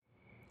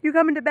You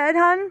coming to bed,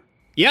 hon?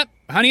 Yep,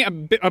 honey,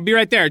 I'll be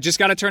right there. Just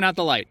gotta turn out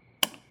the light.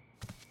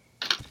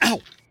 Ow!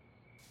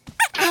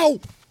 Ow!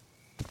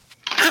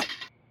 Ow!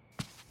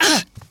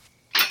 Ah!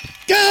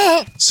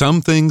 Ah!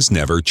 Some things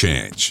never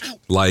change.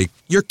 Like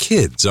your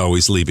kids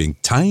always leaving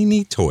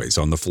tiny toys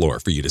on the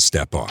floor for you to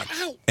step on.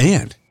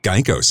 And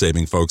Geico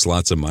saving folks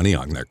lots of money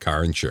on their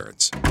car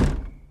insurance.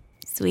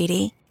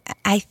 Sweetie,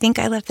 I think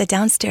I left the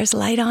downstairs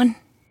light on.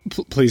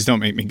 Please don't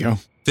make me go.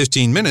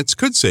 15 minutes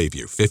could save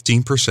you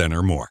 15%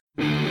 or more.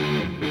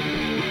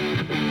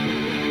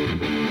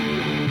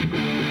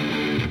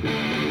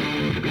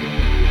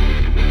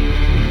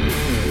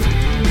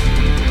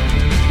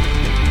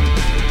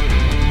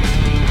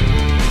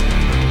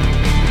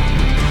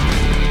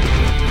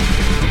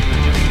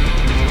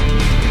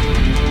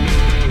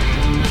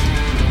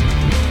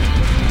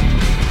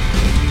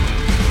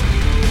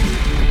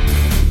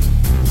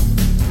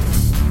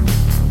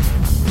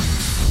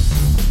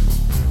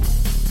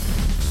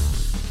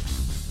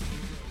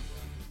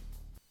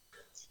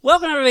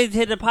 Welcome everybody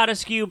to the Pot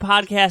Askew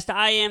podcast.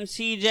 I am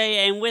CJ,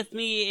 and with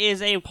me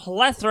is a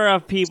plethora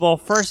of people.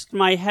 First,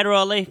 my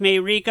hetero life mate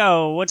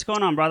Rico. What's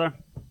going on, brother?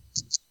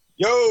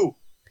 Yo!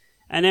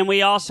 And then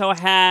we also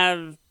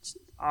have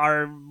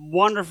our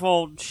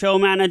wonderful show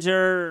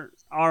manager,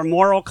 our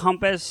moral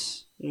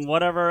compass, and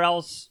whatever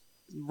else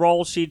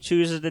role she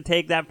chooses to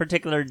take that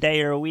particular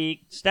day or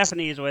week.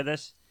 Stephanie is with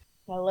us.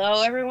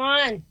 Hello,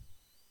 everyone.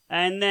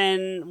 And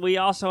then we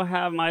also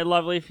have my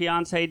lovely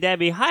fiance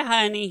Debbie. Hi,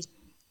 honey.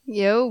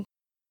 Yo.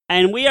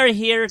 And we are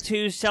here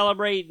to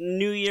celebrate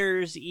New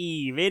Year's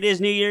Eve. It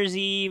is New Year's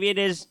Eve. It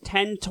is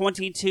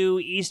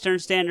 10:22 Eastern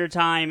Standard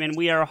Time, and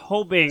we are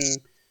hoping,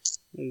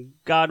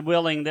 God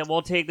willing, that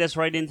we'll take this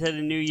right into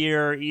the New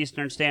Year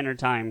Eastern Standard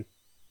Time.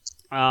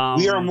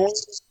 We are more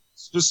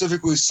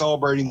specifically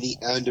celebrating the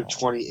end of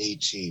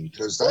 2018,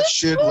 because that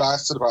shit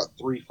lasted about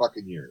 3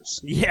 fucking years.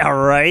 Yeah,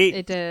 right?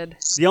 It did.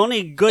 The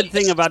only good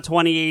thing about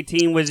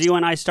 2018 was you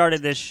and I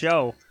started this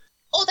show.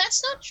 Oh,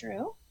 that's not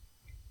true.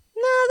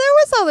 No, there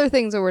was other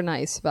things that were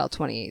nice about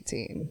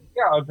 2018.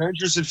 Yeah,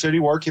 Avengers Infinity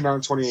War came out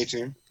in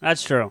 2018.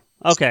 That's true.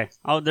 Okay.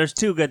 Oh, there's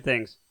 2 good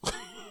things.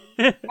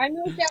 I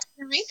moved out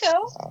to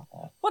Rico.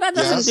 Well, that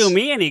doesn't do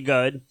me any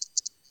good.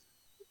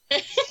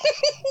 It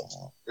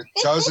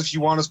does if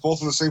you want us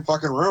both in the same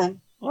fucking room.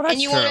 Well, that's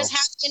And you true. want us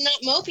happy and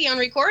not mopey on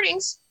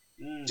recordings.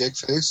 Dick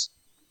face.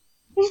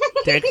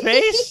 Dick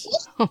face?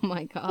 Oh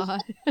my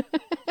god.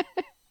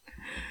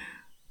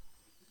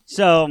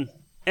 So,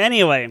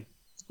 anyway,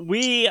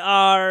 we're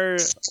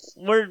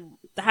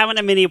having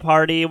a mini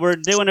party. We're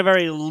doing a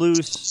very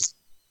loose,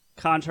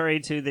 contrary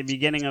to the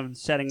beginning of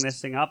setting this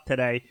thing up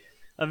today,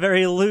 a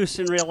very loose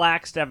and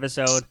relaxed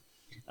episode,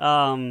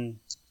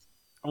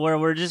 where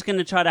we're just going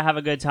to try to have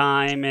a good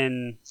time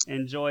and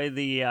enjoy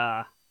the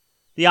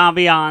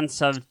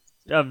ambiance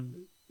of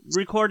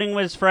recording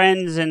with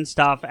friends and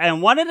stuff.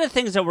 And one of the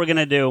things that we're going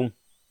to do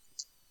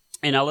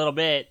in a little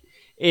bit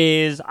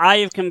is I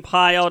have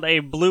compiled a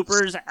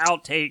bloopers,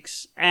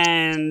 outtakes,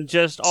 and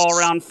just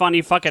all-around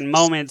funny fucking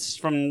moments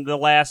from the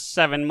last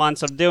 7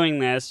 months of doing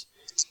this.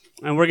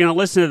 And we're going to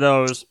listen to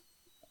those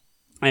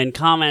and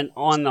comment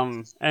on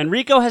them. And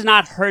Rico has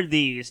not heard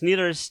these,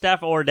 neither has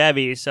Steph or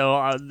Debbie,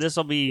 so this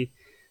will be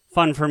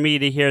fun for me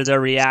to hear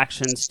their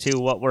reactions to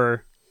what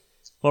we're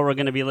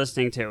going to be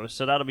listening to.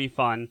 So that'll be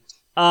fun.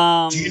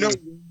 Do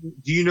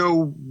you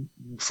know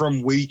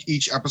from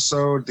each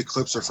episode the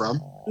clips are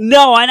from?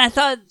 No, and I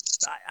thought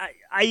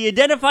I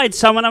identified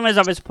some of them as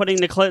I was putting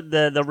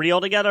the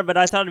reel together, but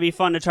I thought it'd be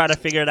fun to try to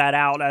figure that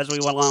out as we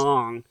went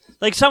along.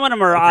 Like, some of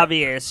them are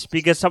obvious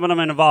because some of them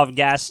involve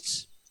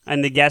guests,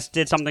 and the guest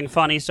did something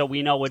funny, so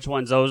we know which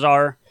ones those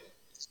are.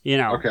 You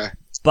know. Okay.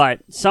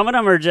 But some of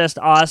them are just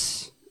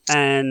us,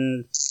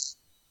 and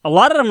a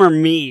lot of them are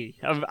me.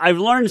 I've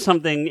learned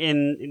something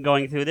in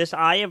going through this.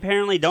 I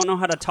apparently don't know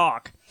how to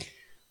talk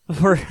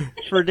for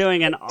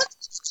doing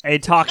a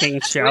talking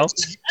show.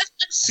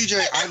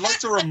 CJ, I'd like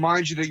to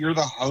remind you that you're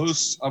the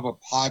host of a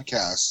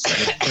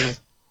podcast.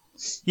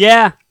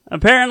 Yeah,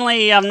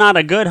 apparently I'm not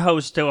a good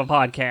host to a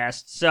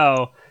podcast,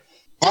 so...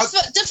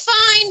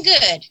 Define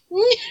good.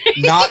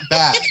 Not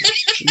bad.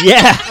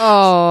 Yeah.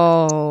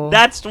 Oh.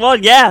 That's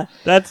definitely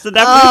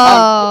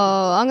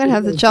Oh, I'm going to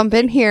have to jump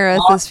in here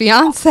as his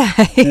fiance.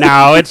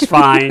 No, it's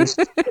fine.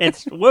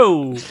 It's,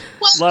 whoa.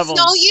 Well, Level.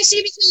 no, you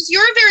see, because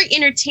you're very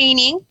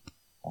entertaining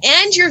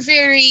and you're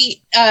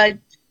very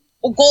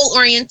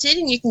goal-oriented,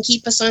 and you can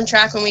keep us on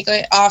track when we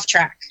go off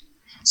track.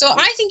 So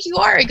I think you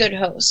are a good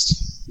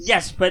host.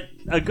 Yes, but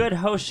a good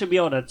host should be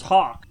able to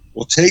talk.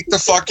 Well, take the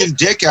fucking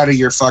dick out of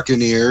your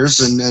fucking ears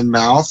and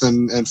mouth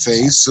and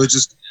face.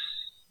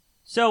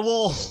 So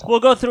we'll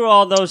go through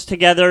all those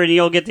together, and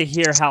you'll get to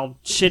hear how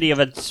shitty of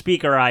a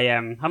speaker I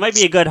am. I might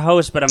be a good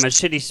host, but I'm a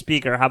shitty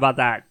speaker. How about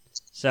that?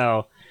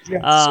 So,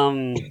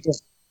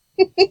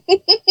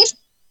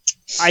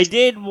 I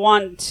did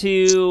want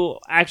to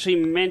actually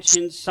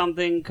mention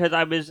something because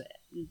I was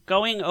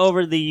going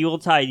over the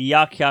Yuletide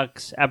Yuck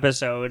Yucks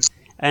episode,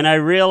 and I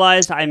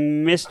realized I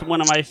missed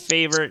one of my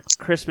favorite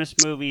Christmas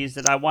movies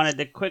that I wanted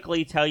to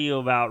quickly tell you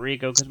about,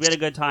 Rico, because we had a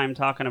good time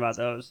talking about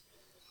those.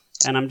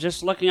 And I'm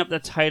just looking up the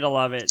title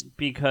of it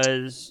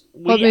because...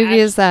 What movie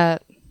is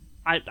that?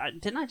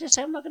 Didn't I just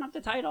say I'm looking up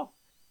the title?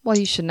 Well,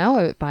 you should know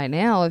it by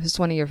now if it's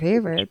one of your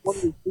favorites.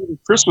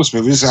 Christmas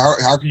movies.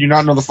 How could you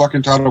not know the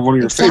fucking title of one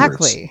of your favorites?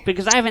 Exactly.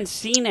 Because I haven't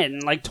seen it in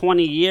like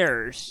 20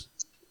 years.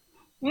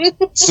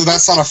 So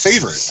that's not a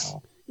favorite.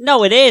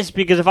 No, it is,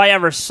 because if I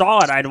ever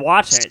saw it, I'd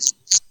watch it.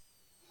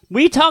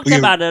 We talked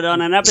about it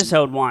on an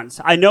episode once.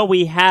 I know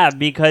we have,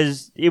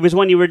 because it was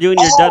when you were doing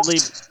your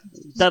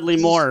Dudley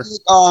Moore.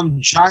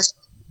 Giant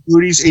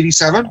Booties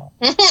 87?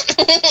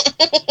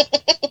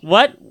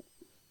 What?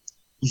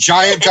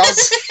 Giant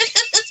Bouncing...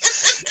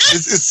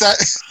 it's that...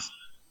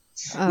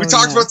 we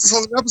talked about this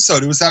on an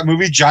episode. It was that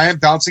movie, Giant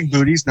Bouncing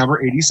Booties,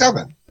 number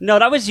 87. No,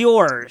 that was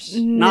yours.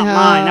 Not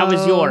mine. That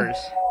was yours.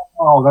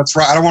 Oh, that's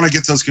right. I don't want to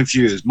get those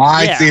confused.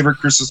 My favorite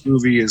Christmas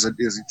movie is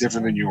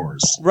different than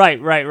yours. Right.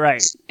 Why?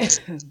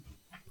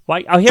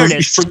 Oh, here it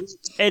is. For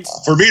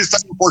me, it's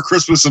Time Before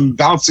Christmas and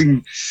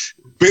Bouncing...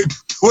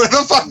 What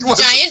the fuck?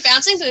 Giant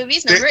Bouncing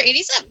Boobies, number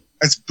 87.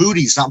 It's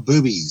Booties, not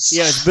Boobies.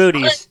 Yeah, it's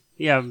Booties.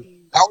 Yeah.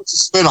 That was a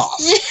spinoff.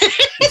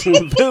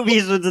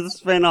 Boobies was a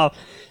spinoff.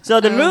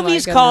 So the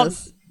movie's called...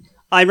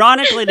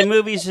 Ironically, the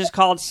movie's just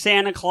called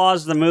Santa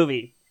Claus the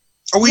Movie.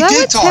 Oh, we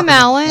did talk Tim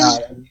about Allen?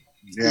 that.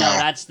 Yeah. No,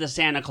 that's the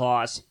Santa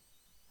Claus.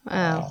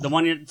 Oh.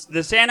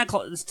 The Santa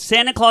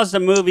Claus the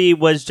movie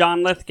was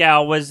John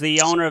Lithgow was the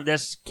owner of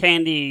this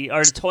candy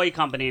or toy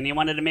company, and he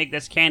wanted to make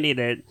this candy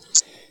that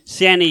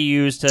Santa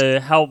used to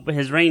help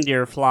his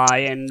reindeer fly,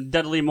 and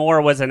Dudley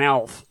Moore was an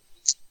elf.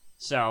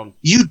 So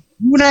you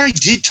and I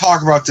did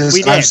talk about this.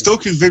 We did. I'm still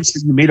convinced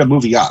that you made a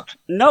movie up.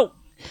 Nope.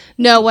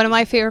 No, one of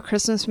my favorite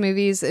Christmas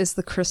movies is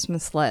The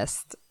Christmas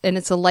List, and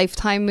it's a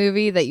Lifetime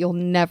movie that you'll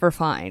never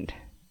find.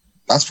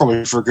 That's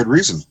probably for a good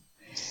reason.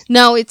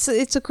 No, it's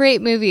a great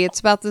movie.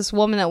 It's about this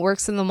woman that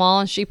works in the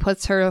mall, and she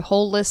puts her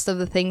whole list of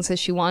the things that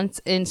she wants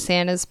in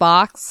Santa's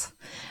box,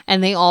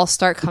 and they all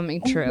start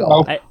coming true.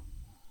 Oh.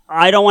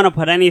 I don't want to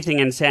put anything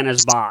in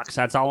Santa's box.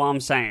 That's all I'm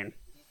saying.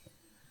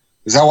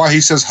 Is that why he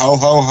says ho,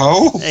 ho,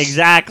 ho?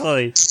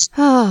 Exactly.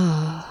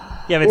 Yeah,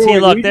 but see,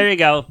 look, there you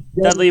go.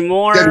 Dudley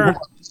Moore,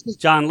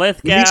 John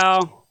Lithgow.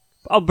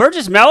 Oh,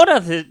 Burgess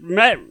Meredith.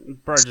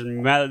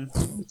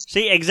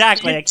 See,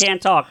 exactly. I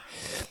can't talk.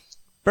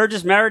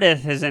 Burgess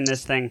Meredith is in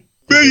this thing.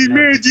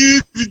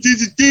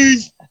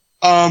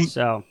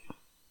 So,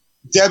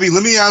 Debbie,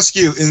 let me ask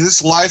you: in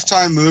this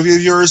Lifetime movie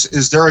of yours,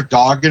 is there a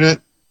dog in it?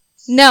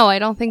 No, I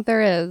don't think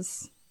there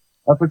is.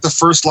 That's like the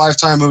first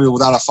Lifetime movie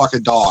without a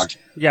fucking dog.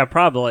 yeah,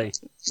 probably.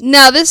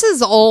 No, this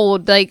is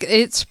old. Like,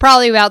 it's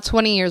probably about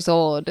 20 years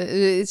old.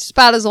 It's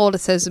about as old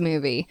as this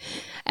movie.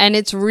 And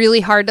it's really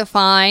hard to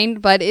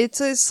find, but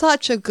it's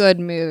such a good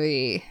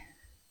movie.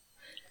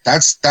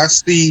 That's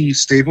the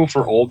staple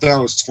for old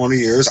now is 20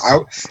 years.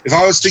 If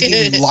I was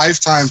thinking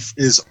Lifetime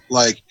is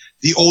like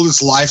the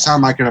oldest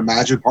Lifetime I can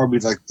imagine, probably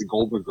like the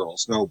Golden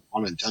Girls. No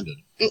pun intended.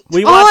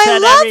 I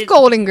love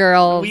Golden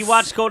Girls. We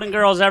watch Golden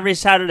Girls every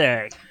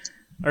Saturday.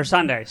 Or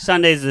Sunday.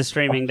 Sunday's the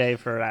streaming day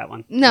for that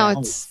one. No,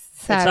 it's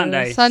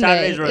Saturday. It's Sunday.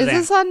 Saturday's Is Roseanne.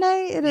 it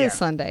Sunday? It is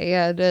Sunday.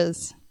 Yeah, it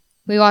is.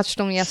 We watched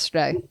them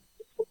yesterday.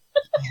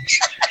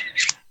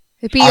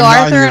 It be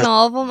Arthur and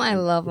all of them. I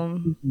love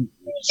them.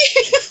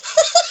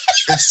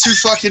 It's too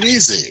fucking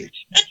easy.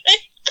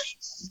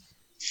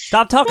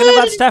 Stop talking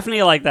about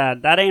Stephanie like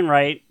that. That ain't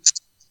right.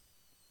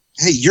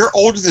 Hey, you're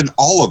older than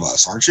all of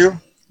us, aren't you?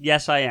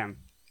 Yes, I am.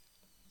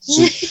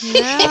 No.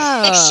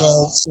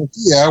 So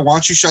yeah, why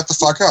don't you shut the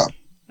fuck up?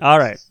 All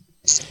right.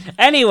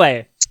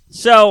 Anyway,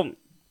 so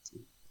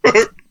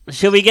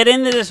should we get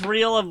into this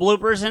reel of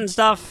bloopers and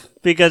stuff?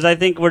 Because I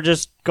think we're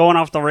just going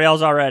off the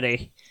rails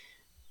already.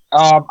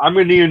 I'm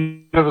gonna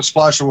need another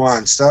splash of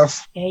wine,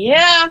 Steph.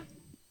 Yeah.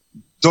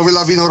 Dove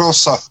la vino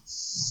rossa?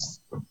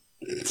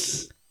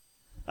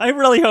 I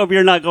really hope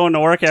you're not going to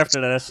work after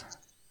this.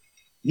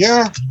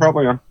 Yeah,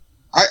 probably am.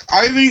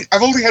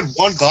 I've only had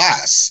one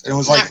glass. It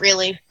was like Not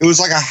really. It was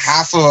like a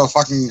half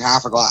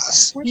a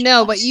glass.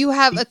 No, but you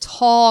have a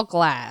tall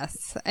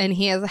glass, and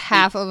he has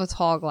half of a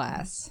tall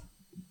glass.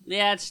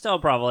 Yeah, it's still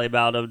probably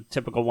about a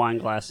typical wine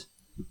glass.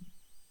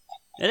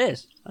 It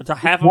is. It's a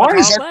half of Wine a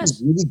is tall actually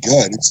glass. really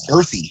good. It's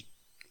earthy.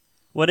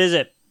 What is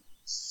it?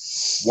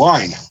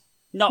 Wine.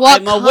 No,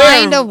 What I'm aware.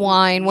 kind of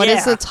wine? What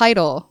is Yeah. the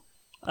title?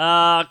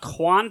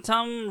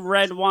 Quantum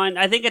red wine.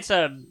 I think it's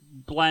a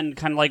blend,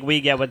 kind of like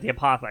we get with the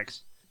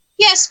Apothex.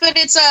 Yes, but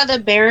it's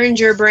the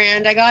Behringer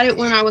brand. I got it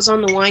when I was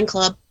on the wine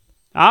club.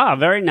 Ah,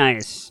 very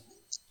nice.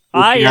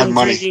 I you had am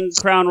money. drinking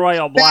Crown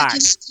Royal Black.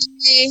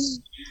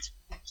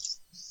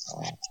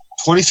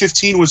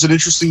 2015 was an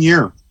interesting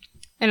year.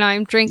 And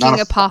I'm drinking Not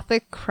a-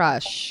 Apothic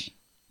Crush.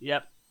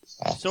 Yep.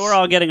 So we're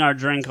all getting our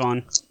drink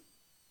on.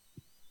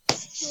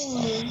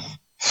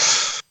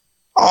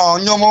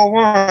 Oh, no more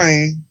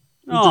wine.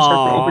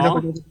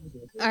 Aww.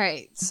 All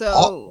right,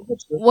 so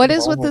what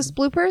is with this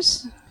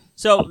bloopers?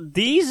 So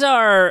these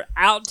are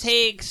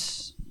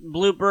outtakes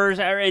bloopers,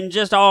 and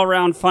just all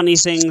around funny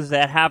things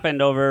that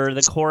happened over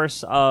the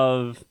course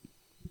of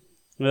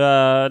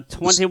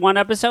 21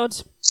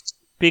 episodes,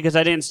 because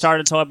I didn't start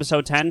until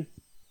episode 10,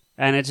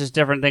 and it's just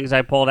different things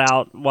I pulled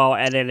out while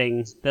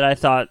editing that I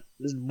thought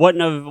would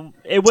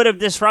have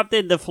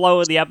disrupted the flow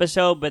of the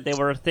episode, but they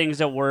were things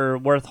that were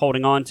worth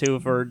holding on to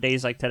for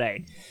days like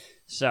today.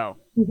 So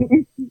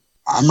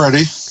I'm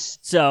ready.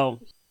 So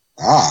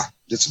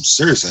did some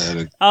serious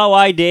editing. Oh,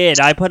 I did.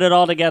 I put it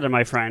all together,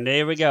 my friend.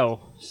 Here we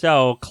go.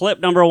 So, clip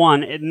number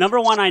one. Number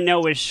one I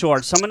know is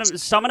short. Some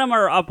of them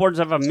are upwards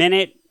of a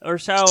minute or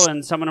so,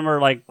 and some of them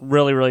are like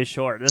really, really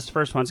short. This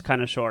first one's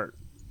kind of short.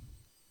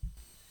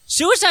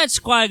 Suicide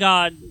Squad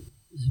God.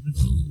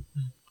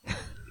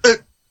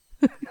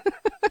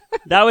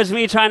 That was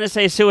me trying to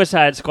say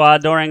Suicide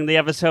Squad during the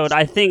episode.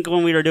 I think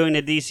when we were doing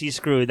the DC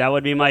Screw, that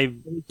would be my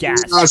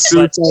guess.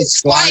 Suicide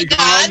Squad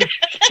God.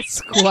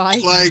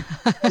 Squad. Like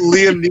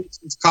Liam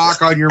Neeson's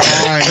cock on your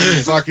mind.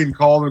 You fucking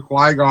call him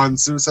Qui-Gon.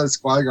 Suicide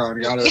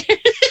Squad-Gon. Got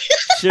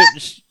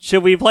it.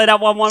 Should we play that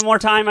one more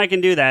time? I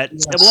can do that.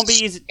 Yes. It won't be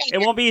easy. It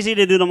won't be easy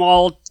to do them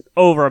all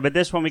over, but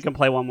this one we can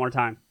play one more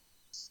time.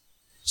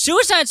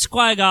 Suicide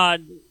Squad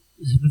God.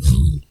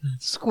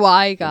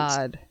 Squad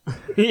God.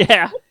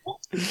 Yeah.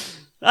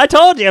 I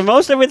told you,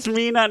 most of it's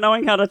me not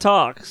knowing how to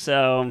talk,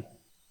 so...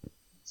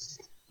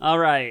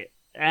 Alright,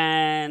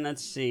 and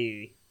let's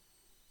see.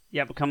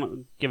 Yep, come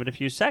on, give it a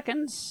few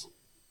seconds.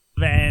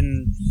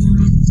 Then...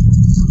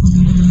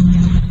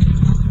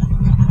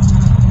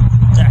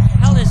 The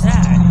hell is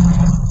that?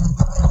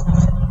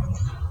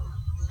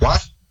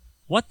 What?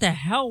 What the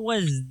hell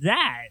was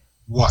that?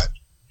 What?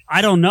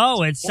 I don't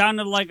know, it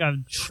sounded like a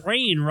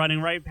train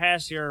running right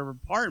past your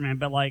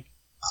apartment, but like...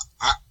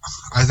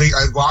 I think,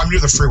 I'm near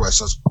the freeway,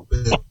 so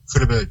it could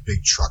have been a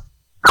big truck.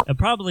 It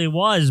probably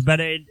was, but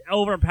it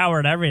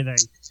overpowered everything.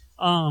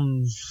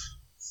 I'm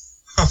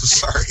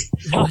sorry.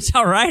 No, it's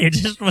alright. It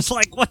just was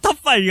like, what the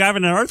fuck? You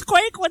having an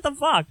earthquake? What the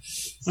fuck?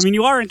 I mean,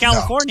 you are in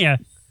California,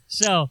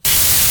 so...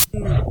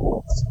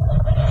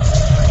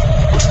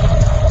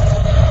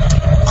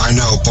 I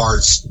know,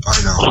 Bart's.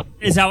 I know.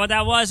 Is that what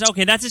that was?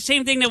 Okay, that's the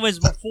same thing that was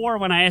before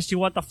when I asked you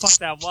what the fuck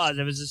that was.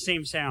 It was the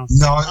same sound.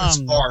 No, it's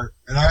Bart,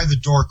 and I had the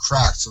door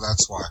cracked, so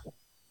that's why.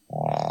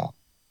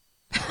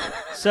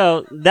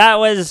 So that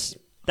was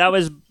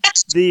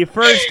the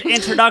first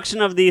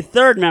introduction of the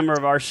third member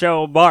of our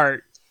show,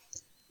 Bart.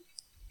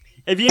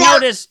 If you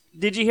noticed,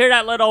 did you hear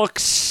that little?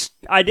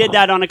 I did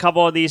that on a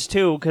couple of these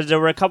too, because there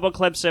were a couple of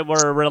clips that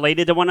were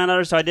related to one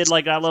another. So I did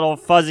like that little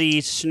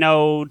fuzzy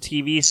snow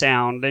TV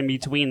sound in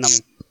between them.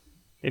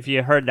 If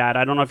you heard that,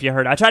 I don't know if you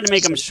heard. I tried to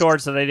make them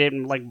short so they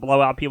didn't like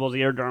blow out people's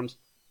eardrums.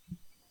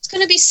 It's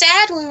gonna be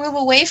sad when we move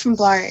away from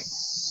Bart.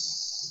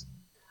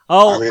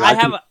 Oh, I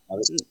have.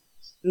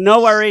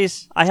 No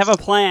worries. I have a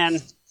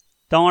plan.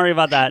 Don't worry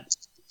about that.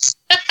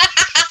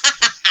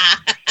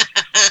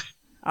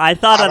 I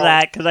thought of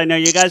that because I know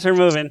you guys are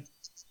moving.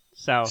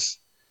 So,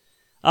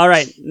 all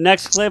right.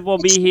 Next clip will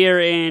be here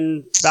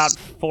in about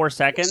 4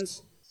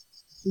 seconds.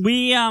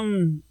 We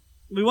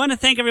want to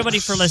thank everybody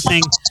for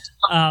listening.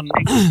 Hold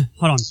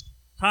on.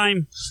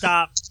 Time.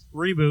 Stop.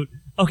 Reboot.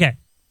 Okay.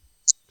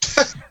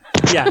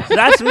 Yeah,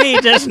 that's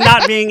me just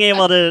not being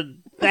able to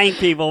thank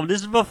people.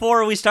 This is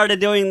before we started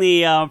doing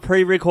the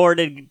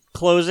pre-recorded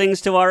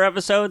closings to our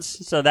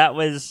episodes. So that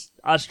was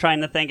us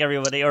trying to thank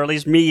everybody, or at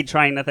least me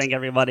trying to thank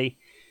everybody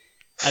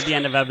at the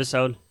end of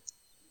episode.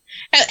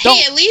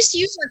 Hey, at least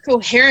you are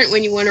coherent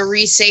when you want to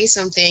re-say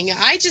something.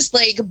 I just,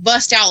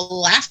 bust out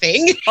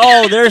laughing.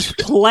 Oh, there's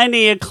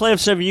plenty of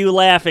clips of you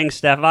laughing,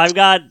 Steph. I've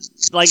got,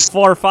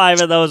 4 or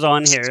 5 of those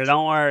on here.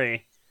 Don't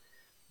worry.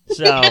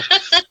 So,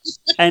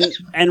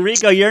 and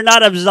Rico, you're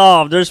not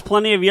absolved. There's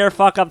plenty of your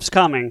fuck-ups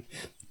coming.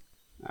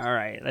 All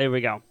right, there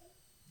we go.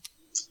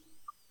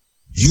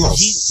 You are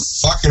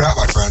fucking up,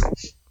 my friend.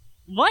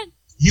 What?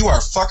 You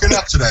are fucking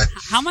up today.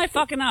 How am I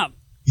fucking up?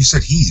 You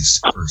said he's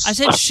first. I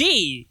said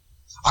she.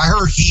 I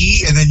heard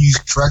he, and then you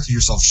corrected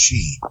yourself,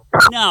 she.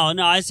 No,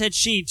 I said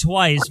she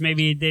twice.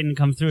 Maybe it didn't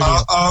come through to you.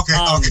 Okay.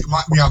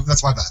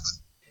 That's my bad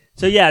then.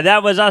 So yeah,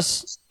 that was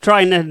us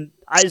trying to...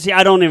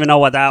 I don't even know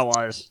what that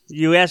was.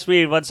 You asked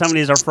me what some of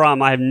these are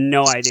from. I have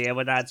no idea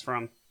what that's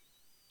from.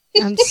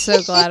 I'm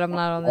so glad I'm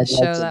not on this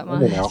show that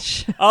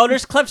much. Oh,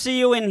 there's clips of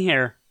you in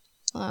here.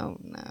 Oh,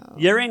 no.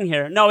 You're in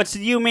here. No, it's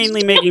you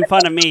mainly making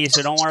fun of me,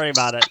 so don't worry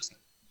about it.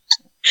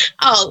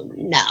 Oh,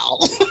 no.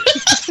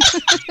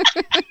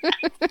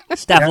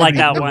 Steph like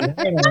that one.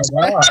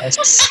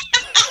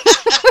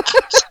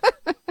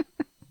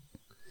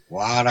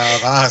 One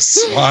of us.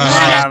 One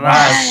of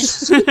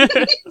us.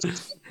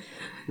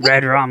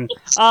 Red rum.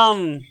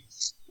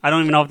 I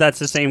don't even know if that's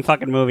the same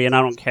fucking movie, and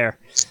I don't care.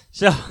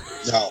 So.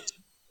 No.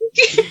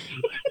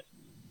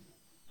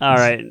 All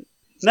right.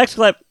 Next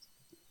clip.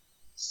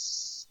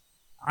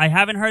 I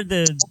haven't heard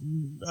the.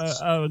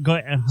 Go.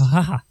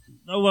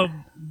 Oh, well,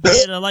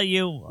 I'll let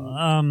you.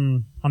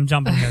 I'm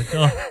jumping here.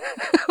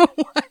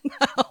 What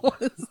the hell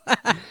was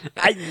that?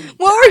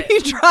 What were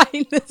you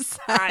trying to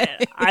say?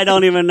 I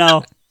don't even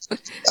know.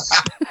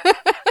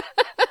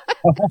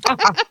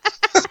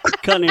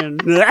 Couldn't even.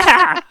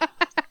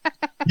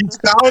 You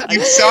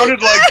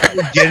sounded like you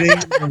were getting a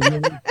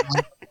really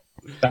hot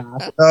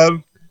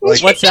bathtub.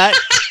 Like, What's that?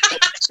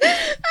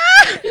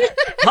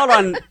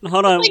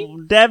 Hold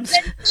on. Deb's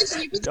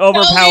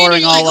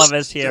overpowering all of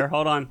us here.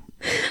 Hold on.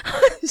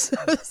 I'm so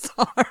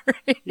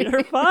sorry.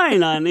 You're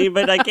fine, honey,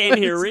 but I can't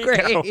hear It's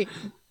Rico. great.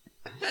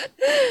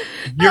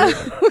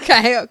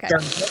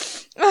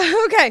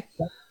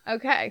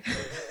 Okay.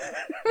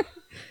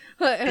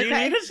 Do you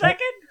need a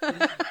second?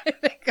 I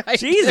think I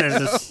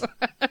Jesus. do.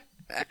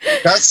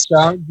 that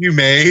sound you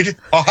made,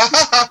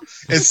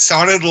 it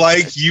sounded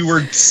like you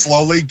were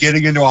slowly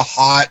getting into a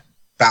hot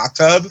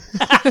bathtub.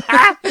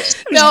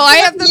 No, I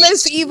have the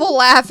most evil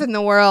laugh in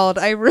the world.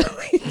 I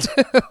really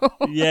do.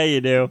 Yeah, you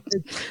do.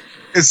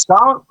 It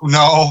sound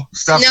no,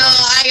 stop. No,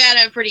 I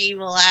got a pretty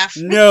evil laugh.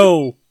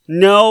 No,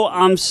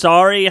 I'm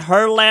sorry.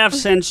 Her laugh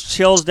sends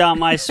chills down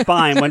my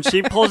spine. When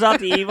she pulls out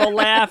the evil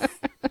laugh,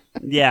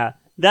 yeah.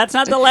 That's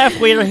not the laugh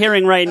we're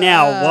hearing right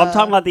now. Well, I'm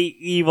talking about the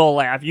evil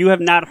laugh. You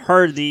have not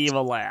heard the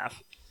evil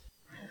laugh.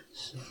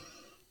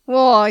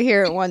 Well, I'll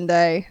hear it one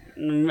day.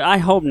 I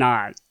hope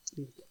not.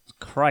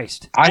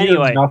 Christ. I hear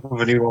Anyway, enough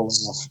of an evil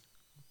laugh.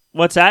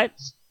 what's that?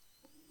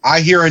 I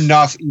hear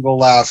enough evil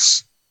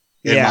laughs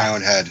in Yeah. my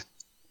own head.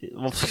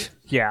 Well,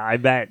 yeah, I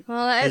bet.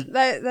 Well,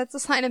 that's a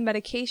sign of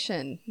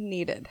medication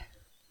needed.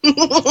 I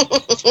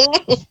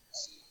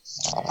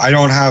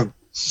don't have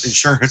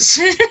insurance.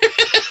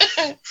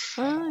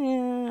 Oh,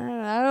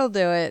 yeah, that'll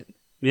do it.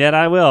 Yet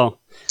I will.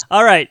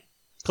 All right.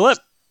 Clip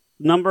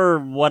number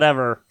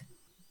whatever.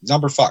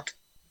 Number fuck.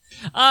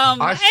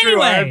 That's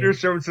true. I have near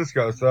San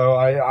Francisco, so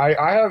I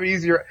have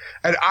easier.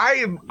 And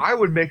I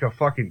would make a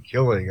fucking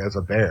killing as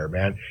a bear,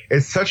 man.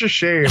 It's such a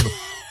shame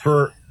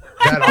for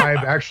that I'm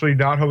actually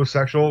not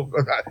homosexual,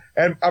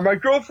 and my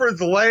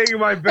girlfriend's laying in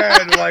my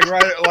bed,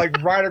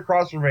 right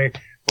across from me.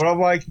 But I'm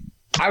like,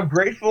 I'm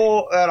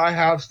grateful that I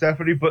have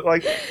Stephanie, but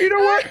you know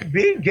what?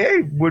 Being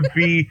gay would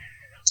be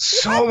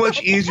so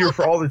much easier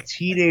for all the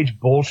teenage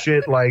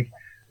bullshit,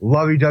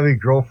 lovey-dovey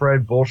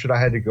girlfriend bullshit I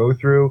had to go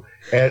through.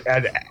 And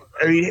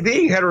I mean,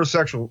 being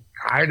heterosexual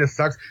kind of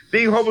sucks.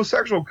 Being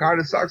homosexual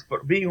kind of sucks,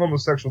 but being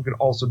homosexual can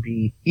also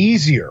be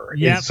easier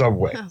in some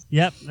way.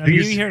 Yep.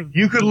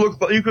 You could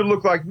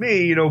look like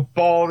me,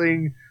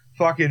 balding,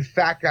 fucking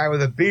fat guy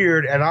with a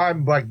beard, and I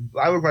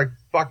look like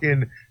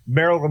fucking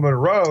Marilyn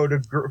Monroe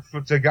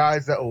to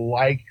guys that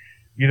like,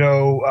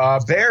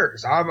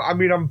 bears.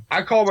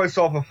 I call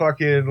myself a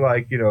fucking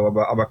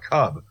I'm a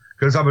cub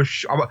because I'm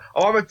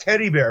a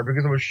teddy bear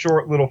because I'm a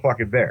short little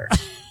fucking bear.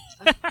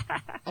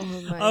 Oh my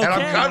Okay. And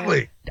I'm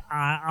cuddly.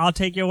 I'll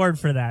take your word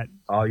for that.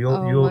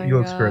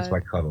 You'll experience my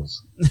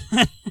cuddles.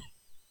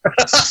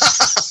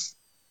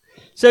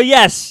 So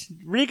yes,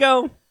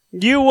 Rico,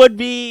 you would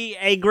be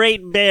a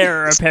great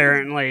bear,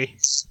 apparently.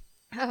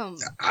 Out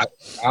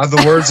of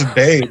the words of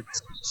Babe.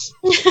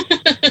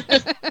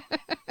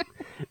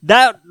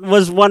 That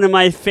was one of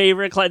my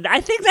favorite clips.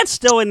 I think that's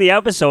still in the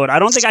episode. I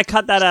don't think I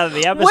cut that out of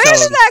the episode. Where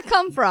did that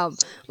come from?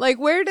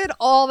 Where did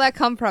all that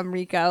come from,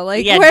 Rico?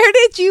 Yeah. Where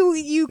did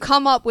you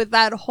come up with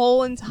that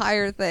whole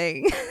entire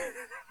thing?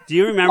 Do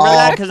you remember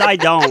that? Because I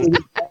don't.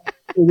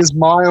 It is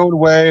my own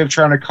way of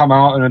trying to come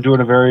out and doing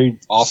a very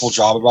awful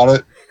job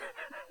about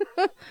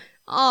it.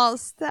 Oh,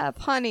 Steph,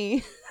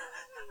 honey.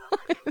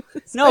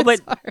 No, but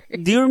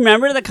do you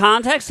remember the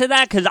context to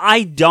that? Because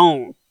I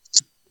don't.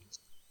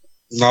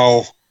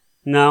 No.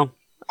 No.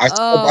 I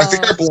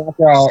think I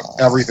blocked out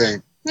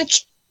everything.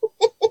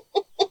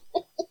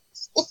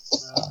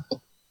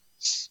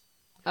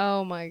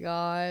 Oh my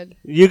god.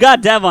 You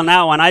got Dev on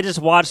that one. I just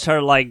watched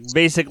her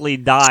basically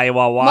die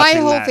while watching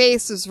My whole that.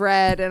 face is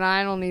red, and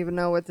I don't even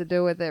know what to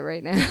do with it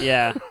right now.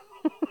 Yeah.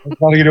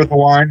 Nothing to do with the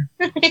wine.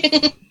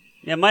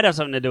 Yeah, it might have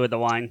something to do with the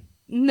wine.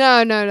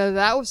 No,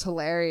 that was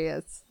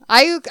hilarious.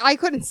 I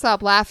couldn't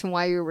stop laughing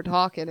while you were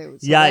talking. It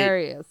was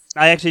hilarious.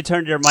 I actually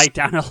turned your mic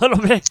down a little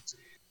bit.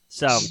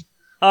 So,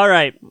 all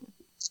right.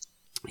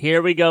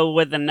 Here we go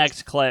with the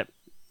next clip.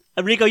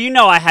 Rico, you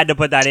know I had to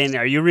put that in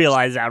there. You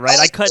realize that, right?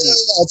 I couldn't.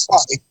 That's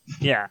fine.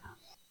 Yeah.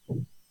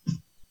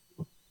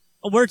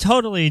 We're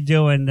totally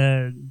doing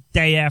the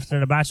day after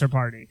the bachelor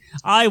party.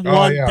 I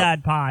want yeah.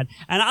 that pod,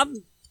 and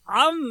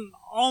I'm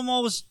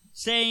almost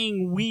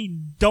saying we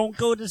don't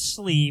go to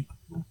sleep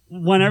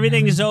when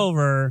everything's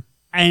over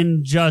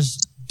and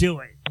just do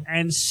it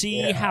and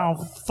see how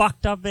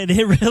fucked up it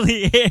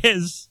really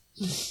is.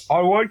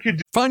 On one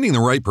could Finding the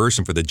right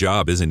person for the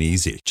job isn't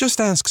easy.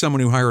 Just ask someone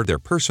who hired their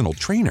personal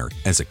trainer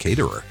as a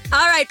caterer.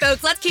 All right,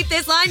 folks, let's keep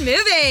this line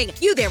moving.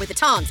 You there with the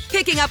tongs.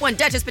 Picking up one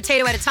Duchess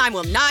potato at a time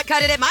will not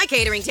cut it at my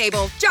catering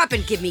table. Drop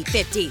and give me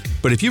 50.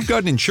 But if you've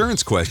got an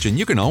insurance question,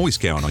 you can always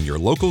count on your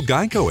local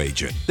Geico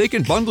agent. They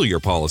can bundle your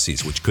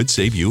policies, which could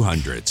save you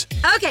hundreds.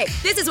 Okay,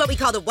 this is what we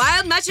call the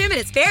wild mushroom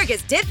and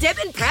asparagus dip,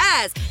 and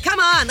press. Come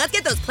on, let's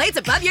get those plates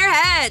above your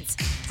heads.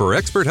 For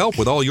expert help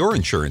with all your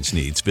insurance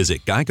needs,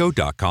 visit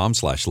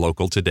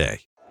geico.com/local today.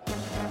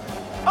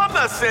 I'm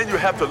not saying you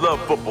have to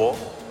love football.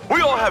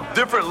 We all have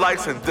different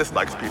likes and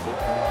dislikes, people.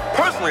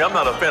 Personally, I'm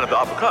not a fan of the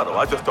avocado.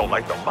 I just don't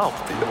like the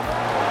mouthfeel.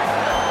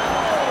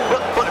 But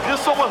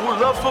someone who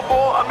loves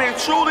football, I mean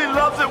truly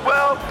loves it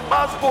well,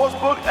 my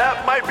sportsbook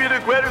app might be the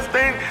greatest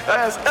thing that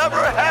has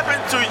ever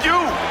happened to you.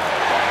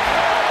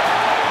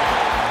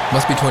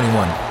 Must be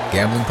 21.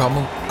 Gambling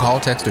problem? Call,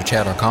 text, or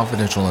chat our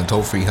confidential and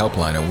toll-free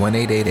helpline at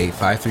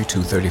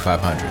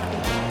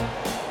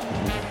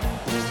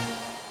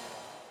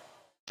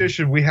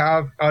 1-888-532-3500. We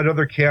have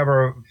another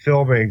camera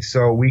filming,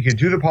 so we can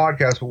do the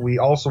podcast, but we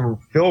also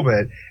film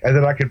it, and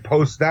then I can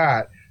post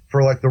that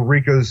for like the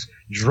Rico's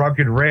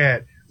drunken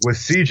rant with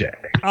CJ.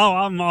 Oh,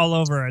 I'm all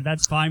over it.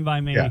 That's fine by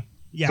me.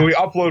 Yeah. So we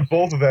upload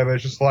both of them.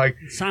 It's just like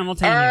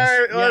simultaneous. All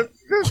right, let's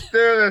just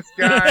do this,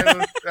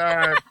 guys.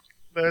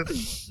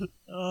 Let's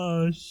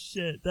oh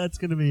shit, that's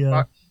gonna be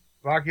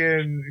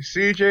fucking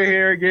CJ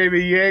here gave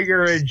me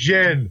Jaeger and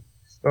gin.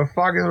 The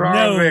fuck is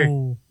wrong with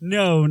me?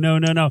 No.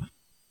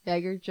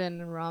 Jaeger, gin,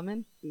 and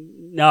ramen?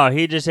 No,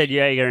 he just said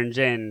Jaeger and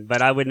gin,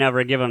 but I would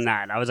never give him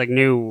that. I was like,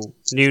 no.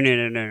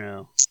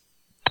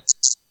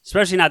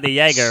 Especially not the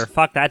Jaeger.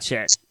 Fuck that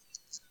shit.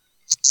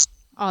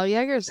 Oh,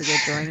 Jaeger's a good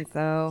drink,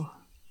 though.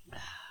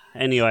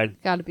 Anyway,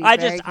 gotta be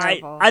very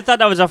careful. I thought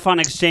that was a fun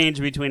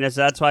exchange between us.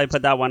 That's why I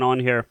put that one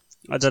on here.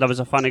 I thought that was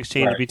a fun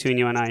exchange between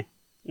you and I.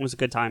 It was a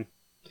good time.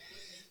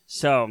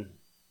 So,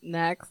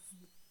 next,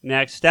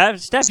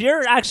 Steph,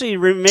 you're actually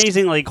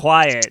amazingly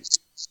quiet.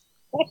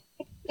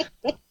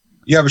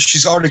 Yeah, but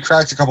she's already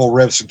cracked a couple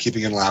ribs from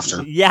keeping in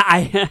laughter. Yeah,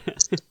 I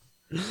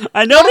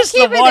noticed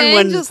Don't the keep one it in,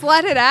 when just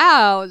let it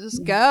out.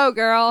 Just go,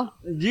 girl.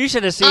 You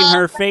should have seen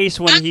her face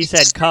when he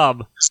said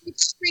cub. I'm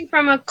suffering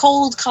from a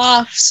cold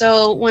cough,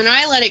 so when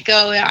I let it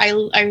go,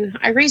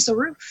 I raise the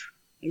roof.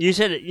 You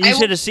should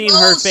have seen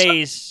her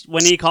face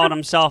when he called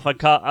himself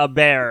a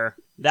bear.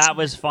 That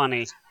was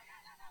funny.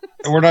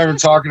 And we're not even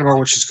talking about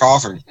when she's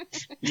coughing.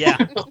 Yeah.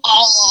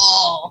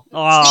 Oh.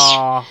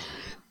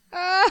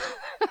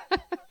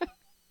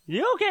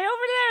 You okay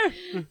over there?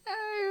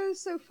 It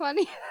was so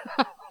funny.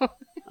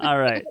 All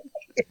right.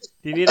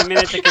 Do you need a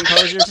minute to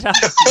compose yourself?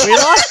 We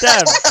lost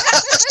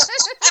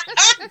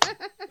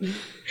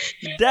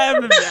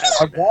Deb.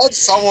 I'm glad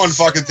someone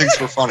fucking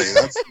thinks we're funny.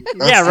 That's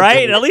yeah,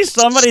 right? At least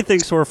somebody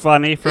thinks we're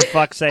funny, for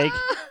fuck's sake.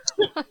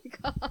 Oh my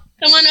God.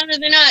 Someone other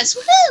than us.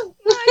 Woo!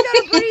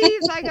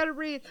 I gotta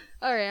breathe.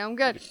 All right, I'm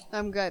good.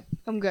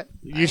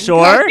 You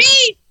sure?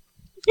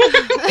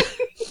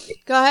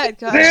 Go ahead.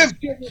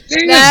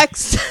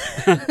 Next.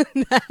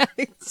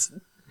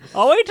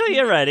 I'll wait till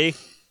you're ready.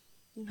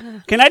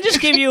 Can I just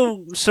give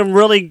you some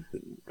really,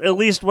 at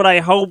least what I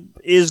hope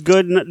is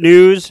good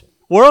news?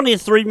 We're only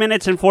 3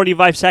 minutes and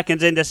 45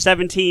 seconds into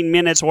 17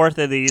 minutes worth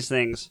of these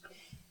things.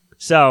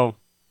 So.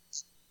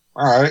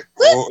 All right.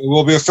 Well, it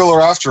will be a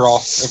filler after all. All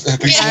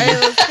right,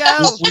 let's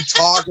go. We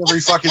talk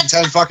every fucking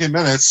 10 fucking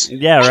minutes.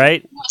 Yeah,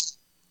 right?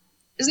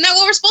 Isn't that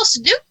what we're supposed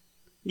to do?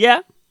 Yeah.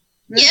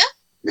 Yeah.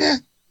 Yeah.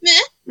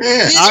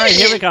 All right,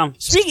 here we come.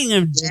 Speaking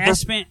of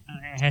Assman.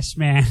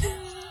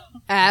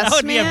 That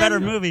would be a better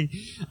movie.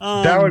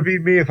 That would be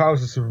me if I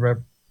was a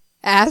Superman.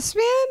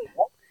 Assman?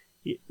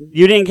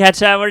 You didn't catch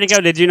that? Where'd it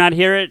go? Did you not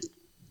hear it?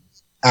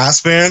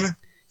 Assman?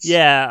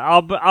 Yeah,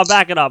 I'll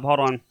back it up. Hold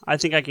on. I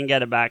think I can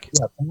get it back.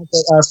 Yeah, back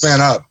that Assman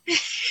up.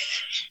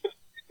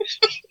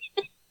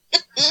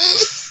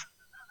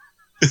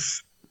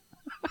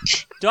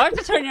 Do I have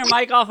to turn your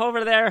mic off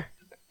over there?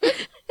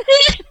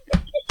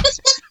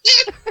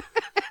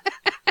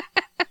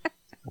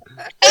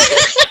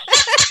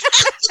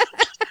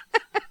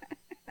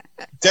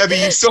 Debbie,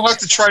 you still have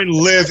to try and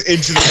live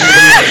into the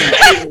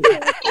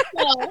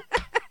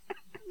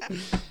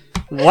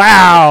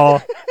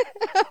Wow.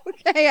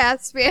 Okay,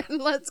 Assman,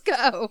 let's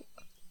go.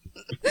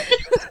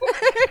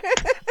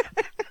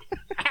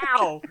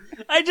 Ow!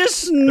 I just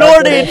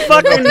snorted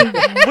fucking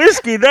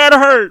whiskey. That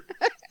hurt.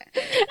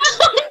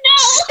 Oh, no!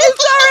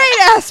 It's all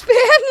right,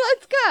 Assman.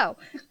 Let's go.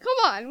 Come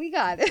on, we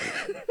got it.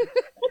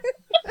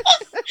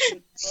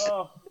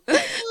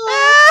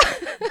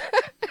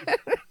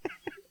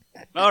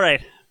 All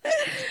right.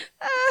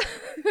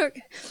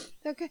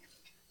 Okay.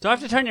 Do I have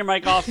to turn your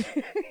mic off?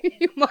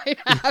 You might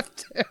have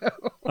to.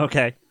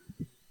 Okay.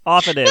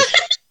 Off it is.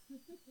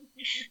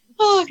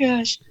 Oh,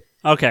 gosh.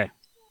 Okay.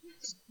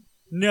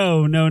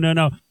 No.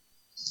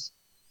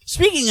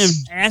 Speaking of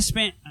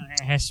Assman.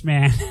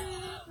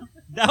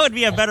 That would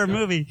be a better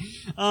movie.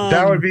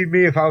 That would be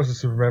me if I was a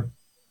Superman.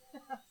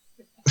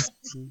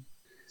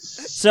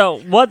 So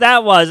what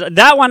that was,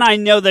 that one I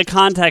know the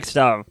context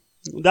of.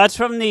 That's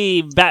from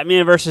the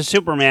Batman vs.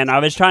 Superman. I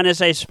was trying to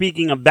say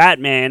speaking of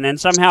Batman, and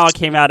somehow it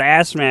came out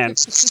Assman.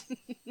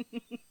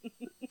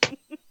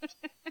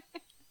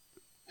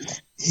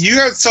 You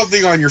had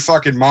something on your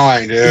fucking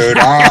mind, dude.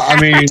 I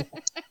mean,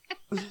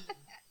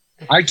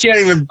 I can't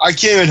even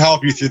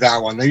help you through that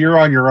one. You're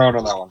on your own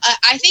on that one.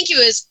 I think it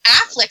was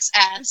Affleck's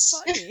ass.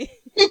 Funny.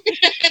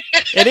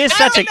 It is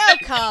such I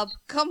don't know, Cub.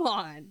 Come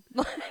on.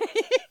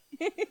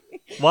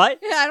 What?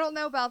 I don't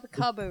know about the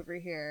Cub over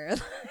here.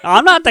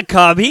 I'm not the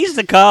Cub. He's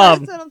the Cub.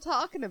 That's what I'm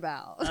talking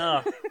about.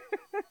 Oh,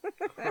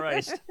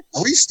 Christ.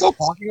 Are we still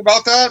talking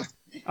about that?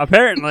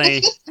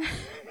 Apparently.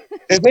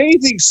 If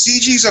anything,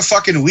 CG's a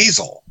fucking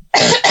weasel.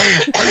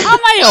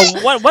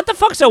 What the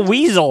fuck's a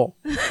weasel?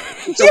 You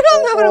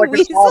don't know what a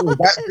weasel is?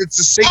 It's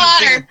the same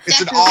thing. It's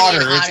an Definitely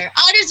otter. an otter.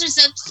 Otters are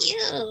so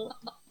cute.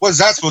 What's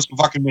that supposed to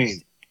fucking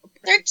mean?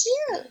 They're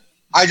cute.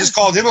 I just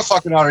called him a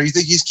fucking otter. You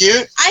think he's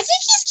cute? I think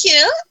he's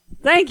cute.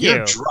 Thank you.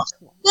 You're drunk.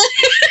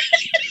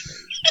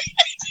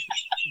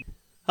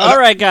 All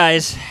right,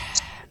 guys.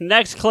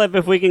 Next clip,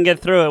 if we can get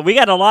through it. We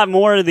got a lot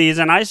more of these,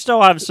 and I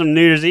still have some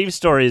New Year's Eve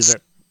stories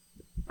that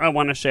I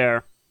want to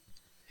share.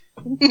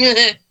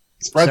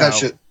 Spread that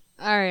shit.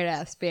 All right,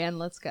 Aspian,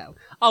 let's go.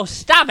 Oh,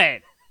 stop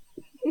it!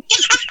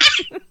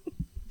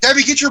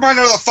 Debbie, get your mind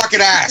out of the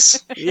fucking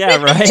ass. Yeah,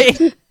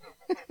 right?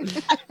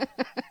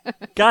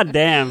 God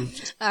damn.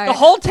 All right. The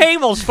whole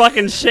table's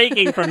fucking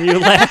shaking from you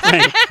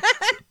laughing.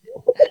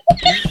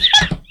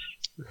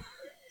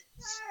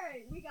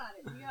 We got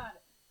it.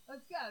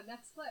 Let's go.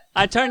 Next clip.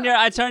 I turned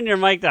your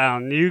mic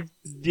down. Debbie,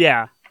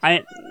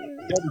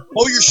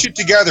 pull your shit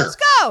together. Let's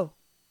go.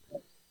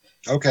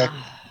 Okay.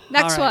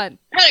 Next right.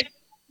 one.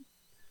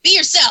 Be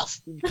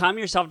yourself. Calm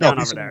yourself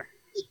down over there.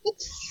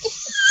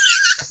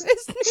 It's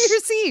New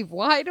Year's Eve.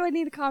 Why do I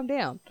need to calm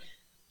down?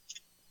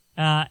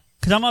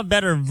 Because I'm a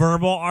better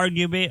verbal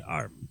argument.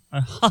 I'm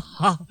a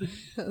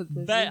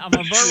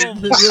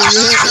verbal.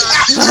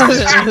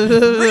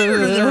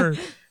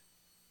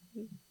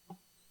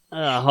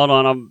 Hold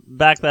on, I'll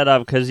back that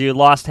up because you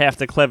lost half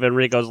the clip in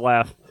Rico's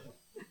laugh.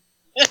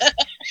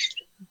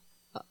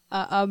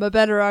 I'm a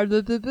better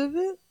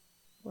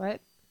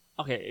What?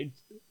 Okay.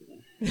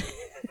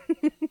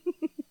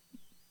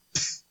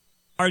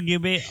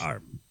 Argument.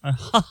 I'm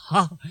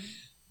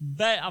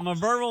a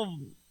verbal.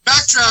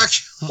 Backtrack.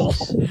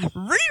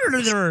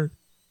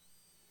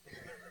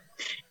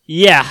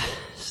 Yeah.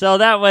 So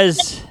that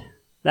was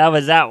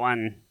that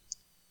one.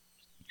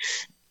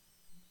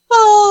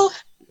 Oh.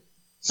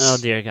 Oh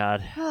dear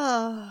God.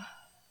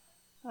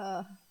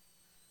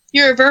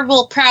 Your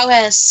verbal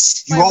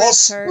prowess. You all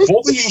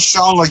both of you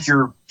sound like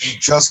you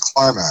just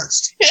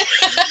climaxed.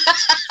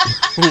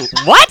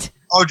 What?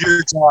 Oh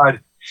dear God.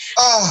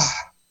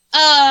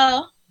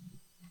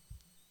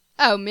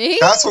 Oh, me?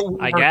 That's what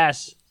I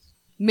guess.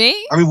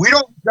 Me? I mean, we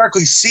don't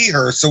exactly see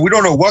her, so we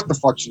don't know what the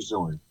fuck she's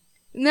doing.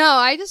 No,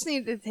 I just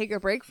need to take a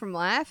break from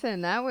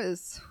laughing. That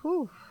was,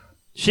 whew.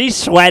 She's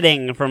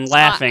sweating from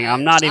laughing.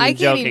 I'm not even I can't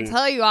joking. even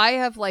tell you. I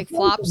have like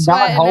flop Not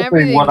sweat and helping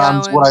everything what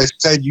going. I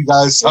said. You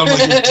guys sound like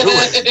you're doing.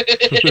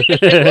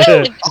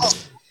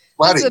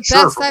 That's the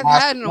best I've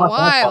had in a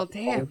while.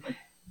 Damn.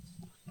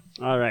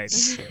 All right.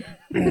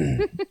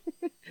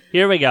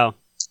 Here we go.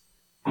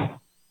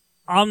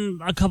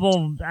 I'm a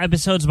couple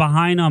episodes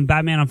behind on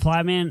Batman on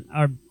Flatman,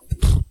 or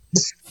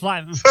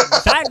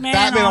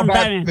Batman on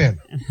Batman.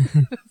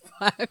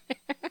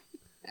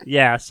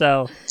 Yeah,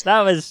 so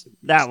that was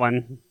that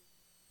one.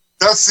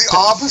 That's the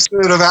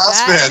opposite of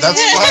Aspen.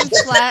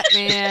 That's flat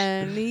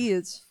man. He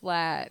is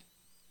flat.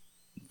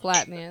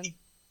 Flat man.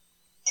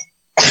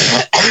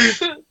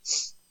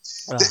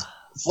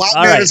 Flat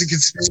man is a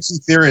conspiracy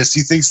theorist.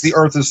 He thinks the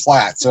Earth is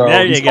flat. So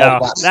there you go.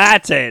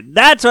 That's it.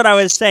 That's what I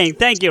was saying.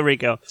 Thank you,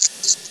 Rico.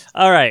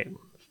 All right.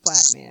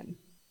 Flat man.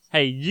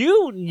 Hey,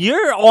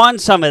 you're on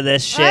some of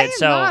this shit. I am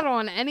so not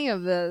on any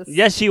of this.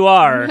 Yes, you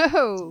are.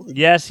 No.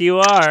 Yes, you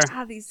are.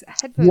 God, these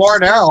headphones you are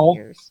now.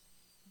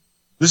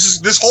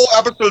 This whole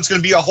episode's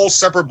going to be a whole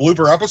separate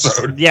blooper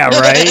episode. Yeah,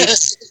 right.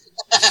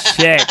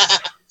 Shit.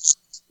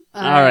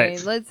 All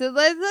right.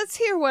 Let's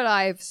hear what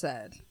I've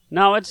said.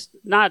 No, it's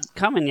not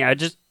coming yet.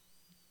 Just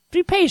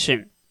be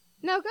patient.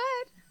 No, go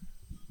ahead.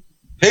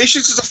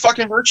 Patience is a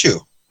fucking virtue.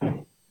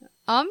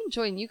 I'm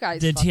enjoying you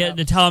guys. To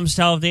tell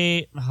himself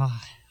I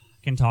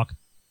can talk.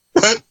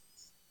 I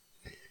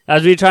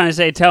was trying to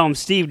say tell him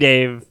Steve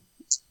Dave,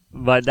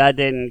 but that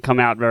didn't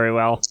come out very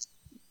well.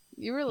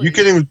 You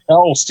can even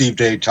tell Steve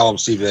Dave, tell him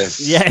Steve Dave.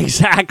 Yeah,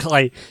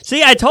 exactly.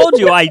 See, I told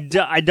you I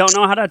don't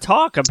know how to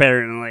talk,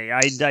 apparently.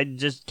 I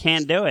just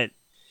can't do it.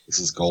 This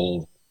is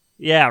gold.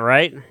 Yeah,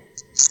 right?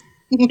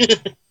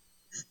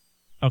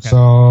 Okay.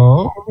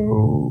 So,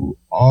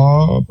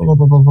 August, blah,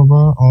 blah, blah, blah,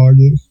 blah,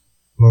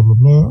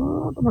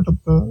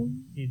 blah.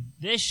 Dude,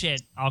 this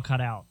shit I'll cut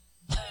out.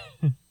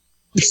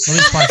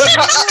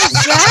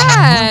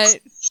 that?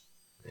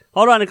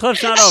 Hold on, the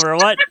clip's not over.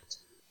 What?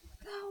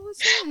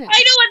 I know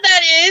what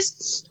that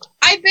is.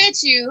 I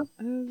bet you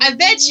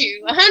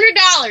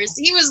 $100.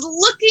 He was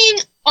looking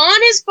on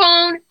his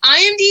phone,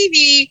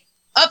 IMDb,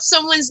 up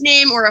someone's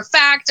name or a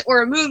fact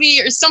or a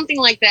movie or something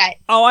like that.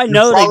 Oh, I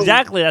know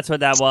exactly that's what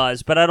that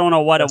was, but I don't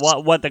know what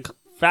the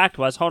fact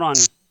was. Hold on.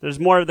 There's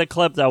more of the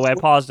clip, though. I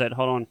paused it.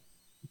 Hold on.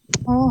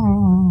 I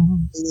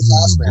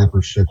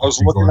was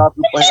looking up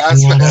to play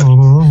Aspen.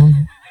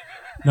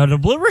 No, the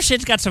blooper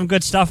shit's got some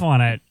good stuff on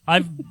it.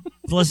 I've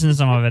listened to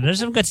some of it. There's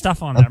some good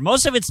stuff on there.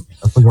 Most of it's,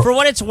 for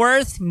what it's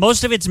worth,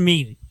 most of it's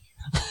me.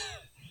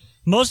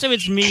 Most of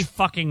it's me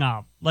fucking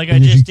up. Like I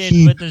just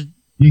did with the...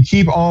 You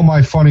keep all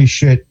my funny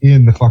shit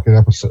in the fucking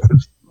episode.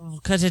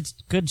 Because it's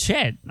good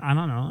shit. I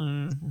don't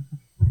know.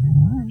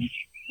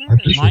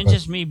 Mine's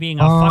just me being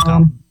a fuck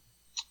up.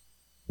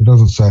 It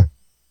doesn't say.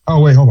 Oh,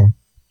 wait, hold on.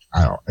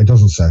 It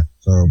doesn't say,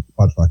 so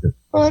butt fuck it.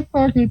 Butt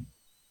fuck it.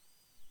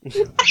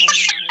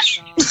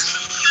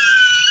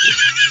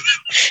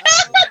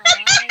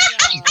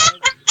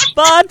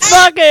 Butt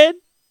fuck it.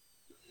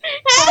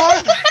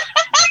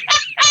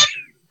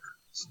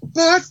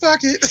 Butt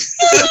fuck it.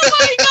 Oh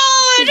my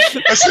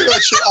god! I say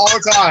that shit all the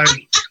time.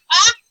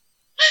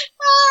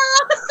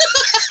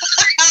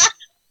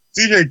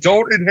 CJ,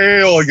 don't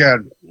inhale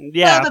again.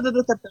 Yeah. Butt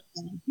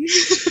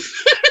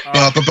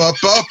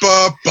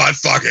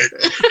fuck it.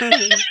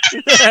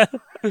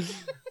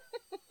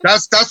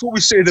 That's what we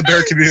say in the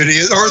bear community,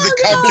 or the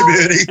cub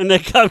community. In the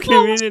cub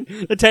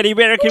community, the teddy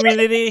bear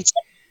community,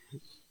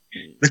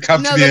 the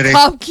cub No, community. the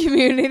cub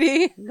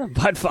community. the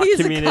butt fuck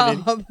He's community. a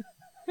cub.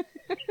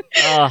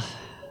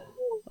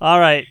 All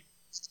right.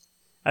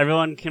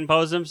 Everyone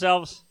compose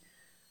themselves.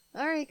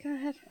 All right, go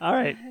ahead. All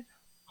right.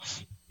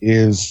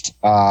 Is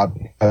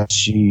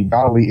she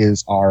not only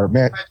is our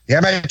man?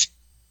 Damn it!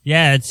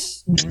 Yeah,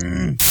 it's.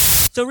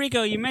 So,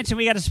 Rico, you mentioned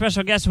we got a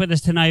special guest with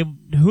us tonight.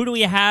 Who do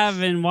we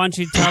have, and why don't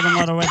you tell them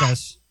what are with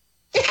us?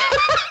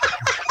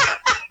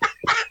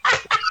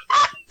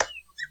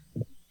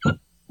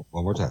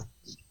 One more time.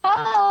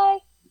 Hi.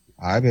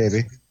 Hi,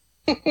 baby.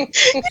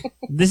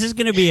 This is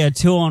going to be a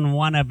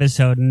 2-on-1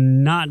 episode.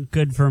 Not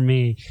good for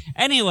me.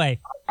 Anyway.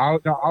 I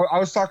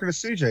was talking to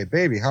CJ.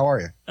 Baby, how are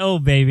you? Oh,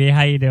 baby,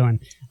 how you doing?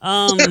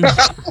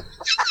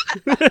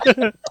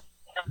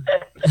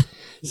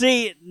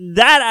 See,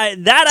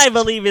 that I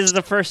believe is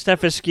the first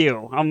step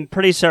askew. I'm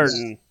pretty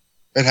certain.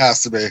 It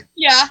has to be.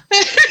 Yeah.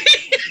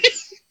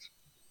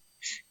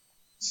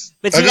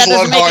 But I see, just that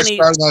love doesn't how I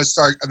make any...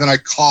 started, and then I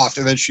coughed,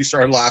 and then she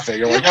started laughing.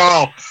 You're like,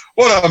 oh,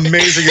 what an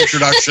amazing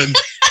introduction.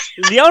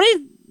 The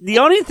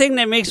only thing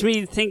that makes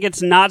me think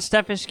it's not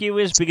Steph Askew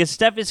is because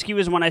Steph Askew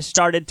is when I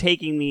started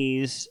taking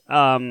these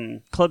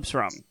clips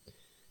from.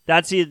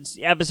 That's the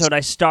episode I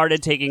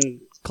started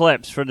taking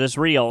clips for this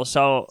reel.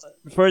 So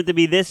for it to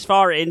be this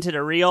far into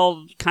the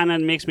reel kind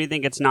of makes me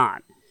think it's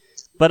not.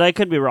 But I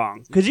could be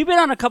wrong. Because you've been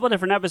on a couple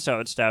different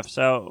episodes, Steph,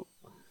 so...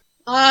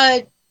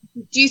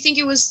 Do you think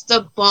it was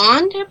the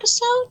Bond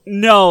episode?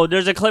 No,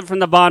 there's a clip from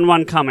the Bond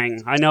one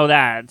coming. I know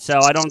that, so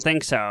I don't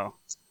think so.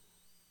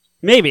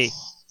 Maybe.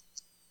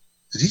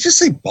 Did he just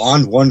say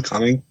Bond 1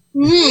 coming?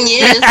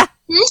 Yes.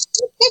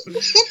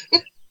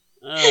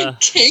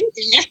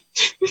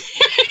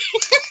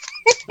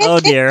 Oh,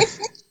 dear.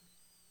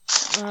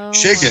 Oh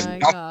Chicken, my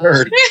not God.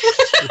 bird.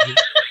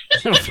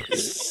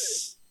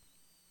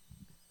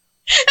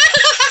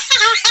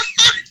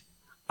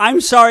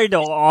 I'm sorry to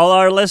all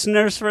our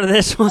listeners for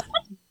this one.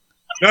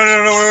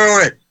 No,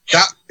 wait.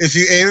 That, if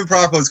you aim it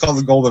properly, it's called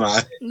the golden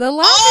eye. The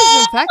laugh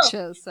is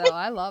infectious, so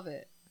I love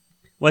it.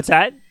 What's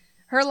that?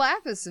 Her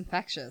laugh is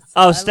infectious.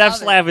 Oh, I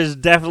Steph's love it. laugh is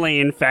definitely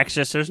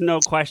infectious. There's no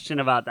question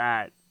about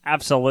that.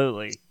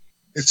 Absolutely.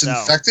 It's So.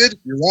 infected?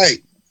 You're right.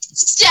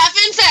 Staph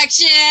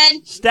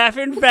infection. Staph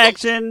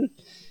infection.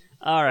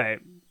 All right.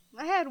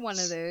 I had one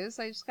of those.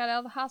 I just got out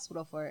of the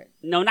hospital for it.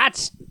 No,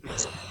 not...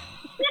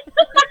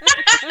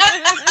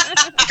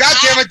 God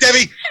damn it,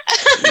 Debbie!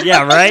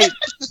 Yeah, right?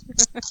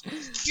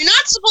 You're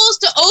not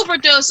supposed to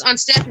overdose on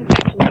staph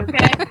infection,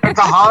 okay? It's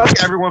a hug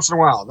every once in a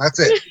while. That's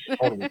it.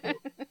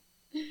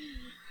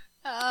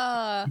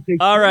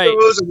 All right. In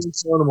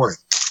the morning.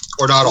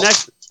 Or not all.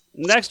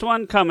 Next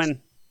one coming.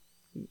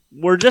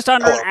 We're just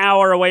under an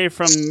hour away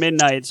from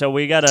midnight, so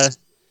we gotta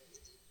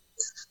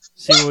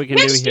see what we can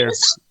do here.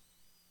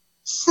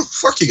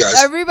 Fuck you guys.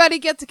 Everybody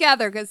get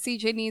together because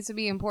CJ needs to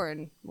be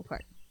important. Okay.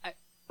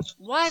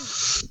 What?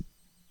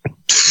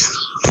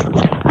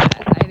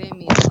 I didn't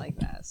mean it like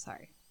that.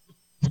 Sorry.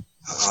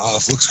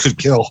 If looks could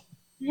kill.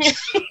 Are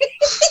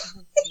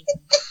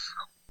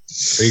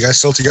you guys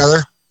still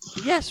together?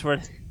 Yes, we're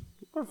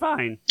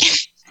fine.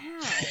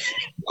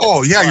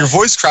 Oh, yeah, your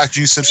voice cracked.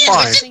 You said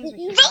fine.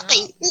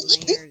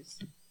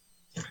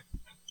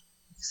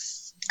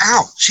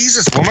 Ow,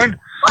 Jesus, woman.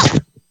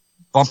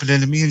 Bumping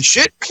into me and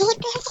shit. I like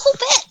that whole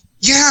bit.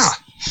 Yeah.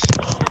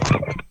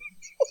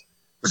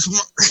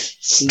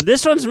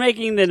 This one's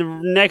making the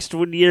next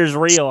year's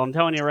reel. I'm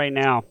telling you right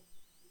now.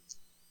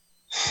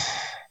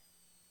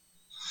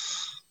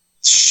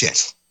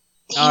 Shit.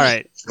 All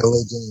right. I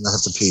lay down, I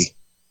have to pee.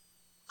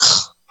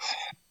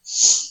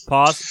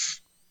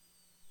 Pause.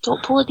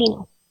 Don't pull a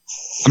Dino.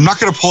 I'm not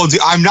gonna pull.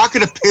 I'm not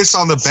gonna piss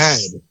on the bed.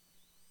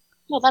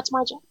 No, that's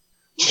my job.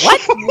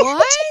 What?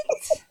 What?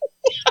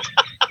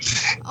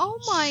 Oh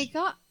my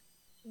God!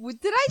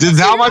 Did I? Just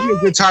Now hear might that? be a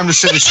good time to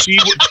say that she.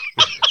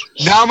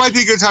 Now might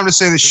be a good time to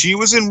say that she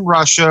was in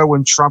Russia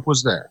when Trump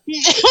was there.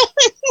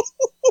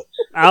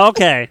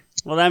 Okay.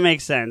 Well, that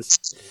makes sense.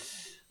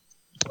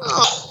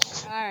 All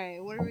right,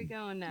 where are we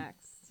going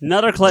next?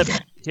 Another clip.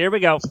 Here we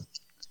go.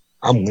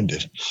 I'm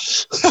winded.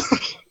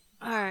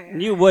 All right,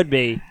 You would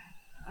be.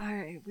 all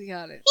right, we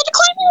got it. You had to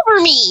climb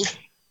over me.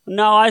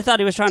 No, I thought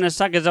he was trying to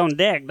suck his own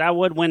dick. That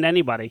would win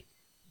anybody.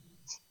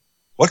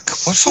 What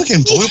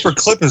fucking blooper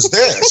clip is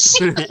this?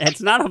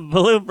 It's not a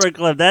blooper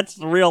clip. That's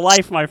real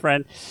life, my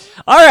friend.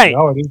 All right.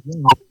 No, it is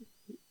not.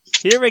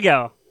 Here we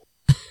go.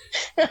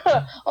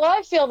 Oh,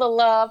 I feel the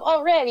love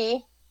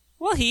already.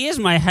 Well, he is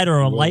my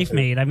hetero life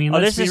mate. I mean,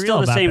 let's this be is real still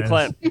the about same this.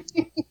 clip.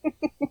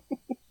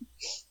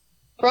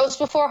 Bros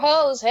before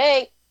hoes.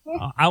 Hey.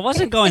 I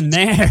wasn't going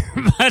there,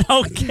 but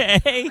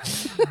okay.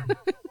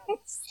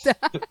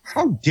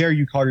 How dare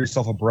you call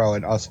yourself a bro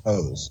and us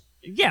hoes?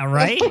 Yeah,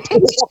 right?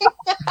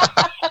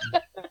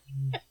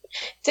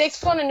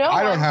 Takes one to know.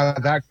 I don't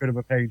have that good of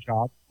a paying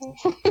job.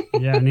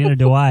 Yeah, neither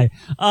do I.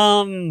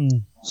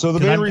 So the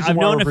main reason I've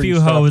why known we're a bringing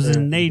few stuff hoes in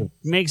and they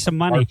make some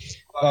money.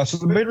 So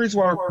the main reason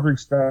why we're bringing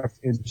stuff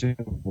into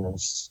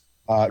this,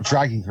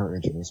 dragging her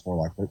into this, more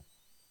likely.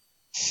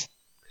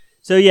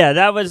 So yeah,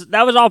 that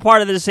was all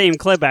part of the same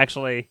clip.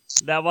 Actually,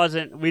 that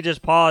wasn't. We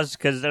just paused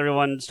because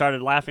everyone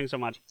started laughing so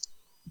much.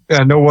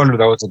 Yeah, no wonder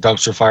that was a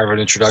dumpster fire of an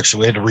introduction.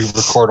 We had to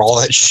re-record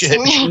all that shit.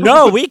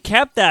 No, we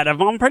kept that.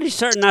 I'm pretty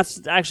certain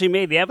that's actually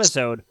made the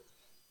episode.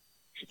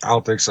 I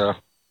don't think so.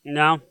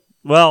 No?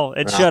 Well,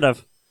 it No. should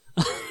have.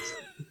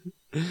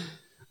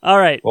 All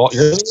right. Well,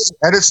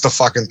 edits the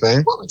fucking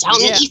thing. Well, it's out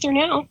in the ether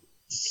now.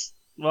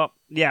 Well,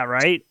 yeah,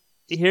 right?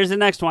 Here's the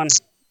next one.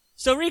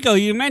 So, Rico,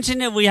 you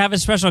mentioned that we have a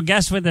special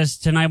guest with us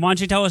tonight. Why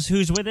don't you tell us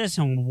who's with us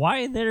and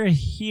why they're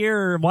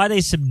here, why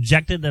they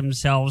subjected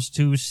themselves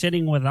to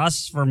sitting with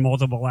us for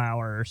multiple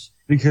hours?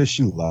 Because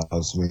she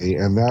loves me,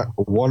 and that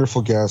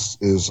wonderful guest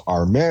is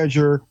our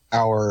manager,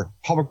 our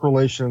public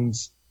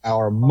relations,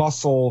 our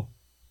muscle,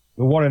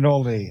 the one and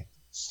only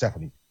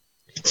Stephanie.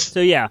 So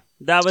yeah,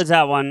 that was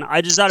that one.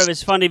 I just thought it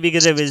was funny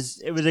because it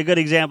was a good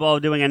example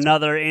of doing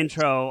another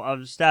intro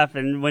of Steph,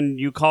 and when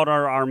you called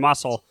her our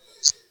muscle,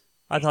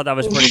 I thought that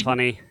was pretty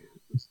funny.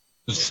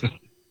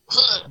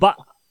 But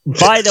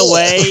by the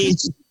way,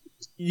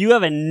 you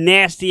have a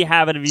nasty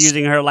habit of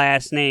using her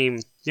last name.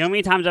 You know how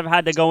many times I've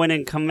had to go in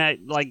and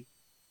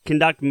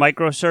conduct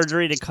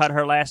microsurgery to cut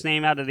her last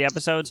name out of the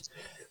episodes?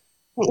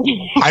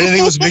 I didn't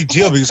think it was a big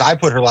deal because I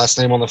put her last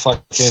name on the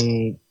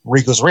fucking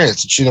Rico's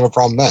Rants and she didn't have a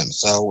problem then.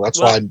 So that's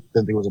why I didn't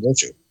think it was an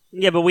issue.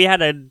 Yeah, but we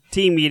had a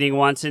team meeting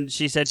once and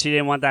she said she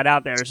didn't want that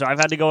out there. So I've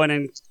had to go in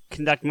and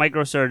conduct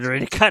microsurgery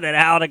to cut it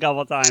out a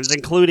couple times,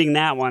 including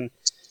that one.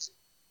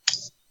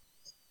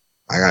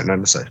 I got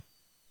nothing to say.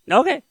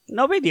 Okay,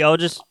 no big deal.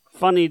 Just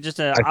funny, just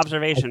an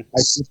observation.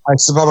 I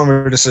step up on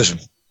my decision.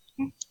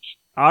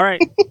 All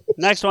right,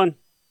 next one.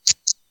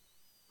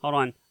 Hold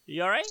on.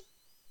 You all right?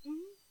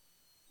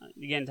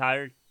 You getting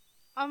tired?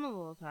 I'm a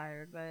little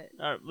tired, but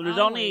Well, there's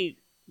only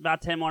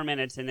about 10 more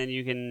minutes, and then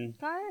you can.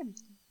 Go ahead.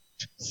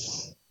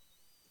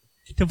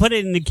 To put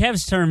it in the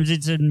Kev's terms,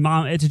 it's a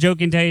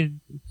joke you can tell you.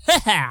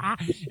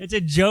 It's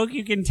a joke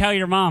you can tell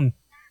your mom.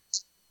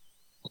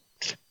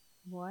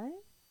 What?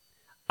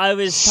 I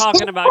was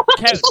talking about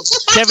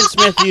Kevin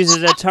Smith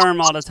uses a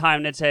term all the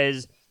time that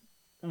says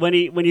when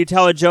you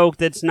tell a joke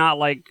that's not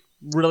like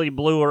really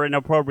blue or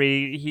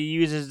inappropriate, he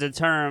uses the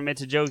term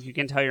 "it's a joke you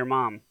can tell your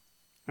mom,"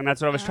 and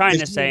that's what I was trying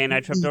to say, and I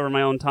tripped over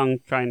my own tongue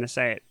trying to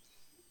say it.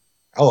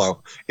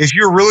 Hello. If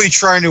you're really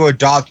trying to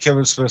adopt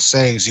Kevin Smith's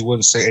sayings, you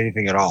wouldn't say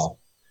anything at all.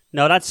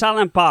 No, that's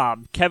Silent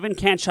Bob. Kevin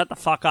can't shut the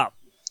fuck up.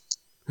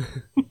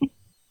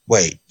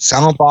 Wait,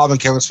 Silent Bob and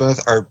Kevin Smith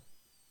are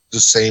the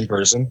same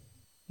person?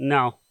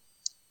 No.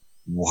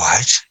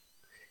 What?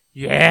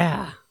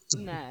 Yeah.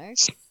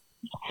 Next.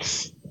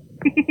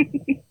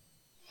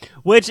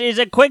 Which is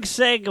a quick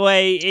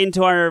segue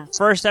into our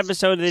first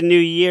episode of the new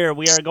year.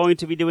 We are going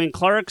to be doing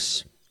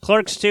Clerks,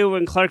 Clerks 2,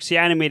 and Clerks the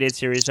Animated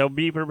Series. So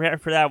be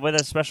prepared for that with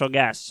a special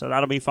guest. So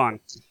that'll be fun.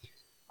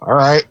 All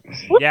right.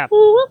 Yeah.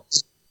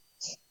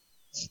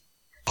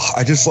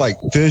 I just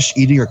finished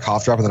eating a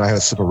cough drop and then I had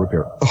a sip of root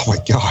beer. Oh my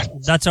god.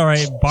 That's all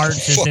right. Bart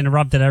just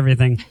interrupted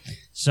everything.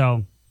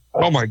 So.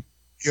 Oh my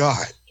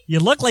god. You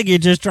look like you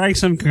just drank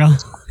some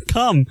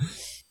cum.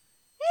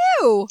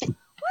 Ew.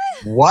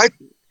 What?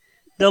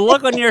 The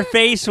look on your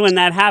face when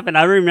that happened,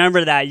 I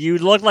remember that. You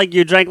looked like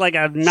you drank like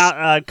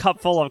a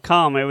cup full of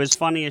cum. It was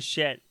funny as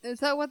shit. Is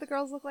that what the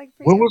girls look like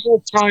for When you?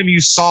 was the time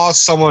you saw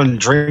someone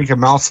drink a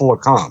mouthful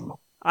of cum?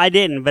 I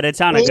didn't, but it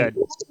sounded good.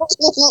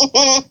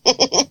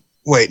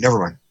 Wait, never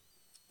mind.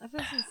 That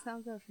doesn't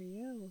sound good for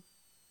you.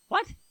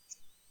 What?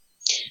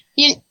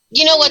 You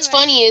know what's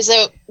funny is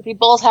that we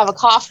both have a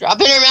cough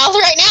drop in our mouth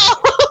right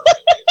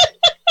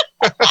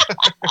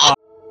now.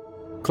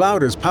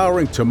 Cloud is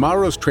powering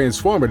tomorrow's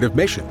transformative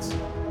missions.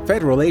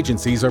 Federal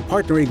agencies are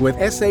partnering with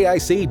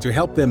SAIC to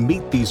help them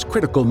meet these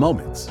critical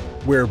moments,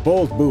 where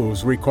bold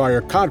moves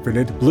require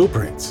confident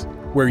blueprints,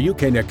 where you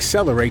can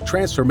accelerate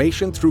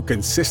transformation through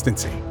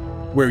consistency,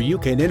 where you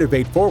can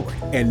innovate forward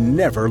and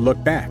never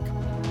look back.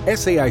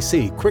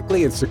 SAIC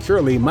quickly and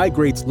securely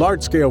migrates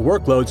large-scale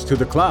workloads to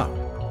the cloud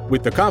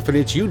with the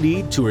confidence you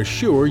need to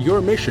assure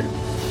your mission.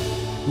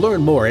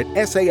 Learn more at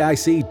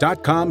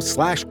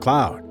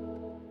SAIC.com/cloud.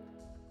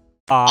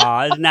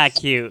 Aw, isn't that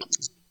cute?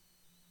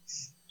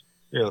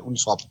 Here, let me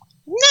swap.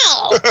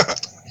 No.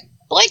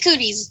 Boy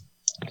cooties.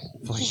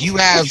 You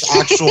have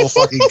actual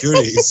fucking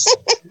goodies.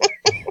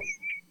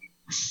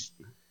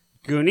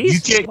 Goonies?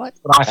 You can't what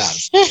I have.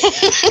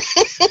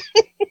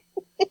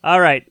 All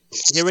right,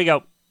 here we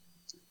go.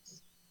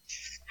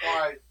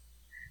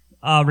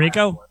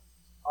 Rico?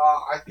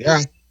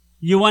 Yeah.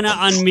 You want to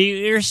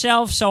unmute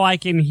yourself so I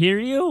can hear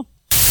you?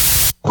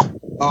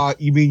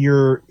 You mean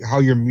how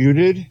you're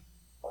muted?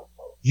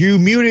 You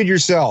muted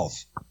yourself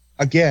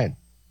again.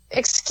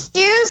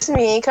 Excuse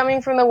me,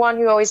 coming from the one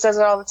who always does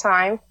it all the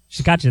time.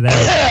 She got you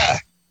there.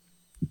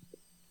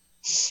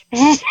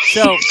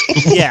 So,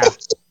 yeah.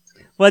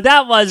 Well,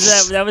 that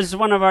was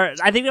one of our.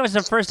 I think that was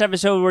the first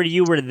episode where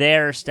you were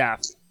there,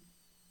 Steph.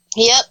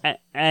 Yep.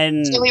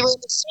 And so we were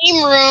in the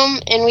same room,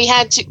 and we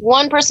had to.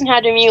 One person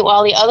had to mute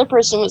while the other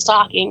person was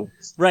talking.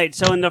 Right.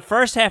 So in the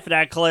first half of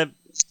that clip,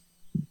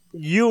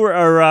 you were,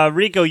 or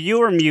Rico, you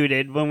were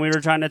muted when we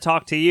were trying to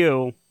talk to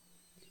you,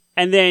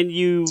 and then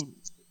you,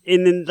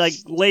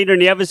 later in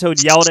the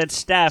episode, yelled at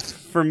Steph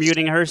for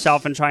muting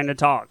herself and trying to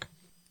talk.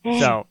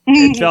 So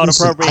it felt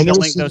appropriate to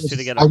link those two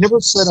together. I never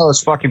said I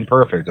was fucking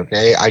perfect.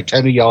 Okay, I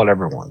tend to yell at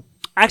everyone.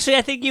 Actually,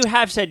 I think you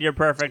have said you're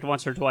perfect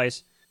once or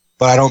twice.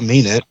 But I don't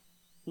mean it.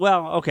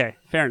 Well, okay,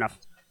 fair enough.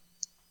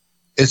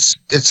 It's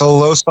a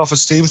low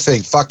self-esteem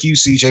thing. Fuck you,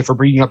 CJ, for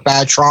bringing up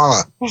bad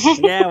trauma.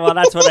 Yeah, well,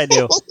 that's what I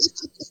do.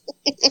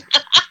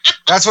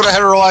 That's what a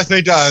hetero life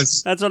mate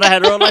does. That's what a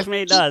hetero life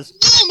mate does.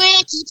 Oh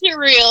man, keep it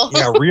real.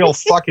 Yeah, real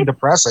fucking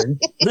depressing.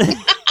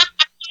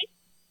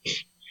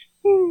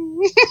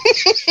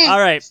 All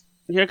right,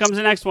 here comes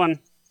the next one.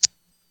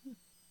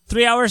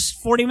 3 hours,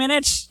 40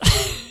 minutes?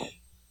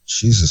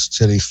 Jesus,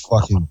 titty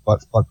fucking butt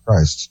fuck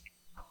Christ.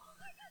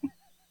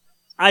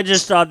 I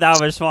just thought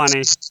that was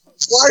funny.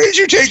 Why did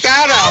you take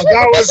that out?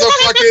 That was a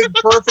fucking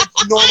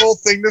perfect, normal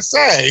thing to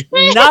say.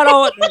 Not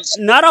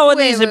all of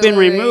these have been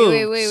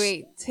removed.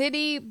 Wait.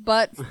 Titty,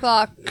 butt,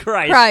 fuck,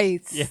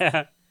 Christ.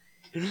 Yeah.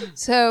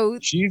 So,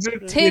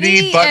 Jesus,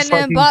 titty butt and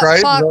then fucking butt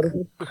Christ. fuck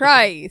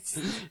Christ.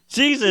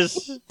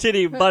 Jesus,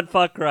 titty, butt,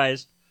 fuck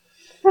Christ.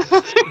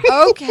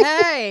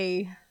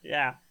 Okay.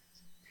 Yeah.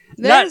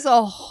 There's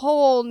a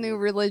whole new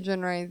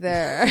religion right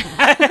there.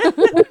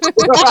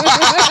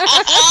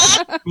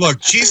 Look,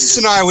 Jesus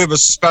and I, we have a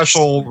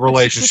special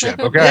relationship,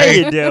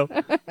 okay? Yeah, you do.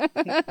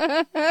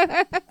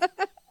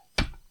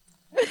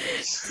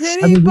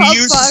 Titty, butt,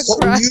 fuck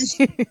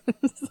Christ.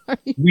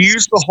 We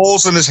use the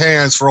holes in his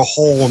hands for a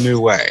whole new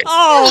way.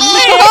 Oh,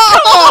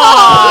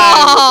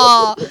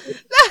 man!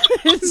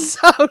 That is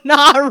so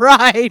not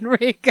right,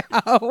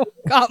 Rico.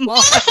 Come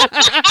on.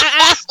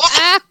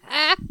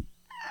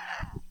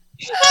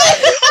 I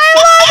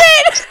love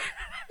it!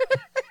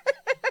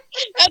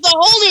 That's a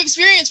whole new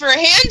experience for a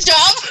hand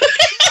job.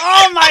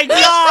 Oh my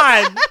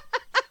god!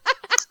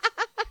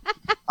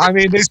 I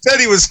mean, they said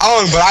he was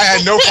hung, but I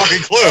had no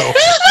fucking clue.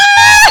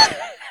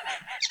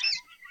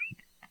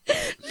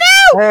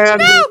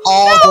 And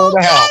all go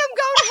to hell. I am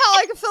going to hell.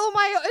 I can feel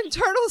my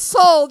internal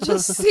soul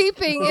just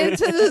seeping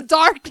into the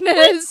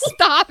darkness.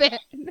 Stop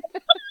it.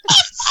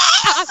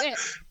 Stop it.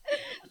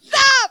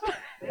 Stop.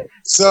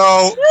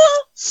 So,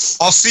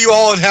 I'll see you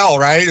all in hell,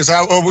 right? Is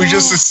that what we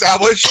just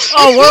established?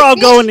 Oh, we're all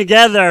going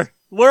together.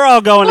 We're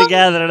all going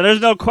together.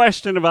 There's no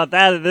question about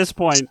that at this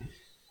point.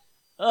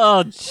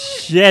 Oh,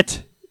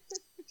 shit.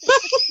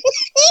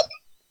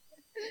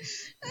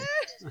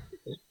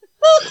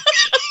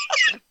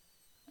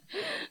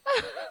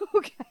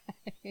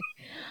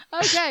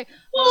 Okay.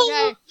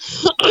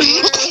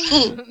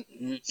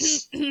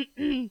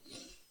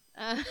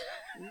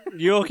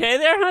 You okay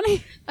there,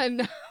 honey? I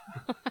know.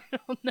 I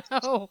don't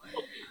know.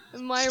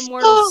 My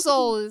immortal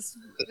soul is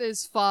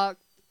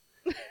fucked.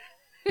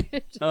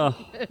 It just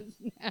is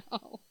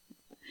now.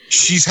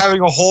 She's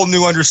having a whole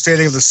new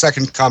understanding of the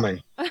second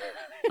coming.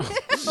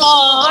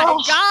 Oh my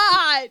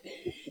god!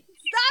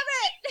 Stop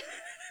it!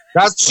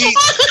 That's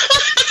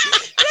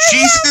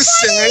Jesus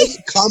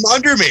said, "Come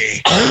under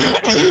me."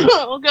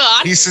 Oh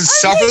god! He said,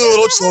 "Suffer the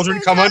little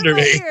children, come under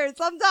me."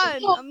 I'm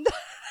done. I'm done.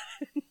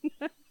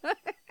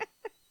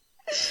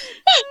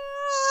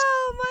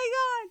 Oh my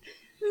god!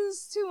 This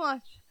is too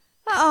much.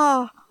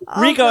 Oh,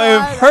 Rico,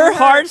 god, if her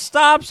heart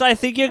stops, I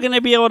think you're going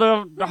to be able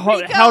to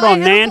held on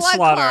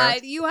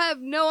manslaughter. You have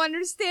no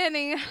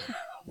understanding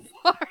how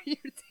far you're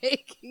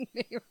taking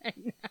me right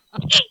now.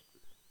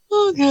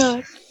 Oh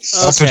god!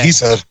 That's what he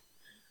said.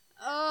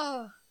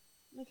 Oh,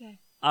 okay.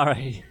 All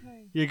right.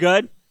 You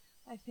good?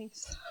 I think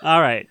so.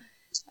 All right.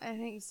 I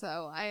think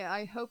so.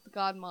 I hope the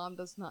godmom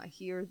does not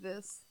hear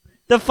this.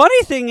 The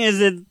funny thing is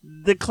that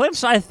the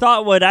clips I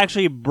thought would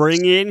actually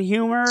bring in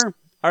humor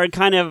are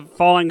kind of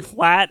falling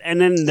flat, and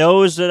then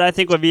those that I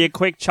think would be a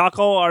quick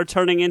chuckle are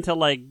turning into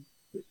like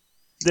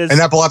this.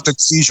 An epileptic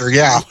seizure,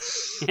 yeah.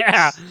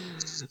 Yeah.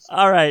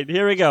 All right,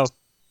 here we go.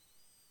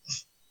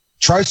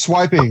 Try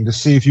swiping to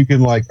see if you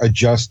can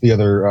adjust the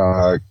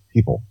other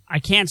people. I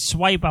can't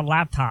swipe a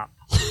laptop.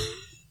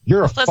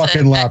 You're a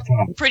fucking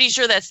laptop. I'm pretty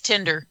sure that's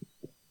Tinder.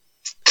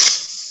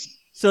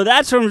 So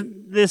that's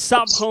from the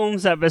Sup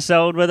Holmes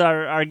episode with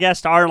our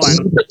guest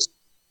Arlen.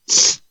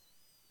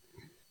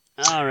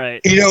 All right.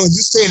 You know, in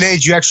this day and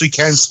age, you actually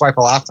can swipe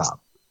a laptop.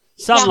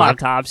 Some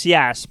laptops,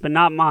 yes, but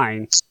not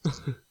mine.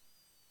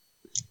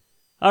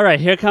 All right,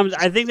 here comes.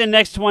 I think the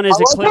next one is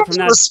a clip from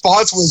that. The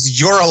response was,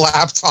 "You're a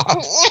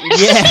laptop."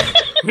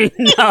 Yeah,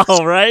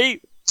 no,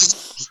 right?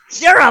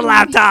 You're a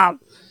laptop.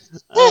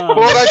 Well,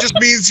 that just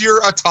means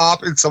you're a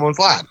top in someone's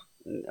lap.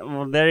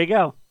 Well, there you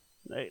go.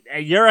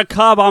 You're a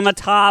cub. I'm a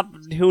top.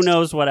 Who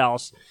knows what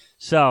else?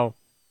 So,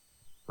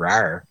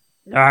 Rawr.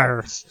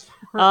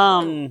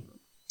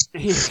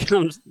 Here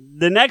comes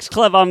the next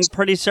clip. I'm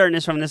pretty certain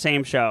is from the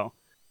same show.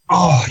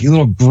 Oh, you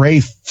little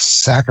gray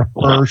sack of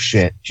fur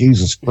shit!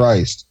 Jesus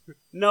Christ!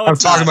 No, I'm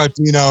it's talking not. about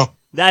Dino.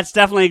 That's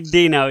definitely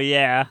Dino.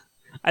 Yeah,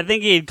 I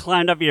think he had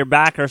climbed up your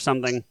back or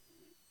something.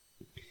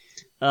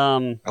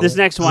 This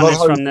next one is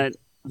from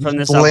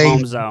the sub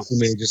homes though. For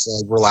me, just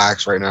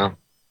relax right now.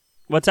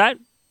 What's that?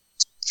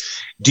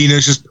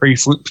 Dino's just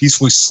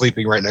peacefully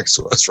sleeping right next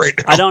to us right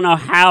now. I don't know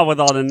how with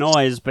all the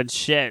noise, but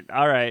shit.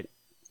 All right.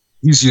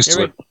 He's used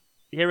to it.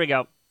 Here we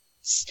go.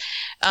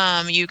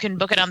 You can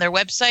book it on their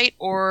website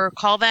or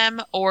call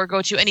them or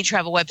go to any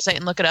travel website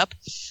and look it up.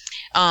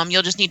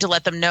 You'll just need to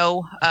let them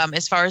know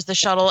as far as the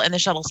shuttle, and the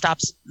shuttle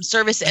stops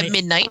service at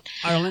midnight.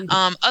 Arlen?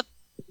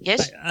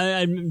 Yes?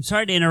 I'm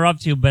sorry to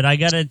interrupt you, but I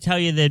got to tell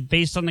you that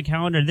based on the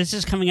calendar, this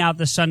is coming out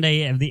the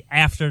Sunday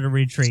after the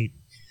retreat.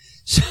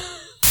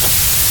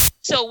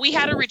 So we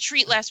had a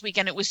retreat last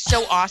weekend. It was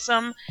so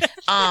awesome.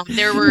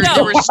 There were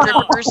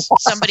strippers.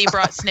 Somebody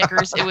brought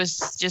Snickers. It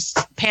was just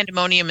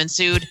pandemonium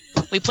ensued.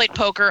 We played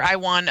poker. I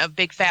won a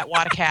big fat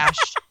wad of cash.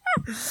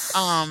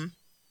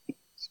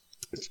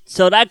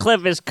 So that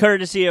clip is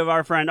courtesy of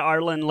our friend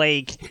Arlen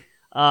Lake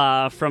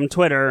from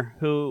Twitter,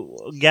 who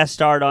guest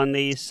starred on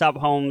the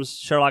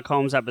Sherlock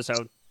Holmes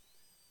episode.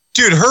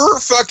 Dude, her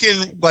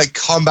fucking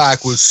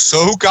comeback was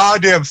so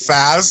goddamn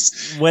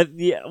fast.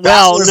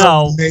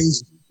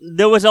 Amazing.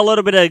 There was a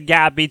little bit of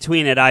gap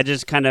between it. I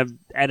just kind of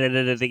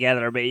edited it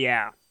together, but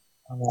yeah.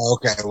 Oh,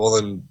 okay, well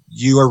then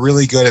you are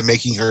really good at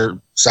making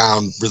her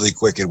sound really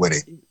quick and witty.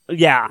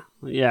 Yeah.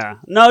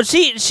 No,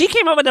 she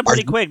came up with it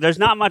pretty quick. There's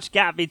not much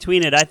gap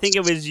between it. I think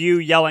it was you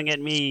yelling at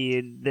me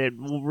that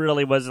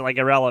really was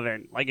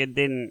irrelevant. It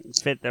didn't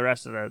fit the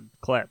rest of the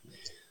clip.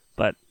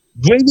 But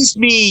when is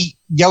me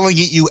yelling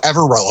at you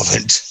ever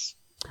relevant?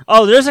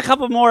 Oh, there's a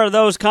couple more of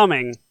those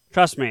coming.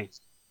 Trust me.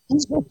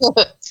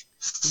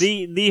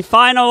 The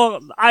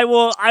final, I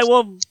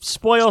will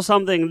spoil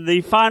something.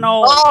 The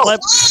final clip.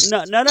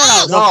 No.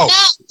 All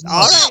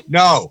right.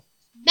 No.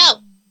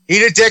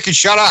 Eat a dick and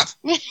shut up.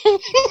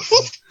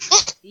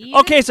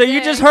 Okay, so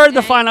you just heard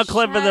the final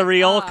clip of the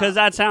reel because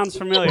that sounds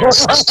familiar. Eat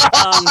a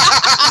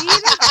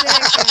dick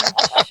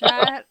and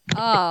shut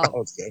up.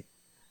 Okay.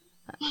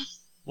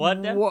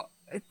 What?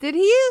 Did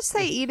he just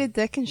say eat a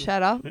dick and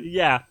shut up?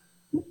 Yeah.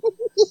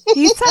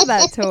 He said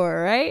that to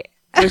her, right?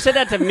 He said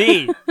that to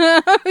me.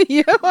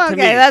 Okay,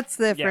 that's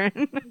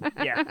different.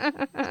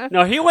 Yeah.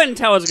 No, he wouldn't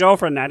tell his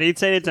girlfriend that. He'd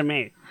say it to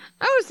me.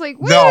 I was like,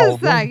 wait a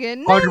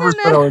second.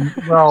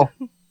 100%. Well,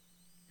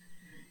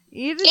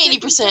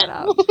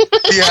 80%.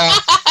 Yeah.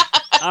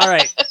 All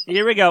right,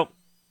 here we go.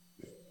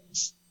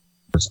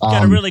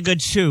 Got a really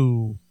good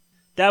shoe.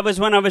 That was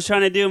when I was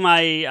trying to do my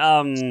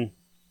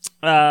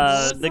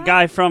the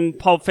guy from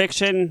Pulp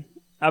Fiction.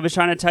 I was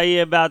trying to tell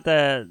you about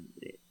the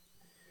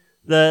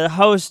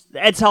host,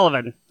 Ed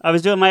Sullivan. I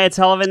was doing my Ed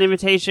Sullivan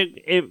imitation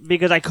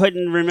because I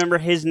couldn't remember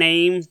his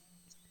name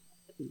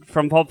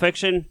from Pulp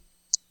Fiction.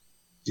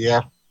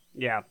 Yeah.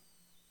 Yeah.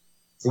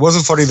 It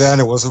wasn't funny then.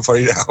 It wasn't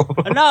funny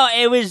now. No,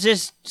 it was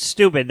just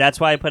stupid. That's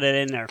why I put it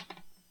in there.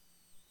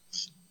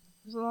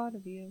 There's a lot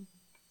of you.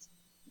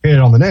 Hit it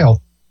on the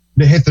nail.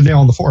 Hit the nail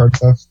on the forehead.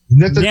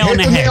 Hit the nail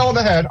on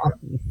the head.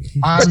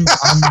 I'm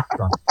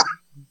drunk.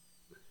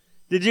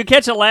 Did you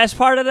catch the last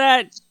part of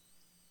that?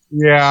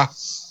 Yeah.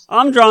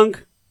 I'm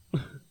drunk.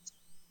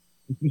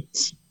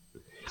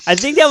 I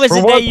think that was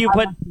the day you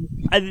put.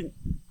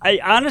 I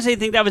honestly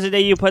think that was the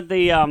day you put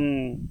the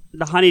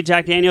honey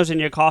Jack Daniels in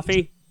your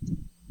coffee. Do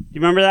you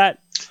remember that?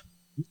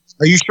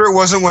 Are you sure it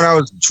wasn't when I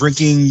was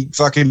drinking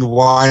fucking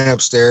wine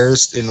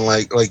upstairs in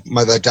my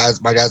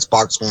dad's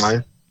box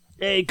wine?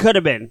 It could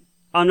have been.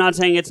 I'm not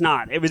saying it's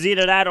not. It was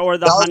either that or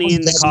the honey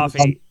in the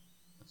coffee.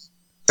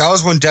 That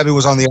was when Debbie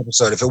was on the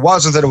episode. If it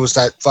wasn't, then it was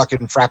that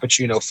fucking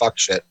Frappuccino fuck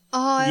shit.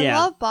 Oh, I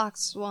love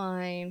boxed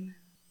wine.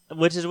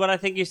 Which is what I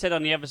think you said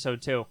on the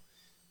episode too.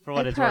 For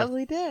what I it's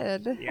probably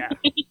worth. did. Yeah.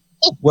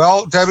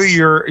 Well, Debbie,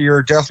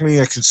 you're definitely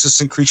a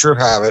consistent creature of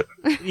habit.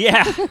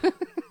 Yeah.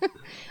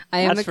 I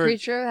am a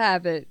creature of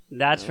habit.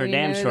 That's for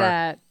damn sure.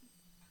 That.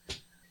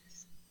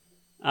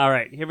 All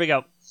right, here we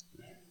go.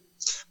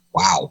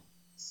 Wow.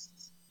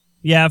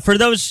 Yeah, for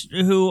those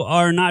who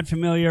are not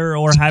familiar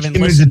or haven't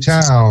Came listened,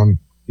 into town.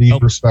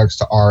 Deep respects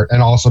to Art,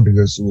 and also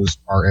because it was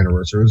our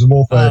anniversary. It was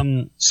both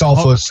a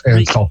selfless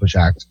and selfish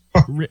act.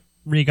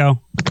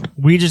 Rico,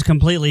 we just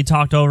completely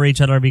talked over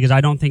each other because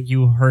I don't think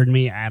you heard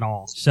me at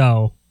all.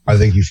 So I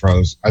think you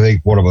froze. I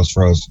think one of us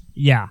froze.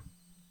 Yeah.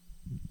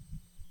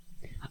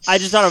 I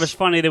just thought it was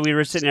funny that we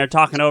were sitting there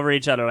talking over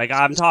each other. Like,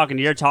 I'm talking,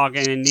 you're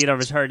talking, and neither of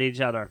us heard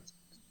each other.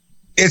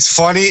 It's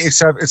funny,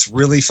 except it's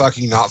really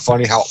fucking not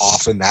funny how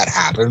often that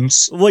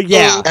happens. Well,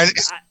 yeah. And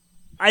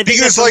I think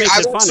because, that's what like, makes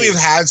I've it actually funny.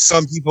 had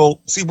some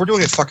people... See, we're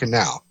doing it fucking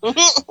now.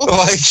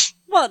 Like,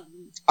 well,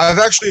 I've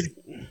actually...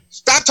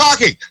 Stop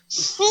talking!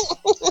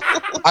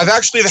 I've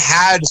actually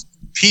had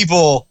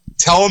people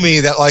tell me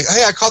that, like,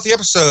 hey, I caught the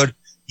episode.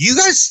 You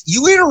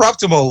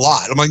interrupt him a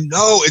lot. I'm like,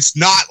 no, it's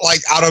not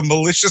like out of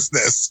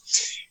maliciousness.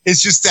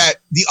 It's just that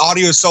the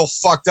audio is so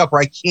fucked up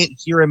where I can't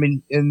hear him,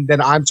 and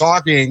then I'm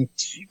talking,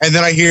 and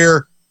then I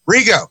hear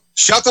Rigo,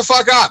 shut the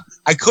fuck up.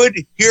 I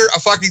couldn't hear a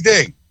fucking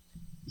thing.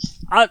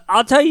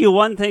 I'll tell you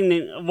one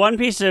thing. One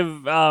piece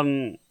of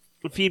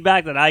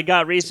feedback that I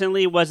got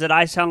recently was that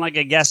I sound like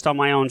a guest on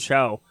my own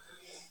show.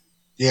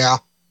 Yeah.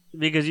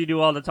 Because you do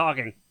all the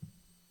talking.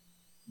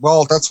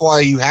 Well, that's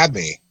why you had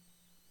me.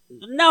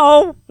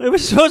 No, it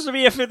was supposed to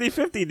be a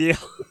 50-50 deal.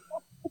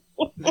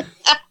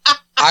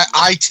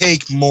 I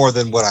take more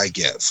than what I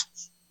give.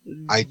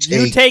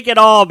 You take it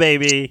all,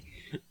 baby.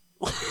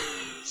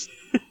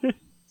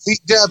 See,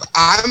 Deb,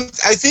 I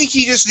think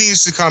he just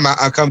needs to come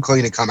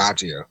clean and come out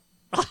to you.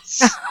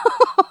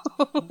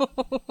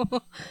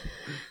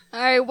 All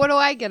right, what do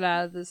I get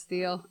out of this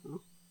deal?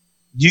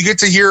 You get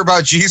to hear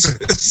about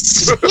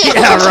Jesus.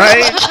 Yeah,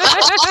 right?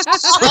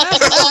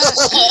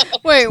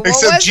 Wait, what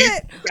was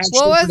it?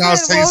 What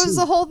was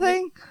the whole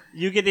thing?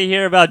 You get to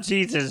hear about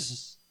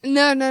Jesus.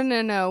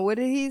 No. What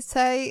did he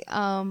say?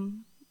 I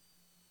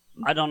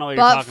don't know what you're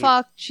butt talking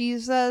fuck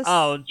Jesus.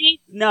 Oh,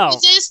 no.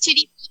 Jesus,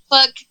 titty,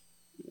 fuck.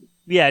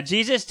 Yeah,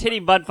 Jesus, titty,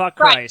 butt fuck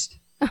Christ.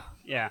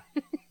 Yeah.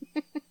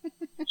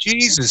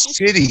 Jesus,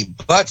 titty,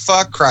 butt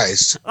fuck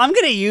Christ. I'm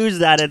going to use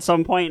that at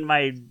some point in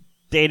my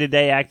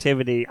day-to-day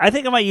activity. I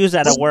think I might use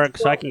that at work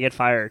so I can get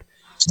fired.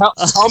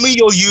 Tell me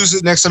you'll use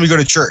it next time you go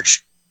to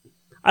church.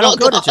 I don't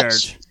go to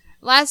church.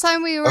 Last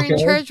time we were in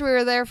church, we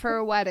were there for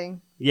a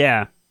wedding.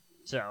 Yeah.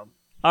 So,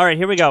 all right,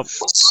 here we go.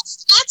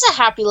 That's a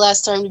happy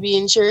last time to be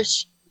in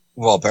church.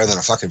 Well, better than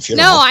a fucking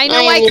funeral. No, I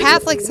know why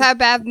Catholics have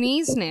bad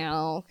knees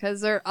now.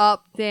 Because they're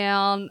up,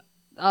 down,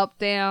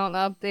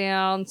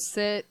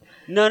 sit,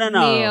 No.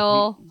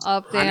 kneel,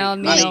 up,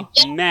 down, kneel.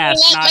 Math,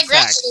 not my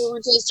sex. grandmother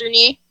replaced her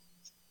knee.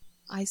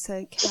 I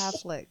said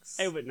Catholics.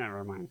 Hey, but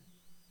never mind.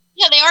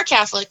 Yeah, they are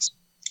Catholics.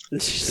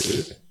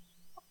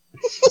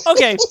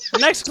 Okay,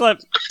 next clip.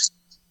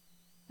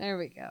 There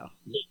we go.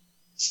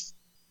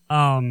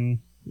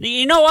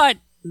 You know what?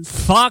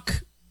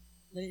 Fuck.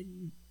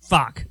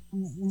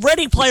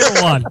 Ready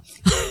Player One.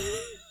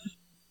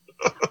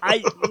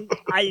 I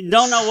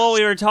don't know what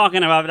we were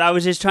talking about, but I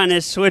was just trying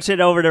to switch it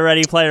over to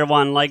Ready Player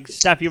One. Like,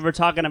 Steph, you were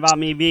talking about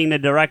me being the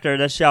director of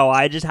the show.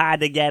 I just had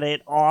to get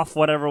it off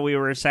whatever we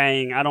were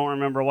saying. I don't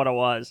remember what it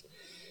was.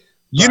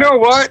 You know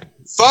what?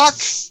 Fuck.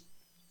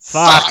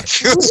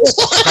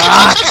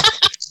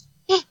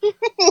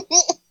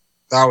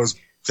 That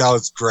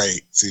was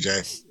great,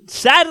 CJ.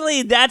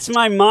 Sadly, that's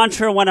my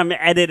mantra when I'm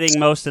editing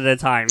most of the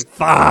time.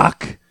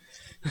 Fuck.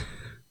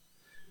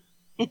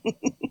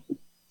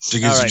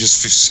 Because you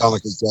just sound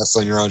like a guest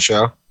on your own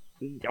show?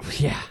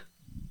 Yeah.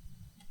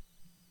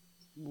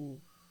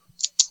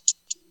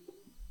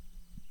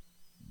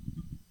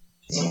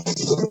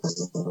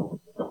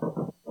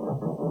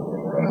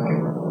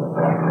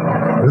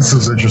 This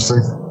is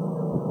interesting.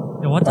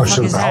 Yeah, what the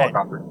fuck is that?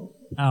 Helicopter.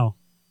 Oh.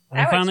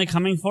 Are they finally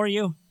coming for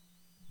you?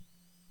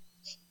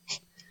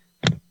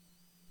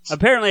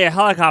 Apparently a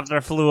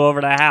helicopter flew over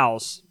the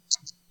house.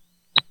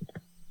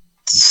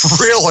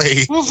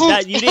 Really?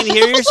 You didn't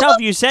hear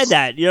yourself? You said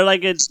that. You're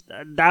like,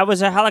 that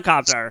was a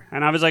helicopter.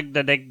 And I was like,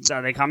 are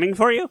they coming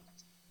for you?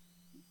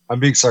 I'm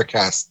being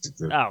sarcastic.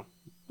 Dude. Oh.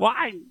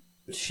 Why?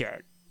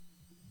 Shit.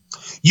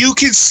 You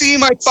can see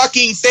my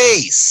fucking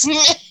face.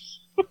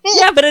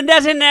 Yeah, but it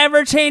doesn't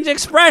ever change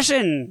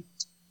expression.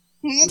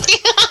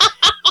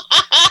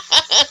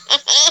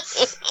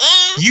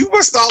 You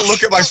must not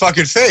look at my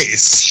fucking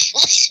face.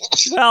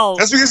 Well,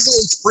 that's because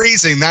it's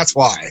freezing. That's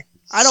why.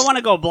 I don't want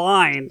to go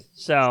blind,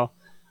 so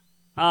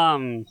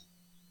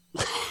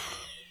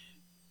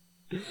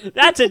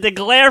that's it. The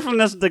glare from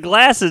the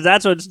glasses,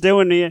 that's what's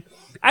doing to you.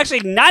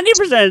 Actually,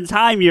 90% of the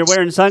time you're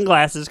wearing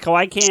sunglasses, so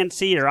I can't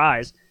see your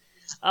eyes.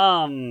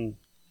 You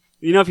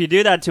know, if you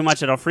do that too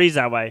much, it'll freeze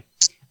that way.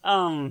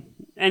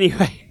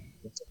 Anyway.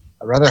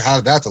 I'd rather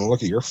have that than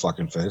look at your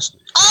fucking face.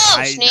 Oh,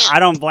 I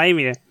don't blame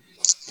you.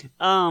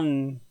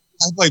 I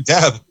blame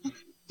Deb.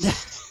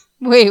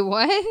 Wait,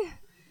 what?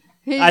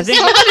 I think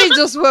somebody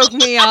just woke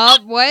me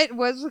up.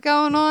 What's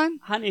going on?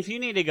 Honey, if you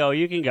need to go,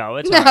 you can go.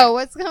 It's no, all right.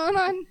 What's going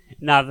on?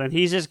 Nothing.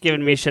 He's just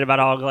giving me shit about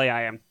how ugly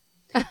I am.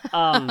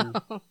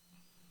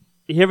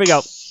 Here we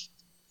go.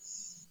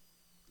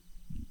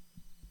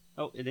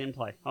 Oh, it didn't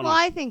play. Hold on.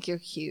 I think you're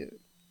cute.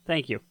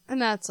 Thank you.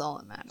 And that's all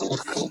that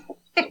matters.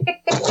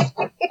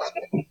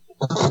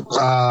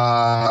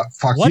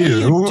 Fuck what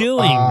you. What are you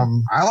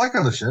doing? I like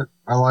other shit.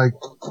 I like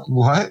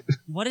what?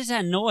 What is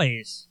that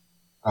noise?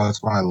 Oh,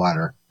 it's my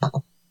lighter.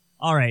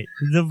 All right,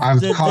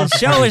 the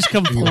show is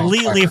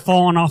completely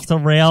falling off the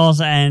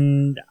rails,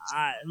 and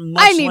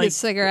I need like a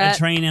cigarette. A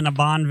train in a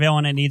Bond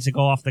villain, it needs to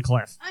go off the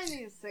cliff. I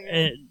need a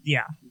cigarette.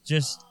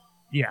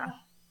 Yeah.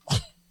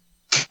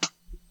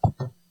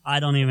 I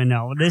don't even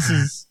know. This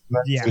is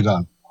You're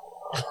done.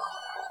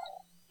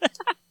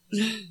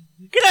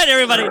 Good night,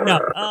 everybody. No.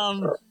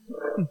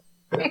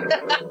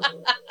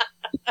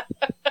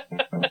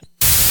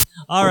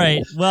 All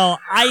right. Well,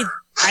 I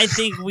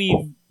think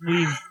we've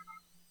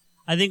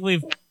I think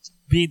we've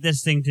beat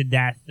this thing to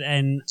death,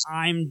 and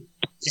I'm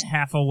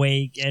half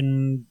awake,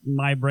 and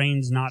my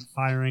brain's not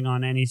firing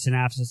on any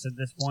synapses at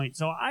this point,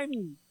 so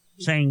I'm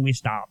saying we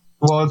stop.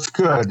 Well, it's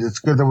good. It's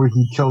good that we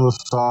can kill this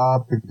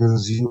off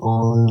because you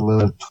only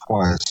live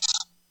twice.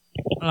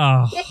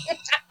 Oh.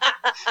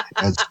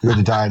 It's good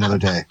to die another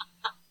day.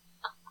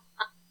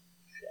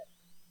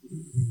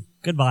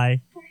 Goodbye.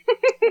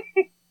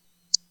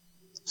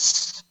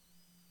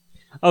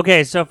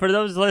 Okay, so for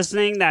those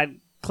listening, that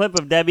clip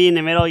of Debbie in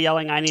the middle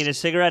yelling, "I need a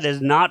cigarette,"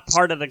 is not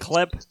part of the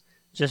clip,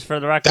 just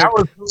for the record. That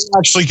was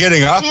actually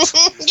getting up. Yeah.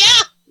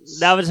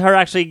 That was her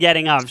actually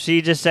getting up.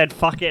 She just said,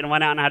 fuck it, and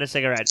went out and had a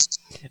cigarette.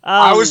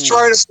 I was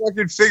trying to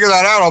fucking figure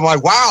that out. I'm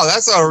like, wow,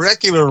 that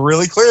came in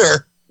really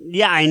clear.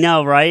 Yeah, I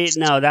know, right?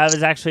 No, that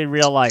was actually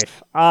real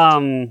life.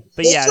 But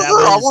yeah, that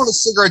I was... want a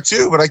cigarette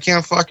too, but I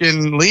can't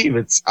fucking leave.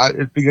 It's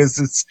because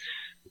it's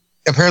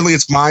apparently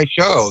it's my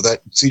show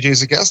that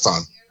CJ's a guest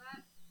on.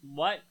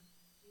 What?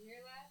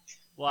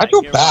 I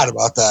feel bad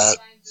about that.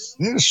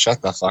 You need to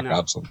shut the fuck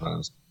up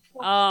sometimes.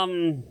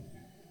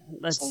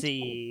 Let's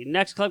see.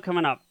 Next clip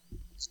coming up.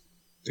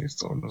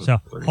 So,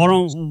 hold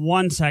on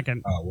 1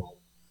 second. Oh, well.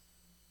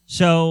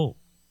 So,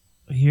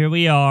 here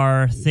we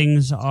are.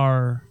 Things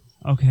are...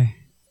 Okay.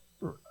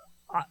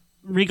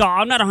 Rico,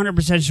 I'm not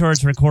 100% sure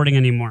it's recording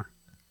anymore.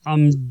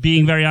 I'm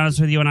being very honest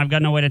with you, and I've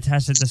got no way to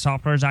test it. The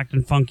software's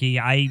acting funky.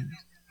 I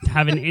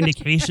have an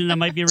indication it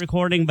might be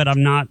recording, but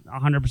I'm not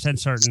 100%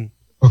 certain.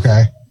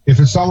 Okay. If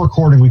it's not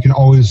recording, we can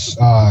always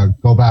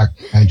go back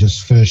and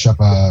just finish up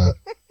an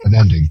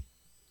ending.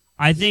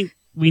 I think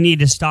we need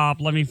to stop.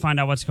 Let me find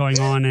out what's going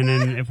on, and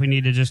then if we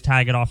need to just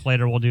tag it off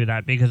later, we'll do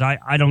that, because I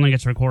don't think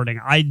it's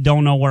recording. I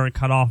don't know where it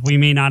cut off. We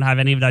may not have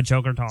any of that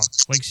Joker talk.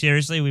 Like,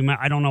 seriously,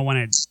 I don't know when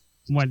it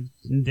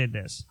did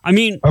this. I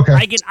mean, okay.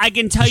 I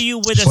can tell you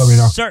with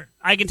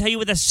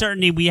a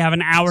certainty we have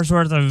an hour's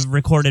worth of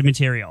recorded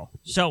material.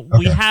 So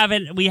okay.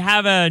 we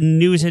have a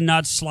News and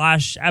Nuts /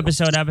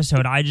 episode.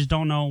 I just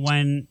don't know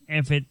when,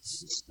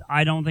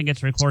 I don't think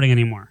it's recording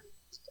anymore.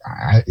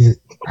 I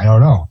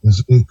don't know.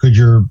 Could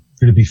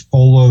it be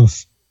full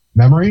of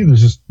memory?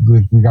 There's just,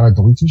 we gotta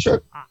delete some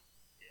shit?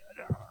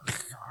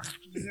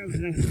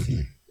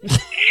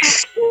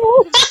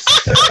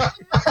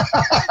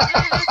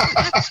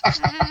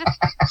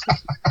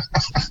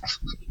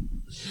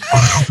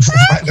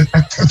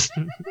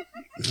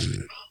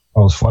 That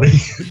was funny.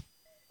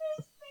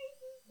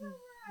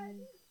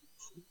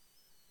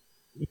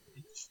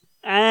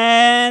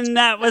 And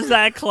that was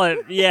that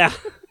clip. Yeah.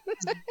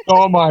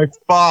 Oh my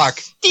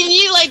fuck. Did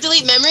you like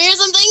delete memory or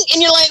something?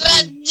 And you're like,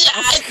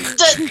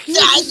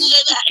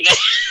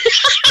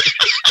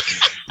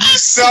 You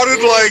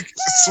sounded like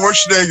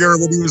Schwarzenegger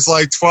when he was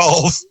like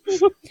 12. Do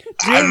you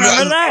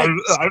remember that?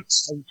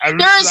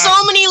 There are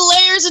so many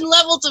layers and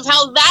levels of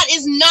how that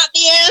is not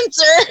the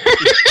answer.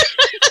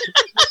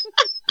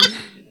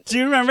 Do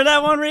you remember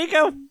that one,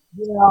 Rico?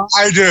 Yeah,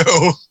 I do.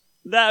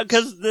 That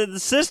because the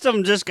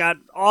system just got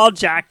all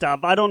jacked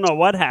up. I don't know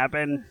what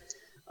happened.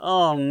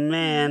 Oh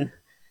man,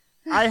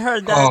 I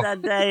heard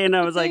that day, and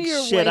I was like,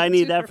 "Shit, I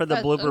need that for the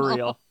blooper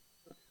reel."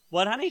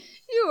 What, honey?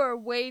 You are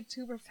way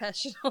too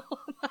professional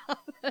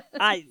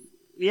about it.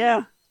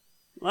 Yeah.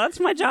 Well, that's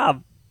my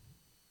job.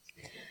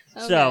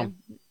 Okay. So,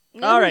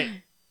 all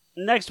right,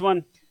 next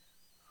one.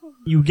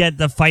 You get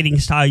the fighting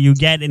style you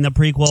get in the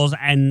prequels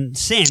and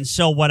Sin.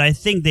 So what I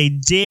think they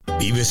did...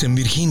 Vives en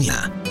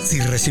Virginia. Si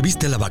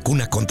recibiste la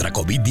vacuna contra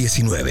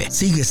COVID-19,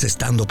 sigues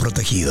estando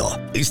protegido.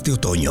 Este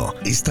otoño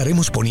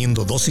estaremos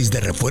poniendo dosis de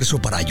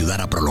refuerzo para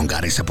ayudar a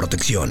prolongar esa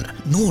protección.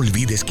 No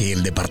olvides que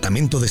el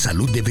Departamento de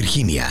Salud de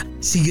Virginia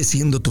sigue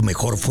siendo tu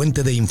mejor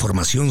fuente de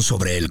información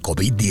sobre el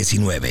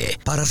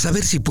COVID-19. Para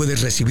saber si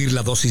puedes recibir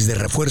la dosis de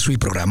refuerzo y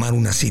programar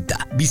una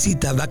cita,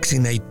 visita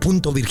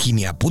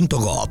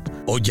vaccinate.virginia.gov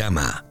o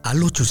llama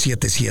al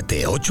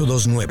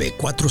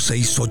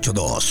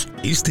 877-829-4682.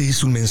 Este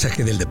es un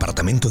mensaje del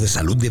Departamento de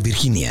Salud de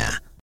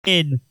Virginia.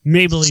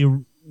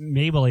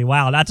 Maybe,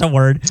 wow, that's a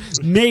word.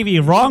 Maybe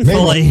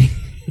wrongfully.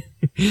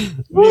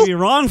 Maybe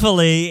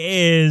wrongfully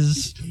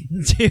is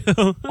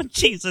to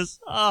Jesus.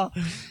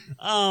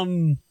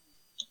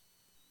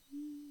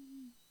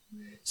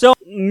 So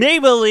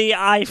maybe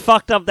I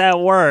fucked up that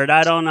word.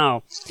 I don't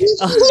know.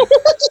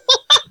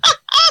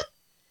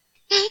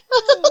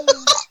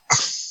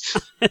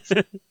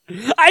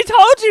 I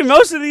told you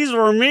most of these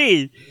were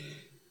me.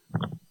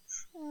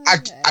 I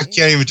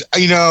can't even.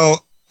 You know,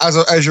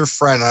 as your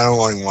friend, I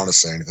don't even want to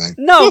say anything.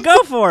 No,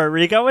 go for it,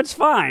 Rico. It's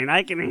fine.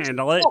 I can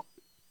handle it.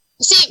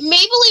 See,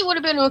 Mabel would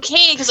have been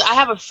okay because I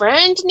have a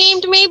friend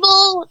named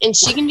Mabel, and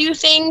she can do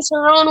things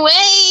her own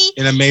way.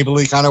 In a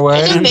Mabel-y kind of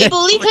way. In a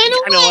Mabel-y kind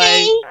of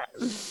way.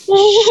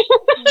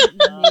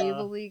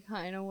 Mabel-y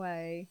kind of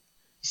way.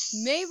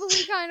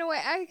 Mabel-y kind of way.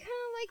 I kind of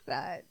like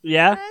that.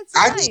 Yeah? That's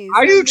nice.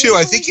 I do too.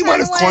 I think you might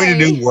have coined a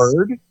new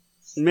word.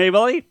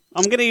 Mabel-y?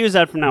 I'm going to use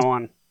that from now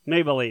on.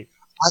 Mabel-y.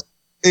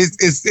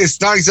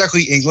 It's not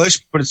exactly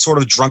English, but it's sort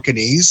of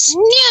drunkenese. Yeah,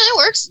 it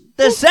works.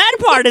 The sad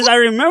part is I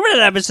remember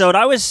that episode.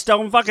 I was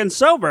stone fucking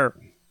sober.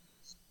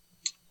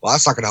 Well,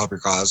 that's not going to help your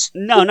cause.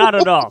 No, not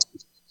at all.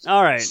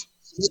 All right.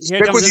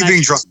 Stick with you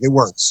being drunk. It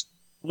works.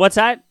 What's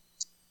that?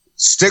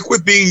 Stick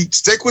with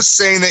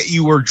saying that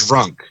you were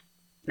drunk.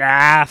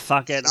 Ah,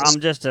 fuck it. I'm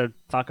just a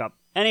fuck up.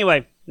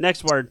 Anyway,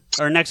 next word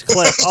or next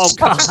clip. Oh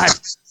God.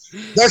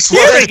 Next Here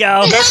word. we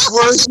go. Next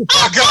word.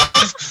 Fuck up.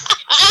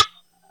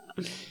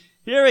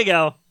 Here we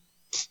go.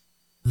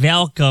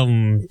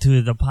 Welcome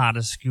to the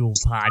Potter School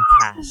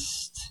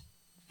podcast.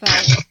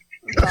 I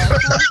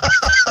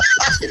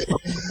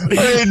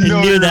didn't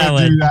know knew you that were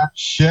gonna one. do that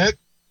shit.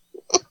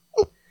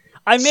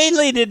 I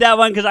mainly did that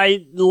one because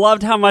I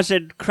loved how much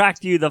it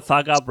cracked you the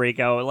fuck up,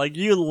 Rico. Like,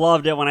 you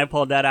loved it when I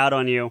pulled that out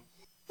on you.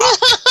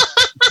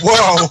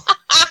 Whoa.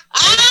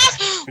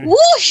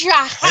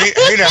 Woosha!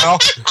 Hey now.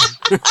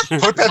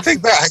 Put that thing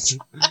back.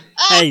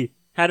 Hey,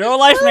 hetero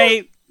life,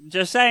 mate.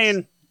 Just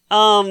saying.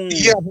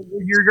 Yeah, but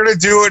you're gonna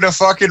do it in a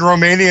fucking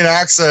Romanian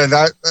accent.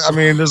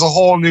 There's a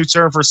whole new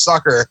term for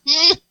sucker.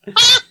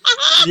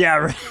 Yeah,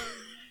 right.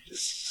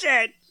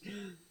 Shit.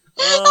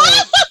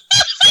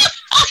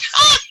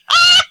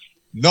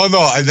 No,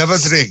 I never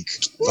drink.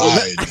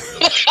 Fine.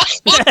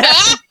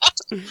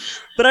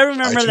 But I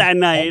remember that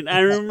night. I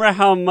remember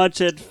how much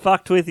it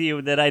fucked with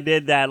you that I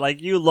did that.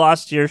 Like, you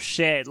lost your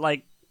shit.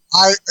 Like,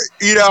 I'm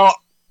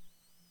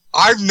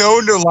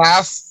known to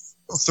laugh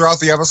throughout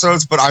the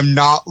episodes, but I'm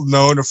not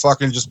known to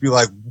fucking just be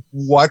like,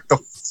 what the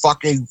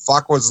fucking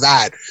fuck was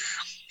that?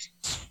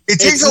 It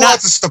takes a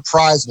lot to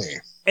surprise me.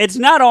 It's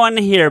not on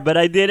here, but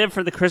I did it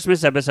for the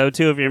Christmas episode,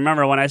 too, if you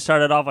remember, when I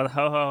started off with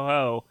ho, ho,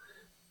 ho.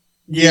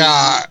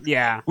 Yeah.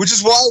 Yeah. Which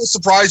is why I was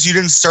surprised you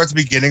didn't start the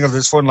beginning of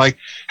this one like,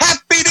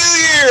 Happy New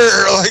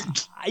Year! Like,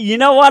 you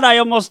know what? I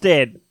almost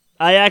did.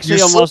 I actually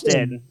You're almost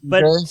slipping, did.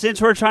 But okay?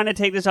 since we're trying to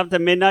take this up to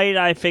midnight,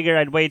 I figured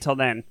I'd wait till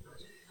then.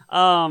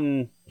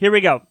 Here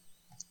we go.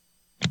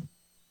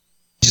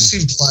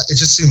 it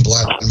just seemed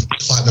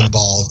platinum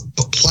ball.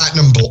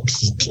 Platinum ball.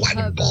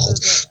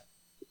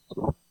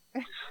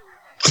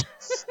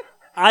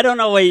 I don't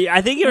know. Wait,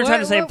 I think you were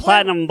trying to say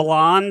platinum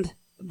blonde,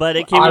 but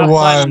it came I out was.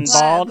 platinum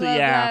bald. Blah,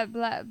 Yeah.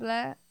 blah,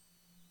 blah.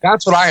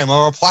 That's what I am.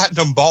 I'm a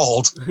platinum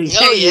bald.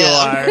 Yeah, you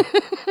are.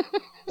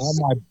 On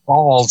my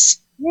balls.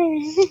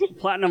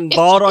 Platinum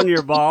bald on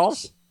your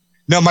balls?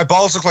 No, my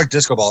balls look like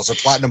disco balls. They're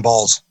platinum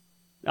balls.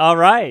 All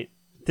right.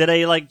 Did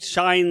they like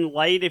shine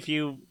light? If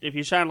you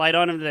shine light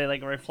on them, do they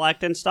like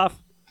reflect and stuff?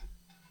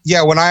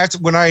 Yeah, when I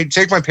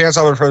take my pants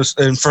off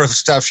in front of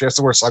Steph, she has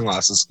to wear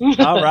sunglasses.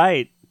 All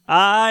right.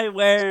 I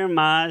wear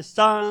my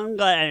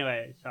sunglasses.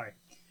 Anyway, sorry.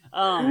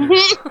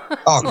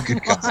 Oh,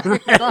 good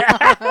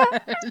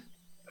God.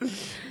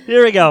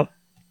 Here we go.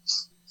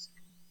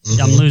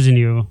 I'm losing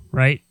you,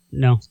 right?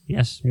 No.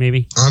 Yes.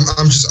 Maybe. I'm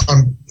just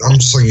letting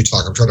you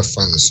talk. I'm trying to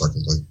find this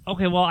fucking thing.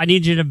 Okay. Well, I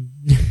need you to.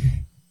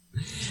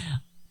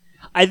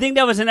 I think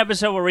that was an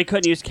episode where we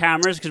couldn't use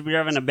cameras because we were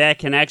having a bad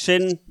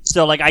connection.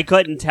 So, like, I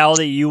couldn't tell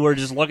that you were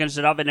just looking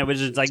shit up, and it was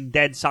just, like,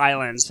 dead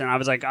silence. And I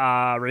was like,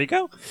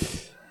 Rico?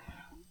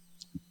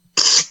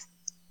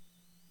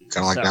 Kind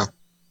of like now?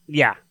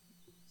 Yeah.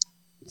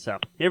 So,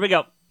 here we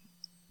go.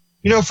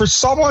 You know, for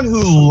someone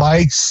who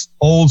likes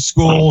old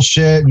school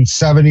shit and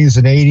 70s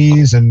and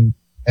 80s and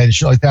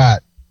shit like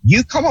that,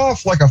 you come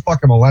off like a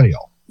fucking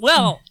millennial.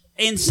 Well,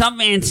 in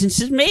some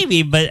instances, maybe,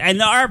 and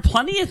there are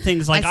plenty of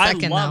things like I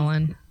second that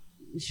one.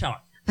 Shut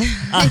up.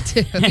 I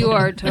do. You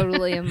are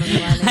totally a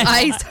millennial.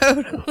 I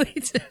totally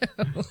do.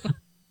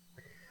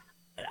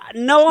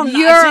 No, I'm not.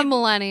 You're a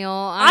millennial.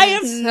 I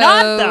am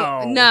not,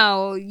 though.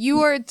 No, you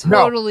are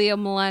totally a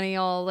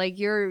millennial. Like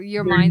your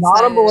mindset.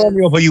 Not a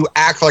millennial, but you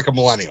act like a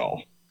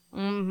millennial.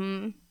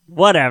 Mm-hmm.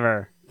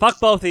 Whatever. Fuck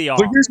both of y'all.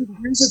 But here's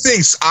the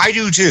thing. I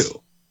do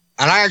too.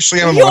 And I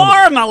actually am a You millennial.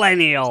 are a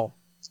millennial.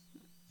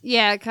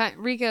 Yeah,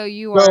 Rico,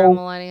 you are a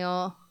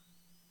millennial.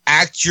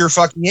 Act your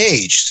fucking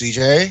age,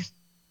 CJ.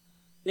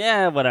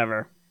 Yeah,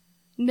 whatever.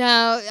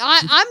 No,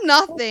 I'm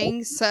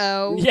nothing,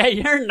 so... Yeah,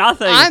 you're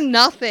nothing. I'm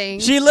nothing.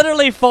 She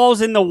literally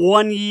falls in the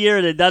 1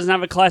 year that doesn't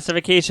have a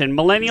classification.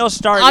 Millennials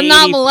start I'm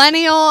not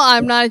millennial,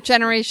 I'm not a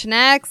Generation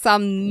X,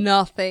 I'm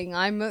nothing.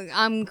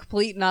 I'm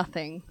complete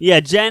nothing.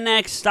 Yeah, Gen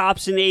X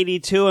stops in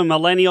 82 and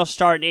millennials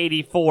start in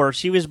 84.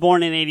 She was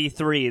born in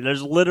 83.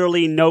 There's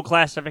literally no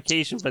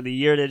classification for the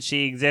year that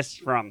she exists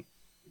from.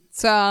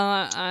 So,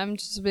 I'm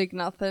just a big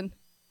nothing.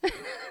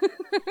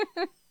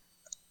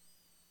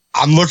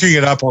 I'm looking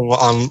it up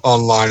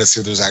online to see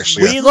if there's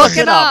actually. We looked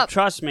it up.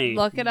 Trust me.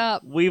 Look it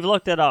up. We've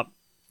looked it up.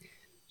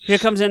 Here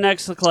comes the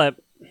next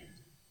clip.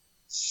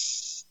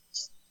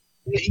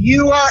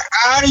 You are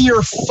out of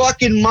your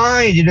fucking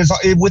mind.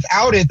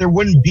 Without it, there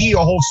wouldn't be a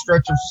whole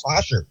stretch of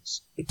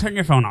slashers. Turn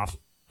your phone off.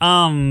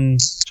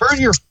 Turn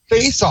your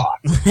face off.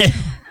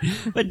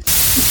 But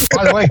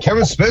by the way,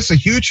 Kevin Smith's a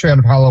huge fan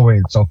of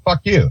Halloween, so fuck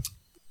you.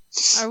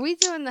 Are we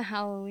doing the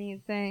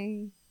Halloween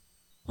thing?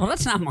 Well,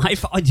 that's not my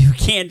fault. You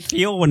can't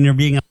feel when you're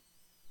being.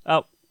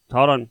 Oh,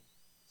 hold on.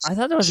 I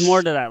thought there was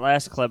more to that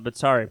last clip, but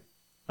sorry.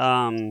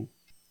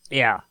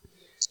 Yeah.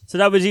 So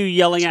that was you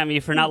yelling at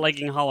me for not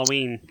liking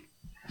Halloween.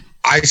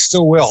 I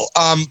still will.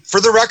 For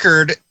the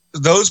record,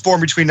 those born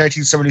between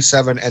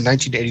 1977 and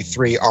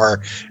 1983 are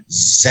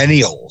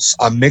Zennials,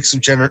 a mix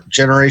of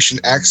Generation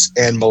X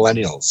and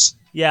Millennials.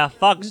 Yeah,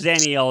 fuck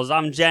Zennials.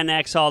 I'm Gen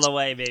X all the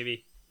way,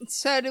 baby.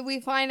 So did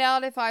we find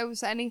out if I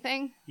was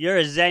anything? You're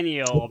a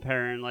Zennial,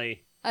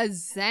 apparently. A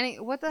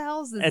Zennial? What the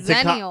hell is a It's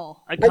Zennial?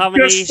 a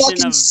combination I just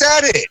fucking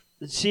said it.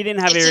 She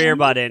didn't have your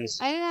earbud in.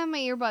 I didn't have my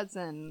earbuds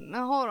in.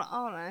 No, hold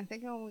on. I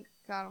think I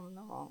got them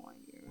the wrong way.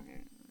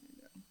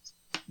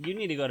 You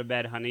need to go to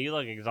bed, honey. You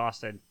look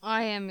exhausted.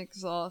 I am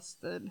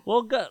exhausted.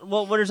 Well, good.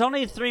 Well, there's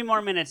only 3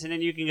 more minutes, and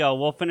then you can go.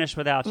 We'll finish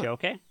without you,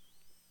 okay?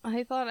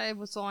 I thought I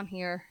was on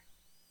here.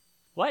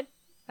 What?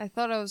 I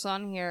thought I was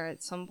on here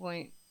at some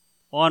point.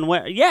 On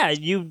where? Yeah,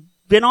 you've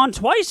been on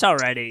twice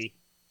already.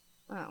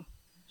 Oh.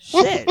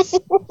 Shit.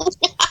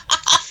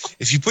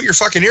 If you put your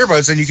fucking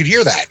earbuds in, you could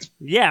hear that.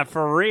 Yeah,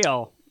 for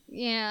real.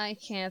 Yeah, I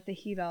can't. They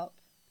heat up.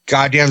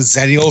 Goddamn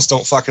Zennials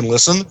don't fucking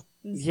listen.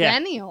 Yeah.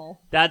 Zennial.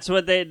 That's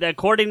what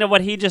according to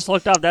what he just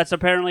looked up, that's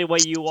apparently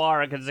what you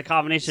are, because it's a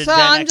combination So of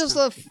Gen I'm X just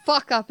a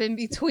fuck up in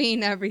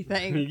between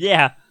everything.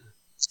 Yeah.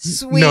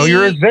 Sweet. No,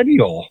 you're a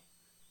Zennial.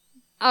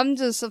 I'm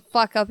just a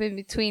fuck up in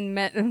between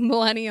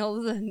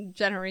millennials and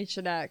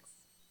Generation X.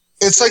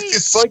 It's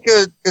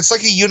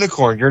like a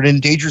unicorn. You're an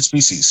endangered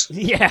species.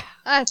 Yeah.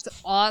 That's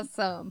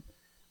awesome.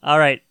 All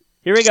right.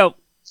 Here we go.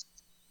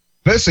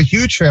 This is a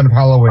huge fan of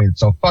Halloween,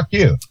 so fuck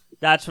you.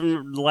 That's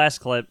from the last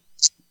clip.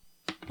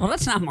 Well,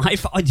 that's not my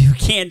fault. You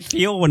can't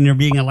feel when you're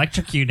being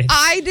electrocuted.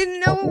 I didn't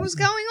know what was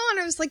going on.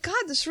 I was like,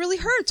 God, this really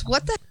hurts.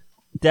 What the?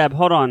 Deb,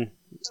 hold on.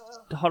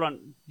 Hold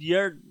on.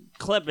 Your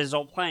clip is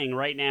all playing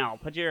right now.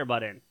 Put your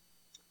earbud in.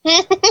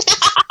 What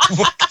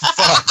the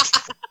fuck?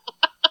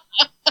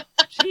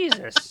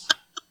 Jesus.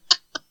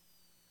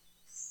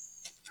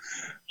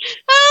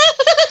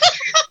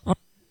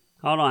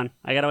 Hold on.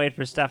 I gotta wait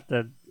for Steph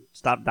to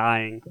stop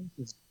dying.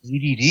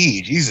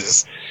 EDD,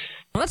 Jesus.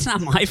 Well, that's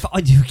not my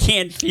fault. You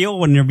can't feel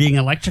when you're being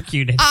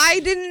electrocuted. I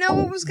didn't know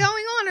what was going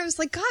on. I was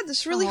like, God,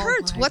 this really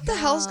hurts. What the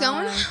hell's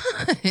going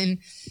on?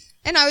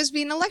 And I was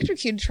being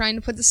electrocuted trying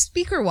to put the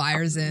speaker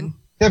wires in.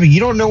 Debbie,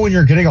 you don't know when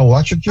you're getting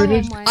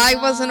electrocuted? I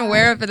wasn't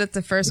aware of it at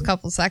the first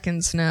couple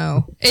seconds,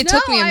 no. It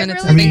took me a minute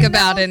to really think didn't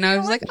about it, and I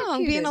was like, oh,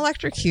 I'm being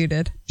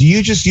electrocuted. Do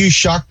you just use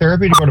shock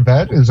therapy to go to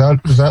bed? Is that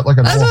like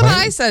a That's normal what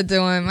thing? I said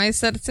to him. I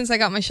said, since I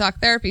got my shock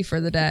therapy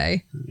for the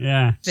day.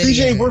 Yeah.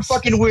 CJ, we're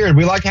fucking weird.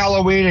 We like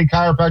Halloween and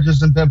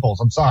chiropractors and pimples.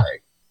 I'm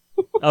sorry.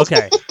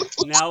 Okay.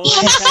 Now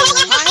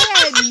I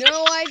had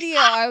no idea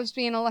I was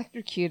being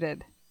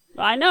electrocuted.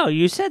 I know.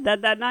 You said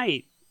that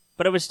night.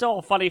 But it was still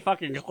a funny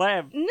fucking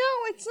clip. No,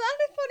 it's not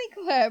a funny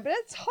clip.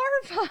 It's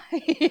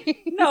horrifying.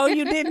 No,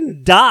 you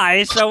didn't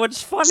die, so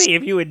it's funny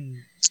if you had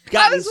I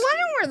gotten... was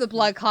wondering where the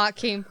blood clot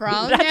came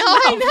from. That's Now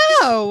I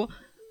know.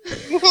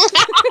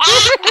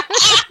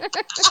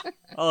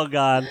 Oh,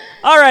 God.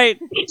 All right.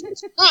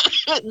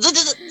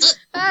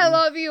 I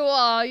love you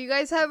all. You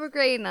guys have a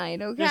great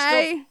night,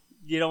 okay?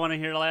 You don't want to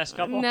hear the last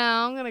couple? No,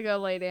 I'm going to go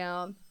lay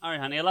down. All right,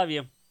 honey. I love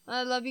you.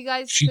 I love you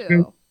guys She's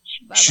too.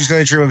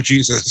 gonna dream of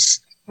Jesus.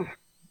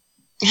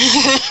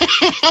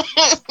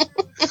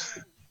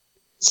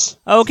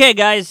 Okay,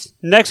 guys.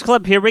 Next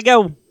clip. Here we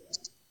go.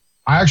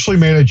 I actually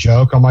made a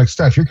joke. I'm like,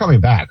 Steph, you're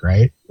coming back,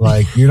 right?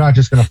 Like, you're not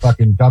just going to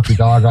fucking dump your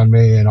dog on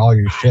me and all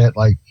your shit.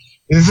 Like,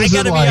 this I isn't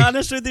gotta like... be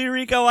honest with you,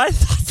 Rico. I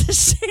thought the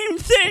same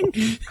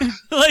thing.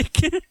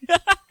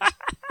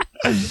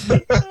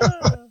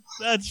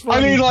 That's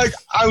funny. I mean, like,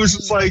 I was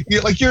just like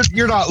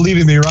you're not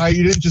leaving me, right?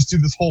 You didn't just do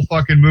this whole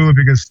fucking move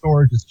because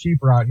storage is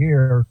cheaper out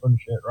here or some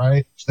shit,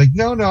 right? She's like,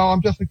 no, I'm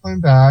definitely coming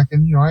back.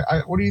 And, you know,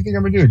 I what do you think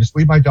I'm going to do? Just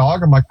leave my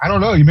dog? I'm like, I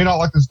don't know. You may not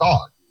like this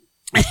dog.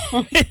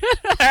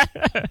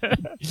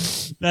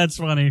 That's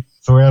funny.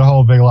 So we had a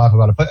whole big laugh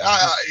about it. But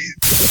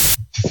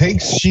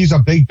thinks she's a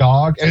big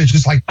dog, and it's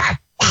just like,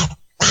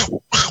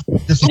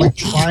 just like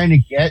trying to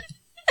get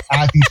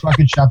at these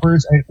fucking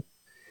shepherds. And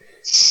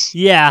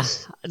Yeah,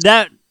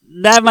 that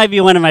might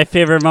be one of my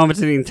favorite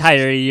moments of the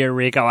entire year,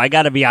 Rico. I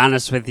got to be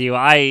honest with you.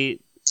 I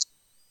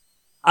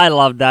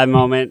loved that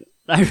moment.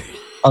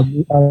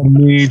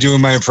 Me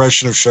doing my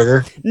impression of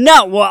Sugar.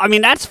 No, well, I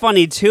mean that's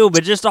funny too,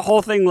 but just the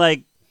whole thing,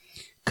 like,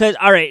 cause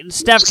all right,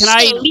 Steph, can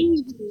I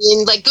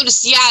and like go to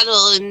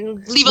Seattle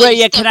and leave all Wait,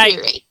 your yeah, stuff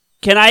here, right?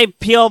 Can I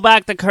peel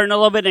back the curtain a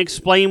little bit and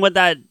explain what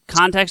that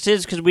context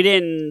is? Because we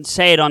didn't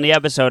say it on the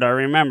episode. I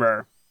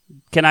remember.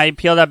 Can I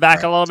peel that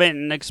back a little bit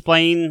and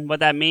explain what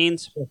that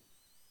means?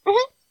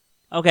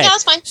 Mm-hmm. Okay. Yeah,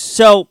 that's fine.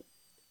 So,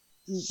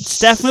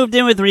 Steph moved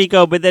in with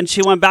Rico, but then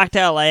she went back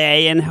to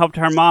LA and helped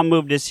her mom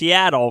move to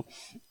Seattle.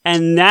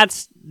 And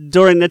that's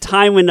during the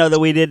time window that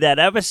we did that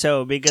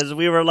episode because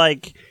we were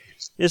like,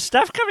 is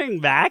Steph coming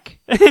back?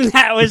 And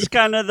that was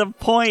kind of the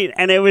point.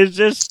 And it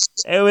was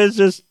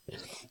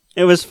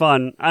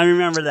fun. I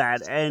remember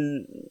that.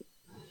 And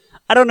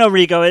I don't know,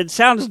 Rico, it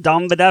sounds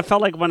dumb, but that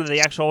felt like one of the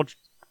actual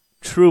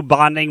true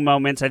bonding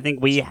moments I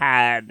think we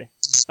had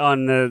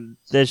on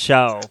the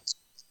show.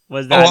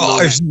 Was that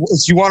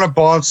if you want to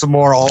bond some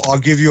more, I'll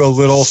give you a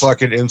little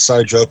fucking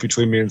inside joke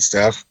between me and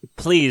Steph.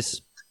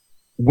 Please.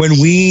 When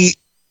we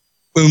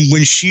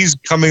when she's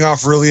coming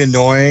off really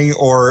annoying,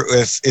 or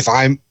if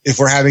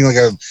we're having like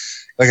a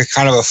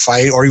kind of a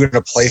fight, or even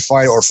a play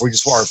fight, or if we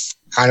just are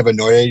kind of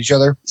annoyed at each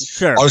other,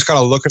 sure, I'll just kind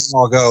of look at them.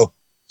 I'll go,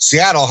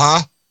 Seattle,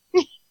 huh?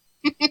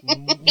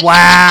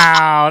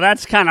 Wow,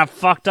 that's kind of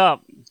fucked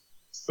up.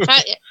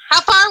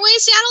 How far away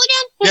is Seattle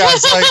again? Yeah,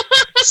 it's like,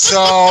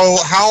 so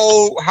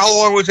how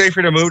long would it take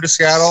for you to move to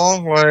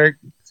Seattle? Like,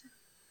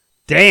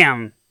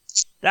 damn.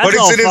 That's but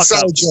all it's an fucked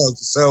inside up. joke,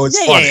 so it's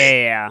Yeah, funny.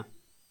 yeah.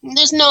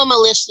 There's no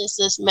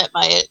maliciousness meant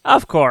by it.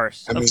 Of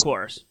course, I mean, of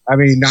course. I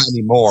mean, not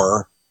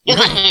anymore. God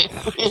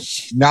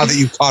Now that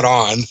you've caught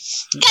on.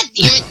 damn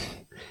it.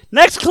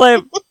 Next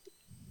clip.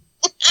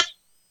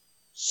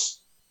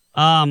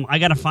 I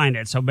gotta find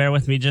it, so bear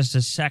with me just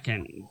a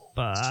second.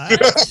 But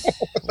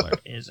where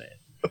is it?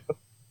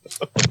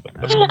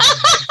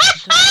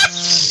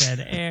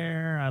 Dead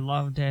air. I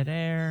love dead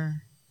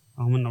air.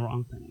 Oh, I'm in the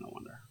wrong thing. No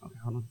wonder. Okay,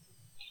 hold on.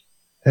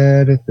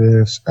 Edit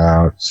this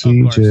out,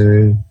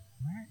 CJ.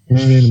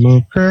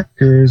 Animal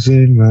crackers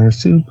in my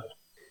soup.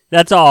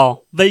 That's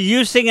all. But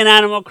you singing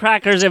Animal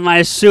Crackers in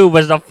My Soup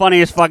was the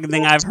funniest fucking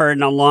thing I've heard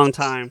in a long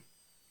time.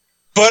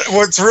 But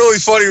what's really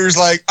funny was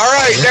like, all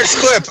right, next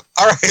clip.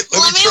 All right,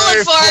 let me try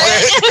look for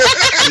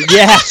it.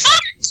 Yeah.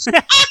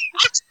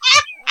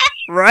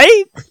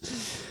 Right?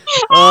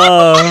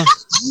 All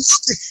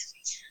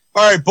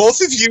right,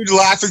 both of you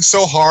laughing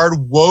so hard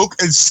woke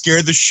and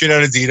scared the shit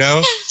out of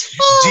Dino.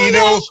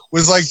 Dino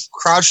was like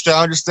crouched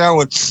down just now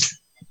with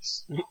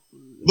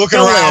looking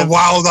around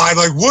wild-eyed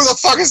like, what the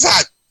fuck is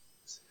that?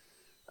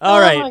 All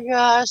right. Oh my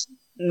gosh.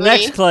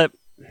 Next clip.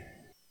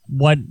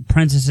 What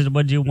princesses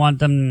would you want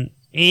them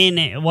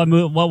in? What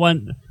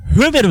one?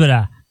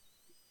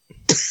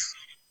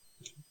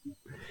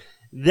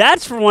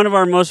 That's from one of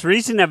our most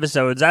recent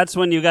episodes. That's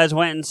when you guys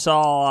went and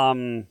saw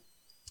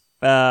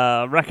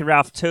Wreck-It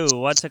Ralph 2.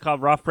 What's it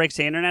called? Ralph Breaks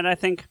the Internet, I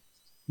think?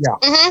 Yeah.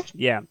 Mm-hmm.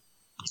 Yeah.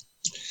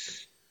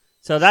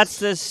 So that's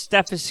the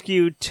Steph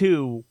Askew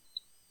 2.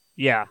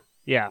 Yeah.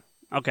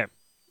 Okay.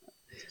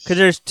 Because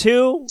there's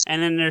 2,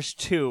 and then there's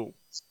 2.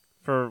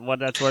 For what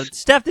that's worth.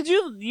 Steph,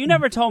 you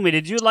never told me,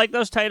 did you like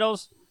those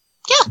titles?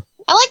 Yeah,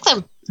 I like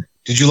them.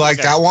 Did you like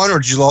that one, or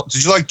did you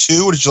like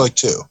 2, or did you like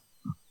 2?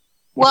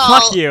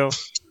 Well, fuck you.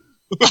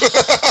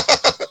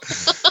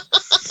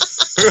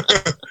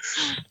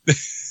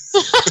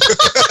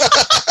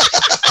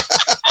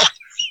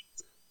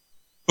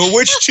 But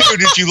which 2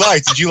 did you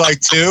like? Did you like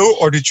 2,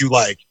 or did you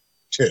like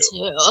 2?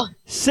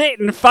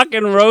 Sit and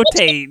fucking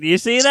rotate. You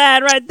see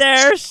that right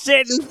there?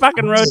 Sit and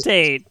fucking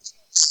rotate.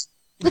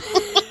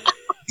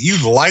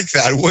 You'd like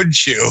that,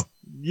 wouldn't you?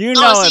 You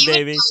know so it, you would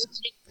baby.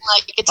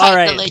 like a title All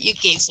right. that you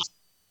gave some.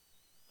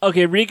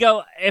 Okay,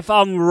 Rico, if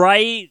I'm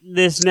right,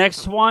 this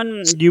next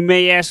one, you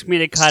may ask me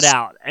to cut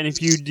out. And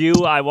if you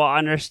do, I will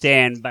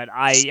understand. But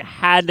I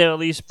had to at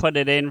least put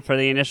it in for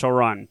the initial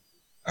run.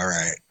 All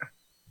right.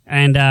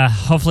 And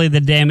hopefully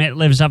the damn it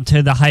lives up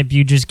to the hype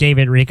you just gave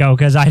it, Rico,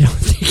 because I don't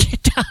think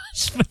it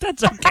does, but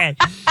that's okay.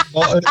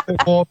 Well,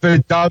 if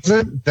it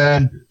doesn't,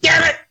 then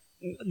damn it.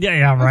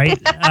 Yeah, right.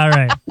 All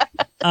right.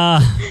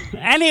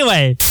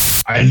 Anyway.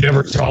 I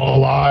never tell a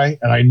lie,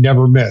 and I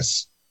never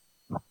miss.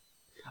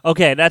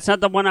 Okay, that's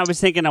not the one I was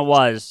thinking it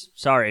was.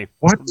 Sorry.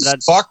 What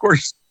the fuck were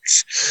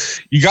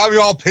you got me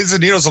all pins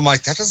and needles. I'm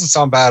like, that doesn't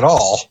sound bad at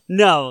all.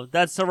 No,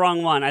 that's the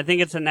wrong one. I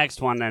think it's the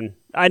next one then.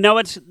 I know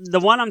it's the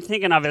one I'm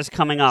thinking of is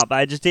coming up.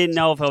 I just didn't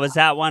know if it was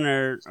that one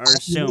or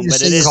soon,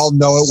 but it is. I'll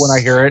know it when I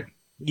hear it.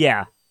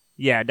 Yeah,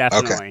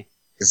 definitely. Okay.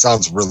 It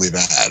sounds really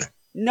bad.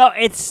 No,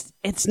 it's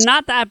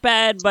not that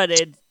bad, but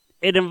it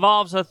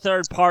involves a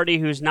third party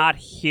who's not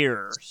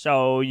here,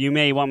 so you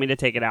may want me to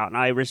take it out, and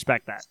I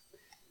respect that.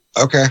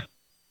 Okay.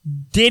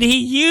 Did he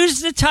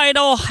use the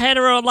title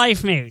Hetero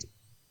Life Mate?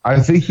 I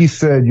think he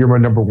said you're my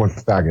number one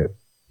faggot.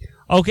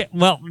 Okay,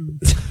 well.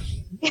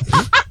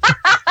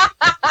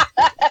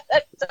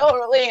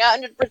 Totally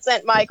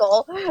 100%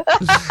 Michael.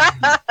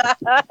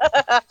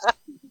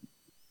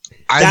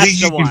 I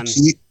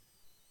think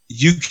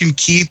you can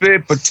keep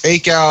it, but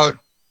take out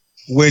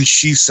when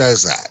she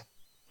says that.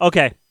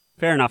 Okay,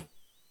 fair enough.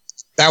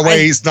 That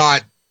way he's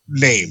not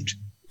named.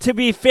 To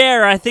be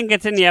fair, I think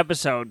it's in the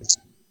episode.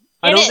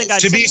 I don't think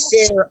to be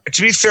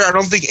fair, I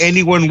don't think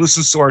anyone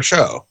listens to our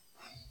show.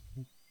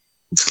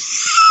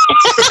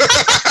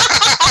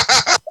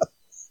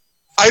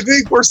 I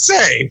think we're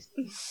safe.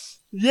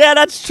 Yeah,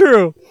 that's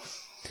true.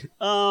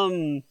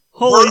 Holy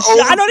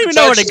shit, I don't even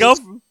know where to go.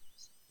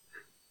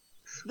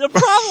 The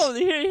problem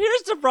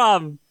here's the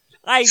problem.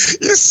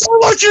 You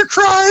sound like you're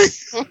crying.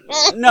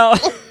 No.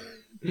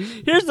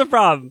 Here's the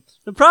problem.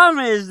 The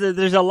problem is that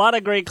there's a lot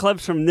of great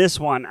clips from this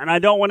one, and I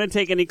don't want to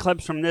take any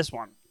clips from this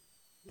one.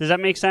 Does that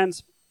make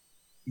sense?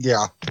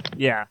 Yeah.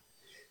 Yeah.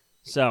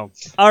 So,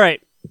 all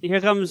right. Here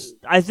comes.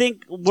 I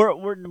think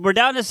we're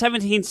down to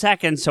 17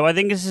 seconds, so I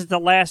think this is the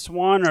last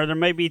one, or there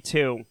may be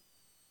two.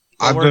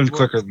 I've been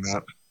quicker than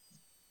that.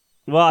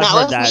 Well, I've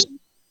heard that.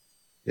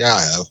 Yeah,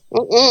 I have.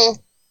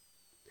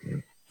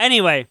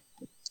 Anyway.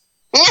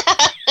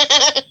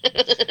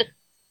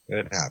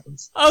 It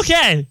happens.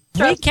 Okay.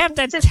 We kept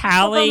a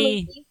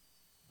tally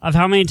of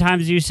how many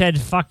times you said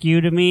 "fuck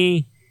you" to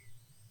me.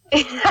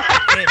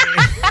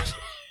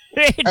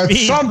 At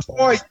some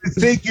point, you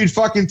think you'd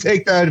fucking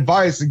take that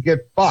advice and get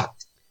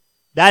fucked.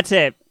 That's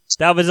it.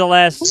 That was the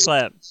last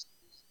clip.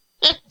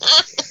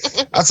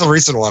 That's a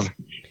recent one.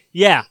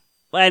 Yeah,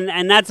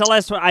 and that's the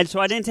last one. So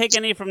I didn't take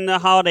any from the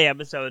holiday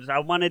episodes. I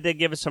wanted to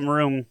give us some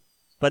room,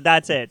 but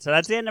that's it. So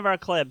that's the end of our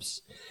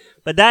clips.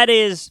 But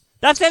that's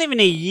not even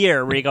a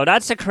year, Rico.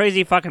 That's the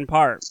crazy fucking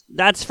part.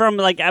 That's from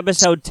like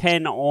episode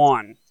 10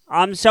 on.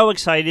 I'm so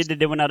excited to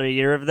do another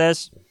year of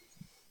this.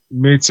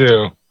 Me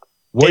too.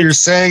 What you're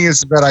saying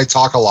is that I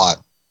talk a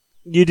lot.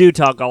 You do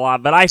talk a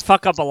lot, but I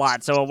fuck up a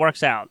lot, so it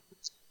works out.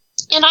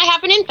 And I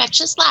have an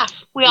infectious laugh.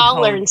 We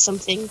all learn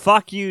something.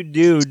 Fuck you,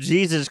 dude.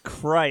 Jesus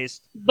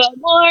Christ. The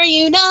more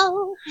you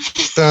know.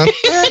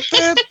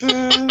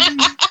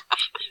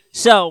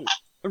 So,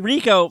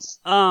 Rico,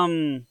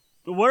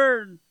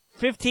 we're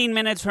 15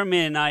 minutes from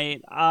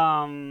midnight.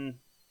 I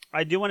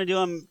do want to do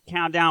a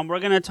countdown.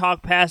 We're going to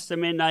talk past the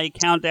midnight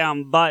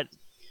countdown, but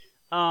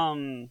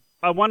I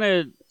want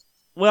to...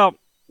 Well,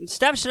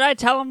 Steph, should I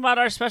tell them about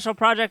our special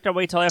project or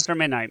wait till after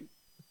midnight?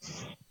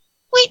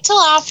 Wait till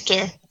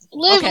after.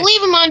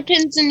 Leave them on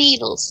pins and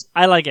needles.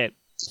 I like it.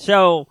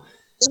 So,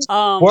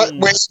 What?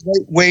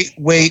 Wait.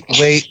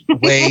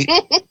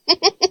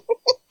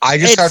 I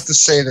just have to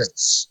say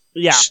this.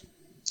 Yeah.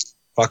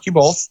 Fuck you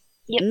both.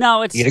 Yep.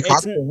 No, it's Eat a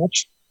cock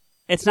sandwich.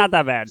 It's not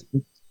that bad.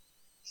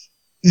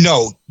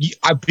 No,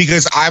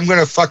 because I'm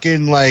gonna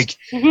fucking like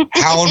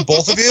hound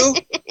both of you.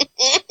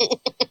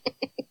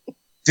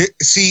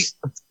 See,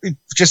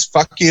 just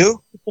fuck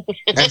you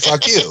and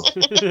fuck you.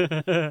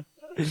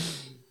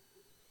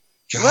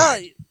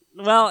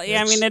 Well,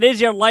 yeah, I mean, it is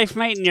your life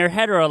mate and your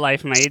hetero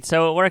life mate,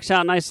 so it works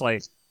out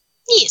nicely.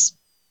 Yes.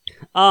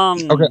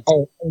 Okay.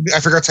 Oh, I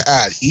forgot to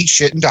add: eat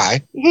shit and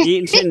die. Eat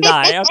and shit and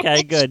die.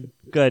 Okay, good.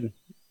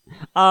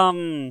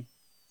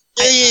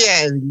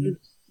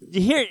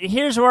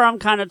 Here's where I'm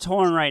kind of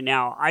torn right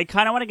now. I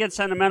kind of want to get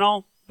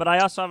sentimental, but I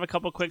also have a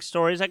couple quick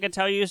stories I could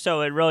tell you,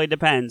 so it really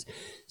depends.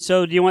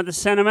 So, do you want the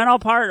sentimental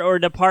part or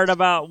the part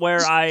about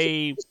where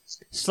I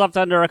slept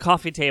under a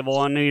coffee table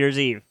on New Year's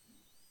Eve?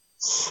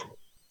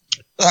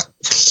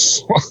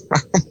 That's quite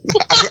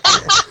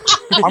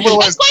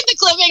the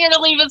cliffhanger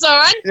to leave us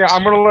on. Yeah,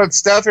 I'm gonna let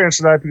Steph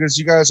answer that because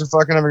you guys are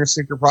fucking having a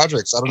secret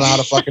project. So I don't know how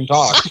to fucking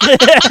talk.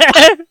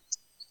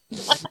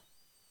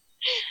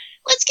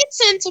 Let's get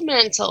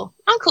sentimental.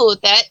 I'm cool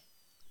with that.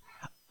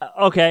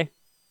 Okay.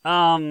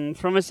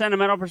 From a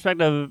sentimental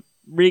perspective,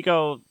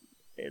 Rico,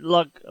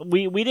 look,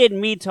 we didn't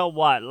meet till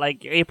what,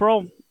 like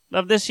April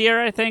of this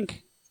year, I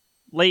think?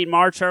 Late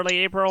March, early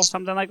April,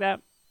 something like that?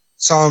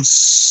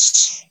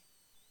 Sounds...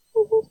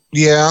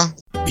 Yeah.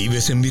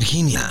 Vives en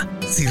Virginia.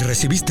 Si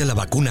recibiste la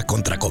vacuna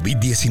contra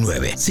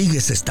COVID-19,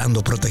 sigues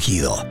estando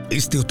protegido.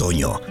 Este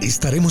otoño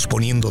estaremos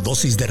poniendo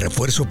dosis de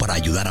refuerzo para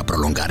ayudar a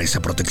prolongar esa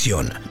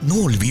protección.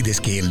 No olvides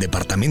que el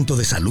Departamento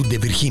de Salud de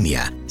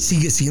Virginia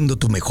sigue siendo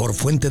tu mejor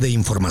fuente de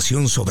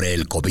información sobre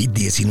el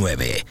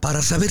COVID-19.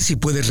 Para saber si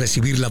puedes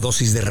recibir la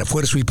dosis de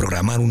refuerzo y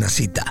programar una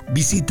cita,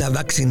 visita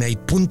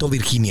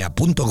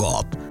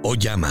vaccinate.virginia.gov o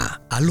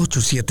llama al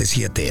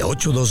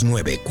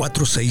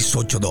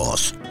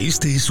 877-829-4682.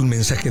 Este es un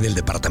mensaje del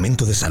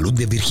Departamento de Salud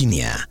de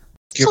Virginia.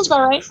 Sounds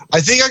about right. I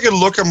think I could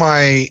look at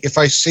if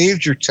I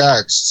saved your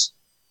texts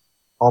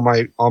on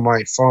my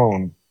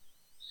phone,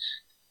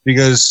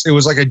 because it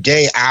was like a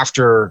day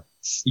after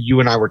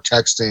you and I were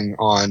texting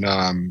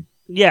on.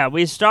 Yeah,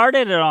 we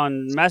started it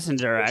on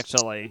Messenger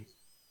actually,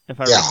 if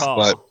I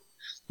recall.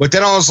 But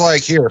then I was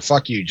like, here,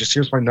 fuck you. Just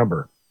here's my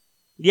number.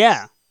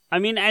 Yeah. I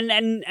mean,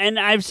 and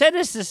I've said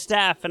this to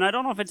Steph, and I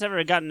don't know if it's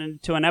ever gotten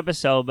into an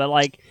episode, but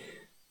like,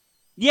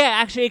 yeah,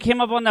 actually, it came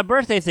up on the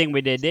birthday thing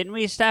we did, didn't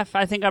we, Steph?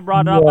 I think I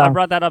brought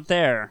that up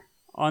there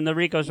on the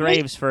Rico's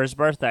Raves for his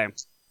birthday.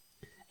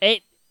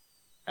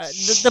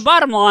 The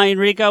bottom line,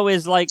 Rico,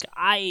 is like,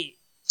 I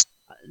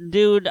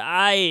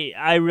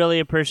really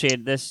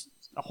appreciate this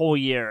whole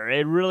year.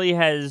 It really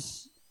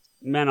has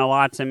meant a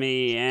lot to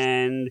me,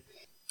 and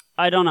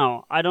I don't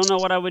know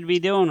what I would be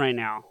doing right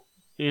now,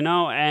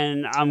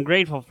 and I'm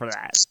grateful for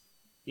that,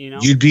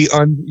 You'd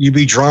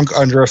be drunk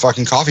under a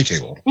fucking coffee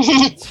table.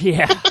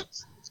 Yeah.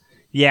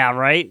 Yeah,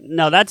 right?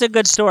 No, that's a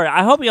good story.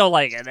 I hope you'll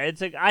like it. I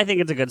think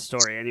it's a good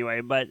story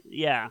anyway, but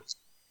yeah.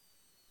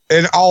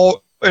 In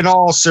all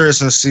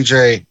seriousness,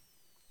 CJ,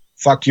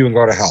 fuck you and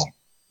go to hell.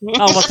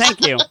 Oh, well,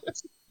 thank you.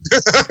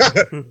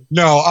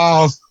 No,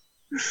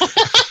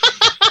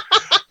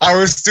 I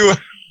was doing,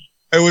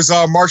 it was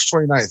March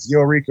 29th. Yo,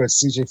 Rico,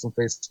 it's CJ from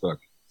Facebook.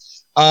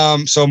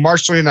 So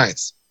March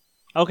 29th.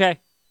 Okay,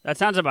 that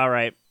sounds about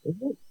right.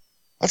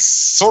 That's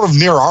sort of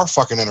near our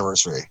fucking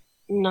anniversary.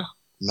 No.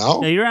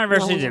 No? No, your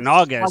anniversary is in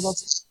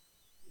August.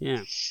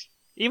 Yeah.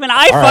 Even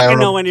I fucking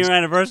know when your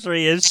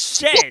anniversary is.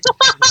 Shit.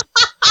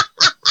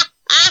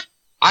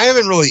 I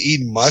haven't really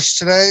eaten much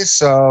today,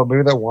 so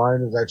maybe that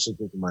wine is actually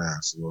kicking my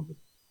ass a little bit.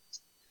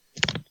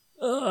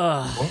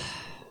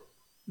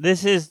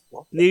 This is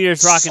New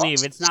Year's Rockin'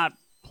 Eve. It's not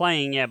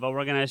playing yet, but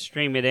we're going to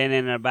stream it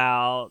in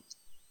about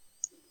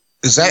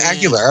Is that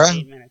Aguilera?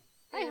 8 minutes.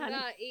 Hey, honey.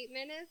 8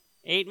 minutes?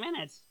 8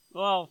 minutes.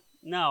 Well,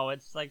 no,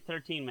 it's like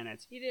 13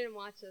 minutes. You didn't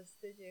watch this,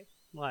 did you?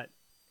 What?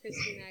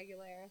 Christina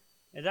Aguilera.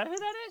 Is that who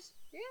that is?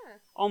 Yeah.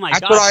 Oh my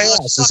That's god. what I she looks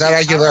asked. Is that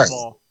fucking Aguilera?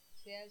 terrible.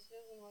 Yeah, she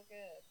doesn't look good.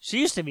 She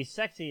used to be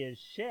sexy as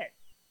shit.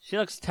 She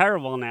looks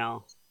terrible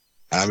now.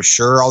 I'm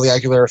sure all the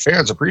Aguilera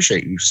fans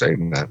appreciate you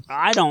saying that.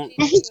 I don't.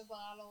 Genie in the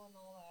bottle and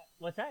all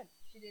that. What's that?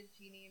 She did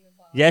Genie in the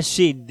bottle. Yes,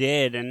 she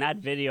did, and that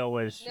video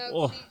was. No,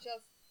 oh. she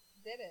just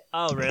did it.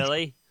 Oh,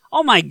 really?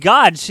 Oh my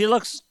god, she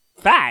looks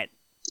fat.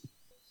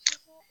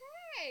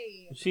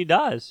 Hey! She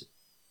does.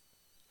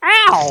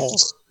 Ow!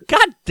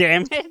 God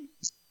damn it!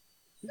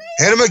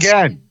 Hit him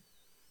again.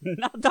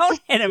 No, don't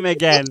hit him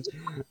again.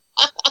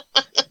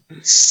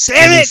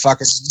 Damn it!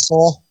 Fucking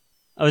asshole.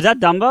 Oh, is that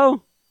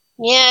Dumbo?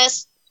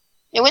 Yes.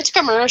 It went to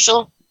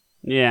commercial.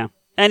 Yeah.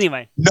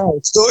 Anyway. No,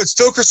 it's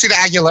still Christina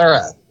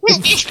Aguilera.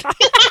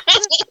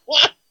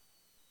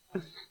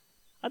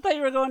 I thought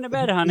you were going to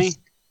bed, honey.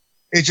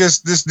 It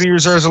just this New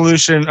Year's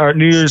resolution or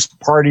New Year's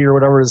party or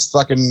whatever is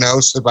fucking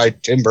hosted by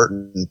Tim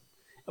Burton.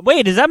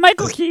 Wait, is that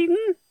Michael Keaton?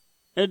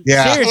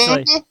 Yeah.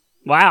 Seriously.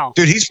 Wow.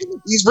 Dude,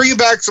 he's bringing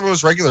back some of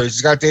those regulars.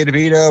 He's got Dave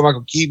DeVito,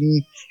 Michael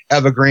Keaton,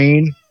 Eva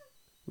Green.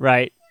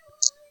 Right.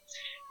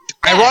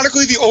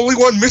 Ironically, the only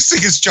one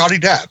missing is Johnny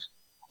Depp.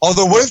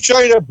 Although, what if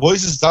Johnny Depp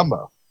voices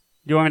Dumbo?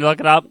 Do you want me to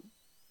look it up?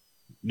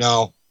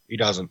 No, he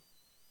doesn't.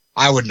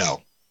 I would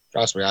know.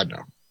 Trust me, I'd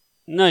know.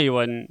 No, you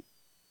wouldn't.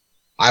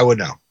 I would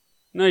know.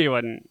 No, you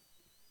wouldn't.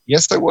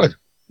 Yes, I would.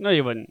 No,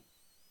 you wouldn't.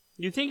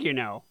 You think you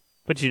know,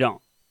 but you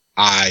don't.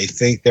 I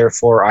think,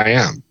 therefore, I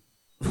am.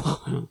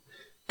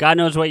 God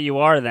knows what you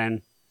are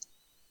then.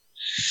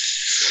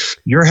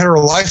 You're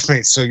hetero life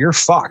mate, so you're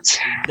fucked.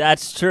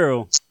 That's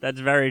true. That's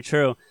very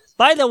true.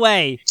 By the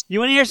way, you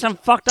want to hear some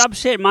fucked up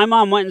shit? My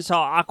mom went and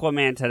saw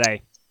Aquaman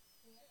today.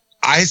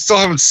 I still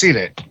haven't seen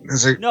it.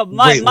 No,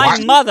 my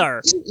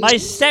mother, my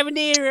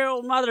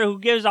 70-year-old mother who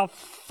gives a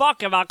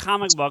fuck about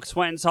comic books,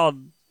 went and saw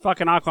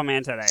fucking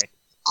Aquaman today.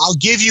 I'll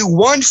give you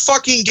one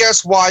fucking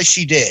guess why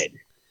she did.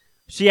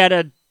 She had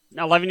a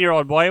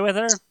 11-year-old boy with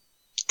her?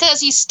 Because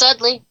he's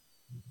studly.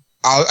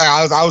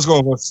 I was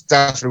going with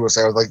Stephanie was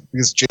saying. I was like,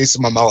 because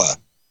Jason Momoa.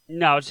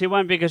 No, she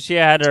went because she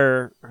had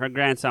her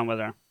grandson with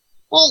her.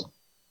 Well,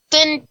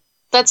 then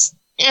that's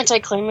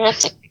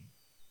anticlimactic.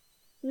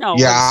 No.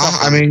 Yeah,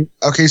 I mean,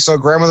 okay, so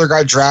grandmother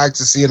got dragged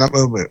to see a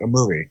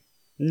movie.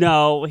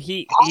 No,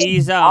 he's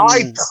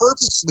I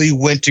purposely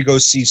went to go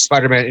see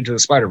Spider-Man Into the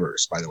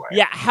Spider-Verse, by the way.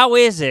 Yeah, how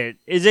is it?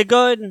 Is it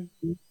good?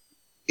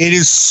 It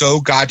is so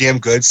goddamn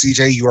good,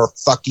 CJ. You are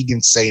fucking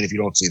insane if you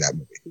don't see that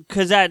movie.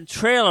 Because that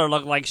trailer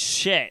looked like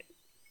shit.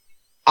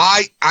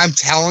 I'm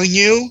telling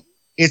you,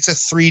 it's a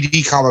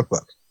 3D comic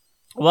book.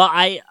 Well,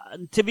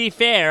 to be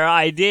fair,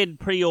 I did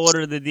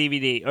pre-order the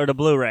DVD or the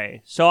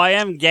Blu-ray, so I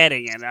am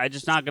getting it.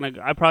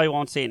 I probably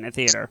won't see it in the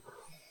theater.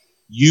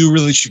 You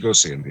really should go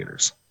see it in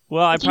theaters.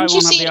 Well, I probably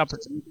won't have the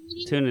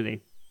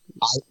opportunity.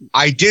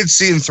 I did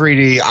see it in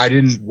 3D. I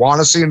didn't want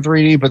to see it in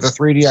 3D, but the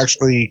 3D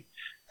actually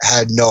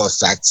had no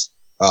effect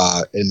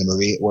in the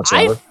movie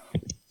whatsoever.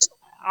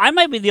 I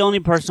might be the only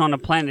person on the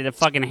planet that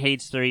fucking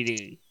hates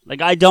 3D.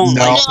 Like, I don't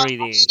like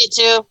 3D. I hate it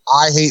too.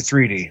 I hate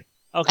 3D.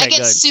 Okay, I get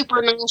good.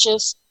 super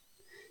nauseous.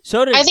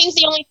 So did I think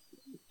the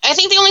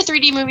only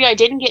 3D movie I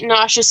didn't get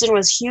nauseous in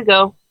was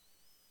Hugo.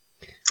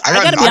 I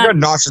got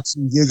nauseous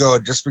in Hugo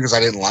just because I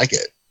didn't like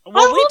it.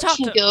 Well,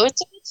 Hugo.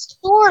 It's a good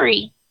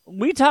story.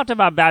 We talked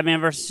about Batman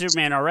vs.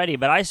 Superman already,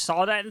 but I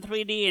saw that in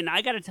 3D, and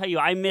I gotta tell you,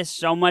 I missed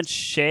so much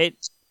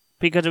shit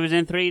because it was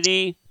in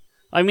 3D.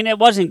 I mean, it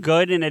wasn't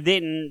good, and it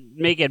didn't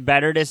make it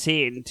better to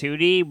see it in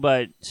 2D,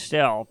 but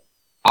still.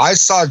 I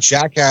saw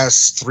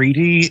Jackass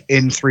 3D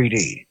in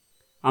 3D.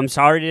 I'm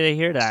sorry to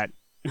hear that.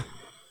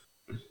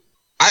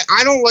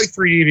 I don't like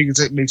 3D because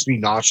it makes me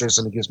nauseous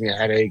and it gives me a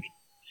headache.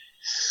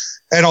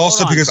 And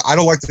also because I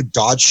don't like to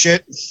dodge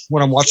shit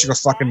when I'm watching a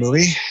fucking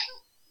movie.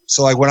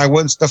 So like when I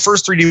went, the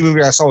first 3D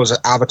movie I saw was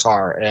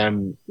Avatar,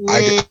 and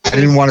I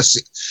didn't want to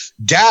see.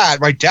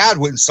 My dad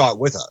went and saw it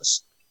with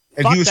us,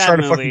 and Fuck he was that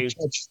trying to movie.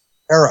 fucking catch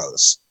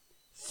arrows.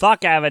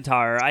 Fuck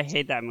Avatar. I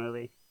hate that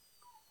movie.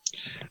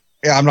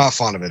 Yeah, I'm not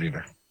fond of it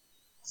either.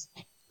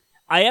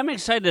 I am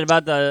excited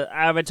about the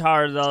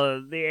Avatar,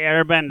 the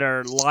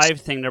Airbender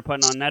live thing they're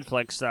putting on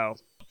Netflix, though.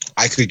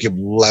 I could give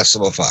less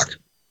of a fuck.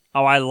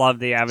 Oh, I love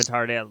the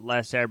Avatar, the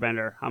Last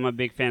Airbender. I'm a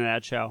big fan of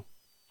that show.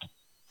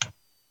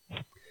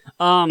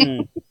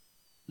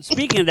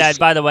 Speaking of that,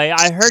 by the way,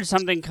 I heard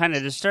something kind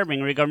of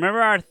disturbing. Rico,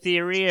 remember our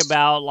theory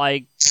about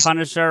like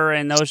Punisher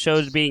and those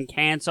shows being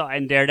canceled,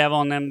 and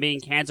Daredevil and them being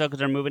canceled because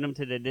they're moving them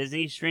to the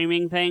Disney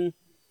streaming thing?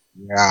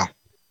 Yeah.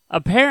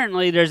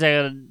 Apparently, there's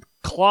a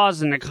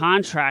clause in the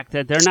contract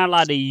that they're not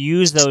allowed to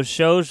use those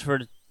shows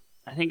for,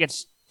 I think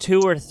it's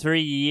 2 or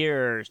 3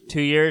 years. 2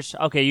 years?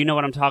 Okay, you know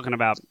what I'm talking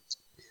about.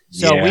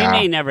 So we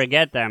may never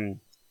get them.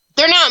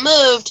 They're not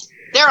moved.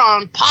 They're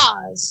on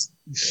pause.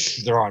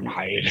 They're on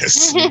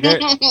hiatus.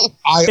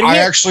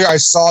 I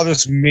saw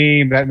this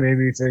meme that made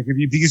me think of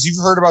you because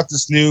you've heard about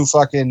this new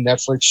fucking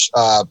Netflix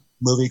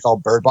movie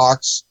called Bird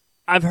Box.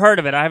 I've heard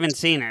of it. I haven't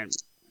seen it.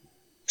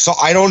 So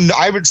I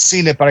haven't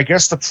seen it, but I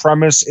guess the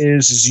premise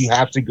is you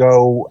have to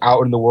go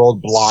out in the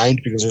world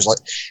blind because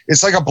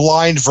it's like a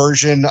blind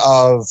version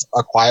of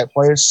A Quiet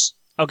Place.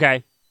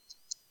 Okay.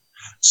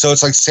 So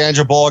it's like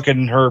Sandra Bullock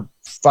and her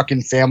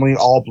fucking family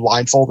all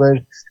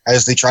blindfolded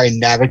as they try and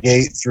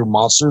navigate through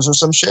monsters or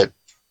some shit.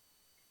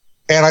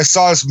 And I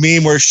saw this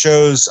meme where it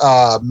shows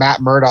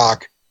Matt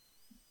Murdock,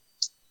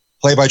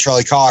 played by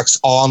Charlie Cox,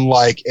 on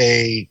like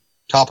a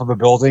top of a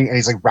building, and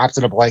he's like wrapped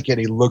in a blanket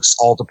and he looks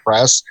all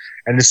depressed.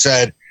 And it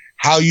said,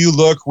 how you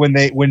look when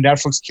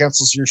Netflix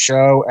cancels your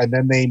show and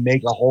then they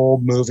make a whole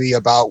movie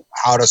about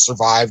how to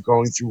survive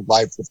going through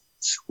life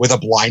with a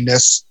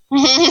blindness.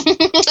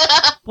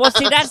 Well,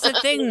 see, that's the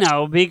thing,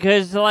 though,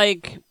 because,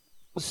 like,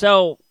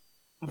 so,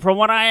 from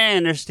what I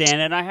understand,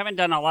 and I haven't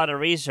done a lot of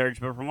research,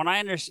 but from what I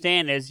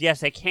understand is, yes,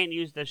 they can't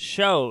use the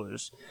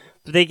shows,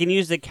 but they can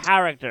use the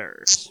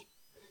characters.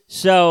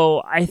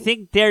 So, I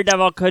think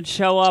Daredevil could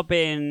show up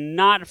in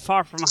Not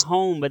Far From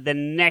Home, but the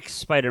next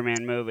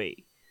Spider-Man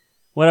movie.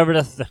 Whatever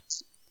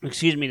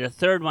the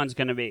third one's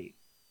going to be.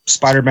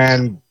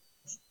 Spider-Man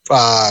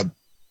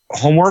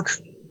Homework?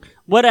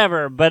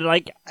 Whatever, but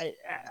like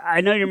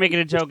I know you're making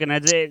a joke, and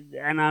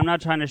I'm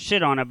not trying to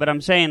shit on it, but I'm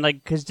saying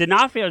like because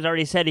D'Onofrio's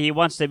already said he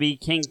wants to be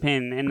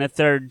Kingpin in the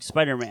third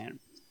Spider-Man.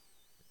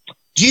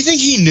 Do you think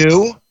he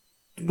knew?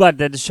 What,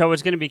 that the show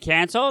was going to be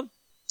canceled?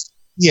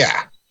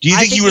 Yeah. Do you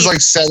think he was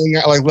like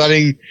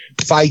letting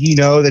Feige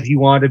know that he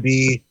wanted to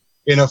be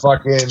in a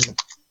fucking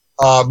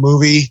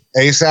movie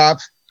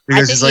ASAP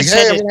because he's like,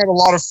 hey, I'm gonna have a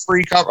lot of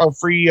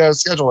free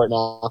schedule right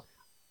now.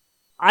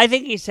 I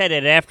think he said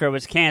it after it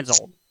was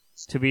canceled.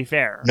 To be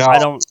fair, no, I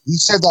don't. He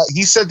said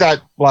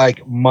that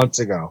like months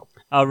ago.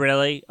 Oh,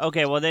 really?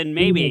 Okay, well then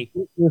maybe.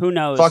 Who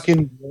knows?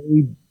 Fucking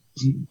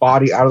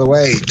body out of the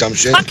way, dumb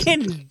shit.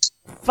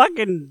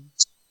 Fucking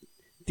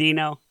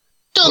Dino.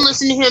 Don't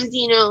listen to him,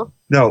 Dino.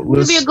 No,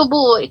 you be a good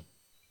boy.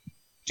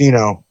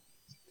 Dino.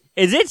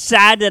 Is it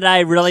sad that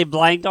I really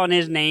blanked on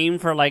his name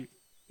for like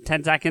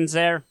 10 seconds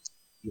there?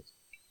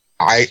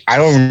 I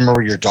don't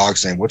remember your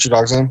dog's name. What's your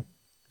dog's name?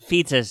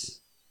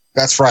 Fetus.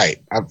 That's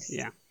right.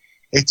 Yeah.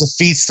 It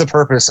defeats the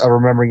purpose of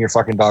remembering your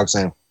fucking dog's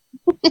name.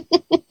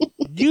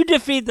 You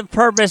defeat the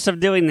purpose of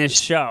doing this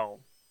show.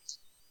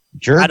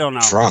 You're I don't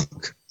know.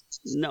 Drunk.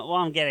 No, well,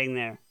 I'm getting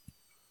there.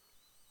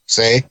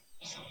 Say?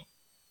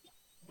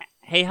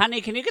 Hey,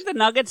 honey, can you get the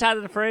nuggets out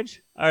of the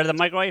fridge? Or the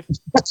microwave?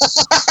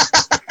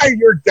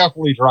 You're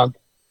definitely drunk.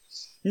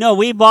 No,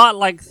 we bought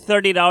like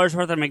 $30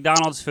 worth of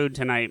McDonald's food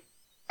tonight.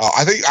 Oh,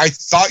 I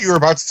thought you were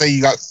about to say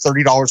you got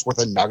 $30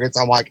 worth of nuggets.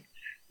 I'm like,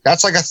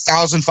 that's like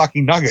 1,000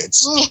 fucking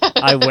nuggets.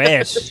 I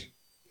wish.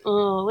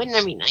 Oh, wouldn't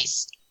that be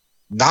nice?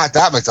 Not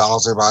that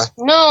McDonald's nearby.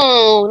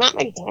 No, not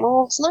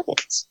McDonald's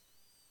nuggets.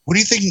 What do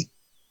you think?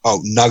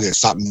 Oh,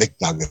 nuggets, not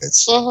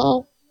McNuggets.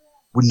 Uh-huh.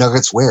 What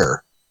nuggets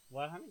where?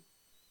 What, honey?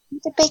 We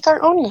could bake our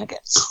own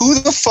nuggets. Who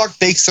the fuck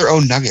bakes their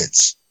own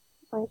nuggets?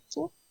 Like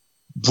you.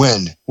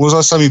 When? When was the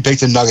last time you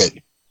baked a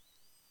nugget?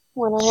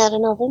 When I had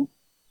an oven.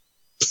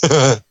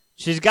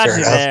 She's got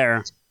you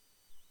there.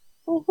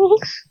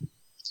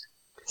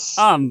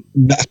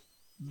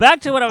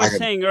 Back to what I was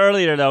saying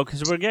earlier, though,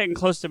 because we're getting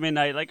close to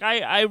midnight. Like,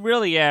 I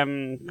really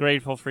am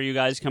grateful for you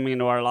guys coming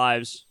into our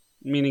lives,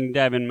 meaning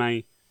Deb and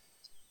me.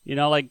 You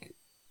know, like,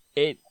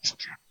 it's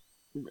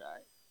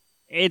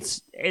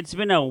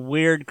been a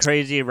weird,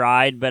 crazy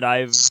ride, but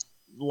I've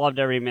loved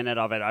every minute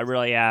of it. I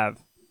really have.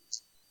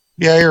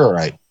 Yeah, you're all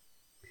right.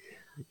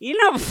 You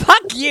know,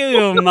 fuck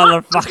you,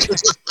 motherfucker.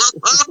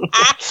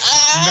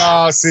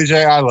 No,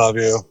 CJ, I love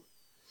you.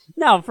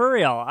 No, for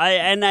real.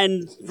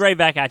 And right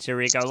back at you,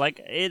 Rico. Like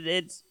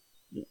it's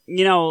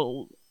you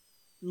know,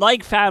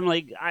 like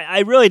family. I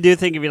really do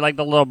think of you like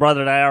the little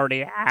brother that I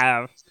already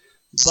have.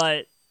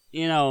 But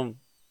you know,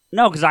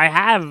 no, because I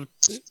have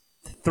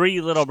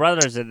 3 little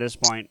brothers at this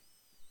point.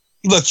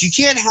 Look, you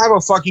can't have a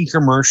fucking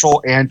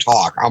commercial and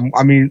talk.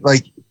 I mean,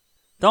 like,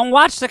 don't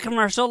watch the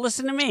commercial.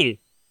 Listen to me.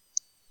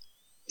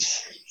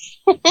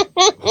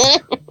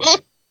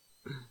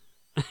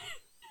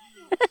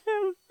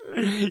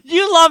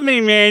 You love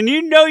me, man.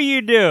 You know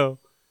you do.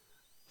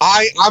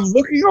 I'm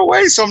looking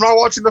away, so I'm not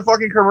watching the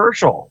fucking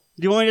commercial.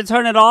 Do you want me to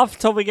turn it off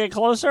till we get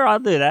closer? I'll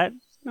do that.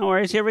 No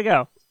worries. Here we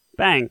go.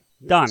 Bang.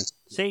 Done.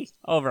 See?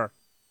 Over.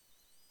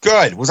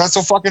 Good. Was that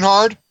so fucking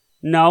hard?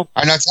 No. All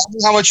right, now tell me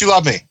how much you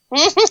love me.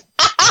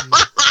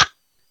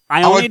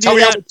 I only do tell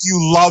me that. how much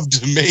you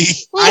loved me.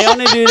 I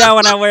only do that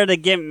when I wear the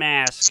GIMP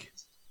mask.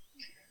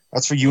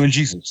 That's for you and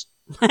Jesus.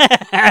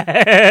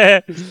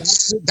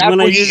 That's When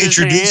when I he use his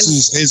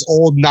introduces his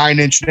old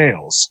 9-inch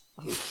nails.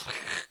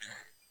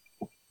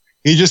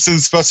 He just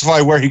didn't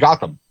specify where he got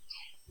them.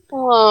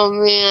 Oh,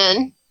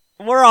 man.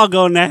 We're all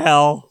going to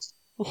hell.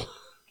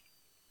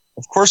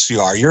 Of course you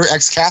are. You're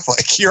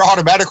ex-Catholic. You're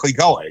automatically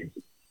going.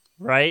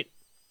 Right?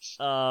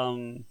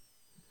 I'm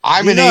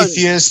an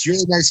atheist. You're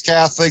an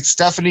ex-Catholic.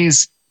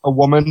 Stephanie's a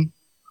woman.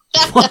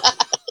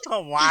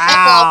 Oh,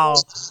 wow.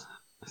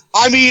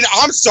 I mean,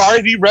 I'm sorry.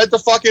 If you read the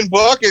fucking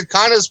book, it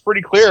kind of is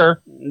pretty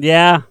clear.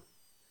 Yeah.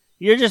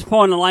 You're just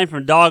pulling the line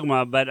from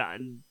Dogma, but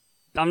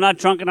not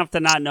drunk enough to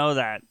not know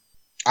that.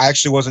 I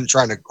actually wasn't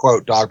trying to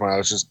quote Dogma. I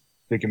was just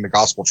speaking the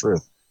gospel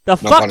truth. The No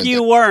fuck pun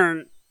you intended.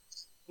 weren't.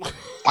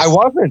 I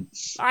wasn't.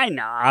 I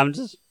know. I'm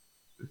just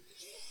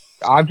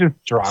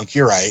drunk.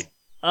 You're right.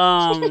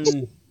 No,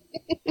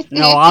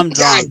 I'm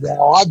drunk.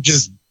 No, I'm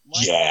just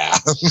yeah.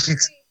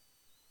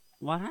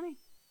 What, honey?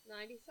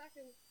 90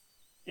 seconds.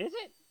 Is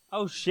it?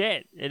 Oh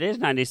shit! It is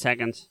 90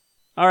 seconds.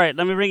 All right,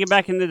 let me bring it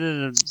back into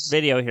the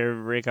video here,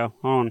 Rico.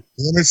 Hold on.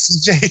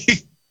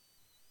 CJ.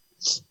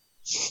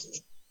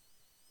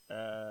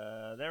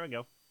 There we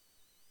go.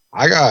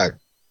 I got.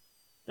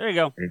 There you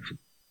go.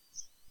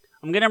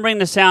 I'm gonna bring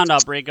the sound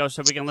up, Rico,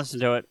 so we can listen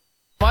to it.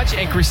 Much,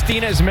 and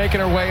Christina is making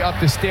her way up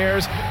the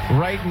stairs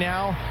right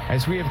now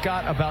as we have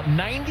got about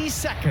 90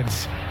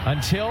 seconds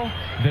until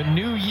the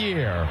new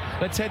year.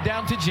 Let's head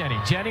down to Jenny.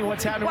 Jenny,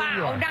 what's happening with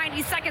you? Wow,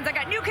 90 seconds. I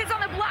got New Kids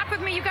on the Block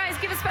with me. You guys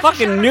give a special shout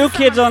Fucking out New to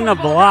Kids someone on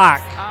the from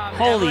Block. Bulldogs.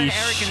 Holy Evelyn,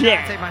 Eric, shit.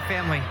 And Dante, my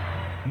family.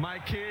 My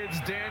kids,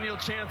 Daniel,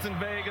 Chance, and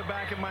Vega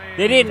back in Miami.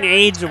 They didn't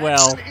age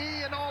well.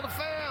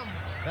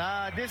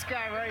 This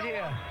guy right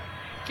here.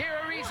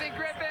 Kira Reese and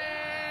Griffin.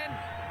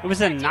 It was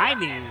the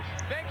 90s.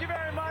 Thank you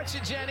very much,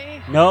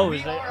 Jenny. No, it was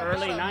We the are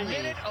early about a 90s.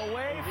 minute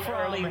away from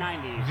Early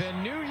 90s. the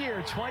new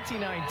year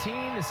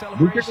 2019. The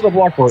New Kids on the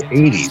Block were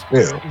 80s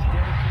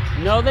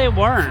too. No, they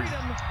weren't.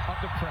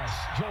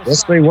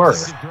 Yes, they were.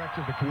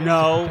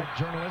 No,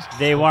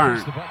 they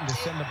weren't. The button to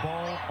send the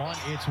ball on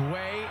its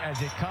way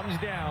as it comes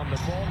down. The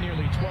ball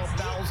nearly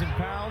 12,000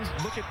 pounds.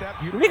 Look at that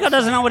beautiful. Rico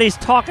doesn't know what he's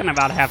talking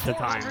about half the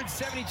time.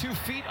 472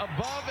 feet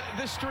above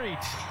the street.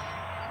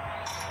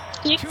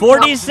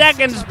 40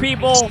 seconds,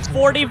 people.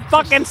 40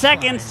 fucking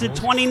seconds to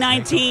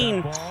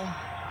 2019. Crystal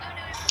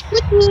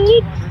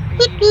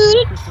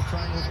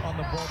triangles on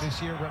the ball this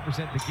year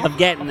represent the gift Of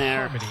getting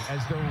there. harmony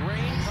as the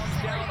rain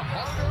comes down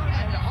harder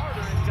and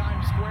harder in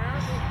Times Square.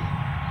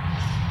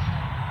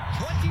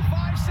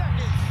 25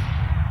 seconds.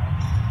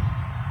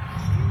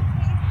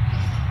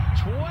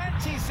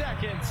 20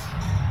 seconds.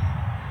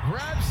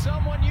 Grab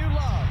someone you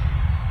love.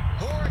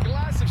 Pour a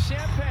glass of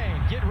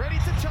champagne. Get ready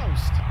to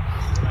toast.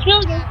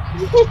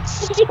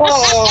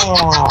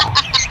 Oh.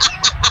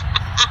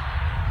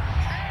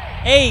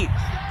 8,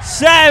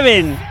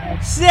 7,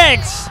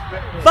 6,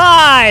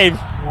 5,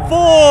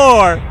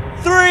 4,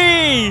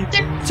 3,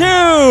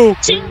 2,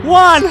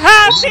 1.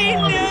 Happy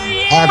New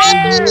Year! Happy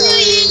New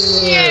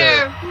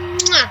Year!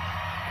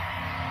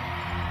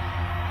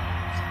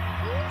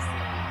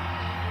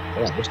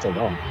 Yeah, we're still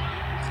going.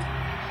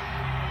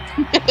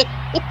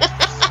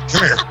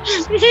 Come here.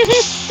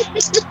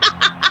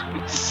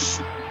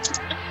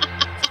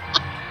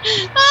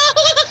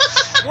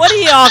 What are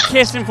y'all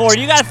kissing for?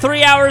 You got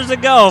 3 hours to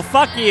go.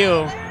 Fuck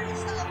you.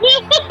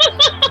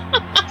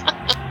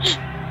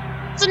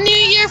 It's a new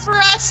year for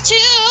us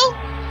too.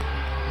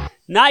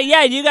 Not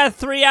yet. You got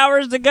 3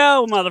 hours to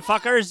go,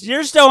 motherfuckers.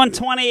 You're still in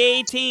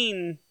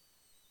 2018.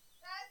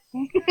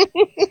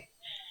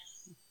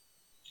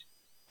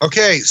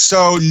 Okay,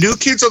 so New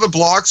Kids on the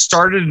Block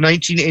started in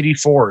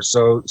 1984.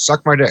 So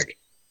suck my dick.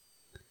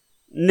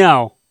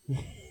 No.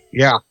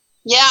 Yeah.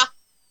 Yeah.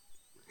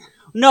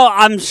 No,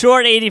 I'm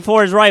sure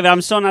 84 is right, but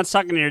I'm still not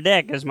sucking your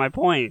dick, is my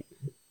point.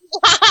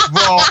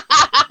 Well,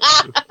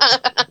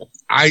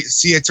 I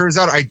see. It turns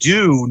out I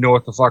do know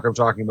what the fuck I'm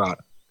talking about.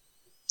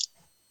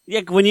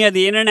 Yeah, when you have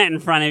the internet in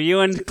front of you,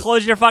 and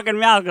close your fucking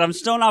mouth, because I'm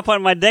still not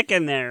putting my dick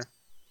in there.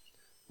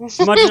 Much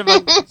of a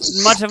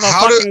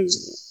How fucking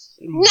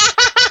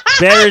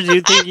bear as you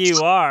think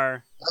you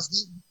are.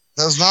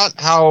 That's not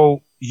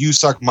how you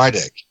suck my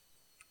dick.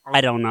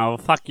 I don't know.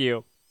 Fuck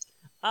you.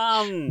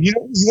 You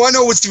want to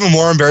know what's even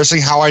more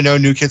embarrassing? How I know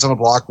New Kids on the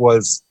Block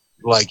was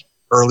like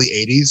early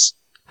 80s?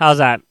 How's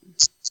that?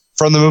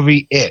 From the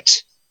movie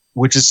It,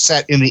 which is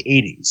set in the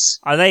 80s.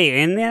 Are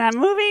they in that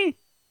movie?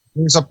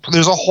 There's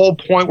a whole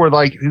point where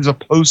like there's a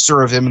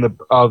poster of them in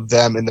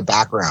the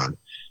background,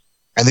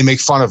 and they make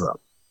fun of them.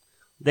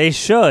 They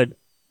should.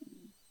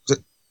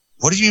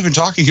 What are you even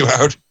talking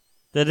about?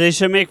 That they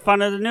should make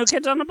fun of the New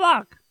Kids on the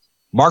Block.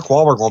 Mark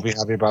Wahlberg won't be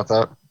happy about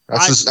that.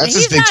 That's his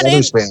big not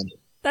brother's band.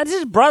 That's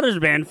his brother's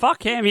band.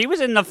 Fuck him. He was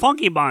in the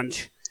Funky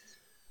Bunch.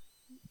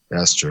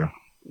 That's true.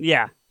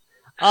 Yeah.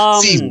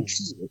 All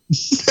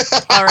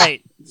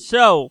right.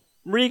 So,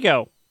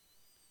 Rico.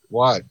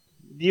 What?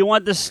 Do you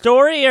want the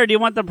story or do you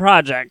want the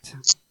project?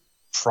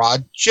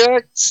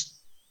 Project?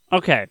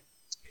 Okay.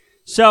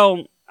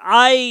 So,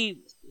 I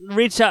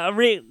reached out.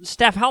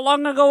 Steph, how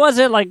long ago was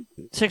it? Like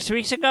 6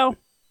 weeks ago?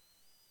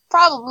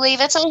 Probably.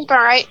 That sounds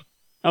about right.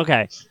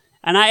 Okay.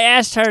 And I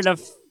asked her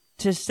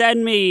to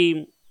send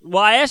me...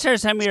 Well, I asked her to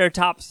send me her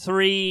top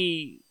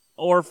 3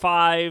 or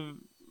 5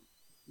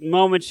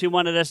 moments she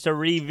wanted us to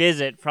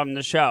revisit from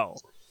the show.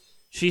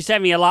 She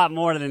sent me a lot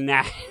more than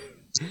that.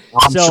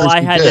 I'm so sure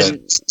I she had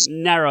did. to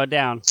narrow it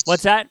down.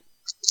 What's that?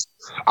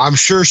 I'm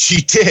sure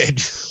she did.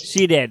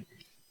 She did.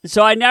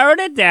 So I narrowed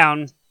it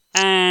down,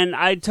 and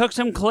I took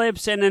some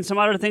clips, and then some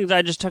other things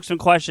I just took some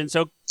questions.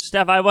 So,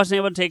 Steph, I wasn't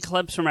able to take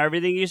clips from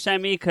everything you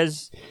sent me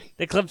because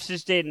the clips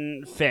just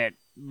didn't fit.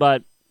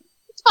 But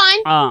It's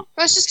fine. I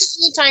was just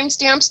giving you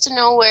timestamps to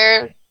know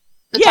where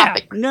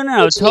topic.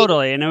 No,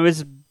 totally. And it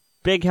was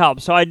big help.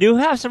 So I do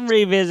have some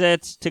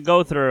revisits to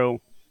go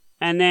through,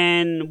 and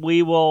then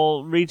we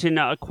will reach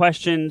into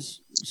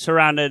questions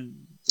surrounded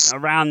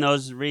around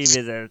those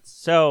revisits.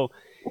 So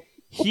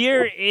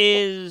here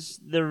is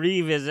the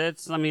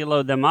revisits. Let me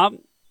load them up.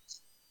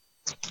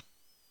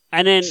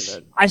 And then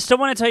I still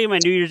want to tell you my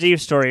New Year's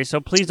Eve story, so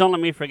please don't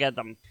let me forget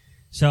them.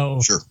 So,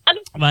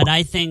 what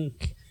I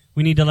think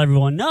we need to let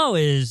everyone know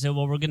is that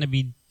what we're going to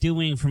be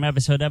doing from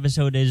episode to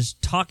episode is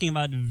talking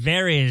about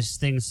various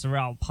things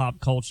throughout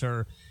pop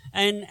culture,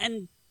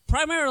 and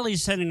primarily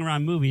centering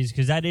around movies,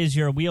 because that is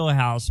your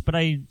wheelhouse. But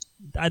I'd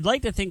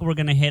like to think we're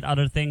going to hit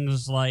other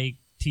things like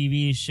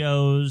TV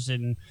shows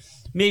and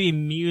maybe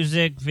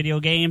music, video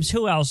games.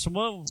 Who else?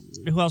 Well,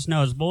 who else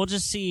knows? But we'll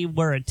just see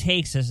where it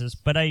takes us.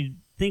 But I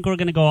think we're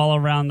going to go all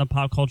around the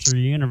pop culture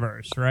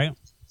universe, right?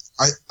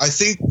 I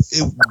think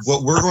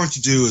what we're going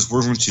to do is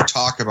we're going to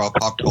talk about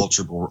pop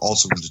culture, but we're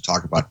also going to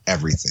talk about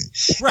everything.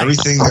 Right.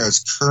 Everything that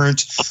is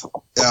current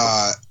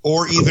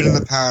or even in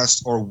the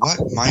past, or what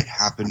might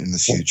happen in the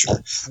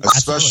future,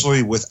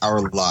 especially with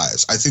our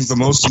lives. I think the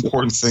most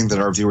important thing that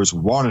our viewers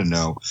want to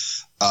know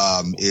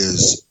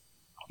is,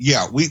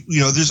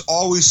 there's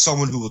always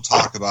someone who will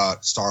talk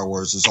about Star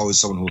Wars. There's always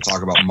someone who will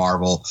talk about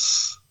Marvel.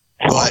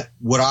 But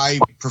what I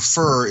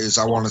prefer is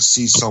I want to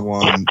see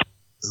someone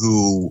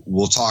who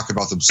will talk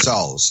about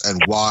themselves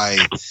and why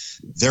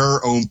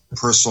their own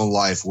personal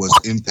life was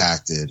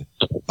impacted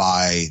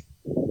by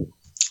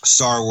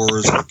Star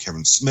Wars or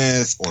Kevin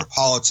Smith or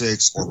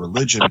politics or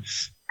religion.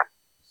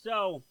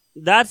 So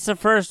that's the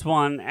first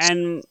one,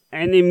 and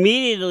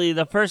immediately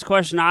the first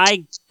question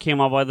I came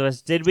up with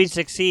was, did we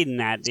succeed in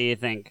that, do you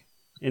think,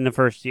 in the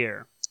first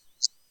year?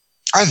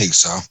 I think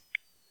so.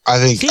 I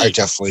think I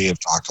definitely have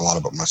talked a lot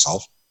about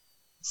myself.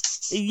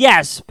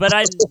 Yes, but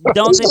I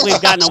don't think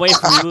we've gotten away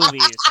from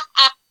movies.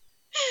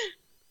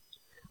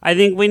 I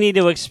think we need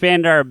to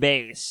expand our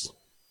base.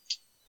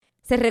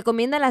 Se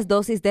recomienda las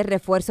dosis de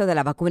refuerzo de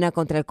la vacuna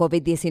contra el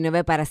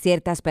COVID-19 para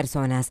ciertas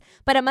personas.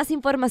 Para más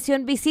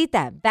información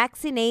visita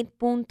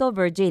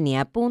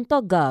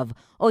vaccinate.virginia.gov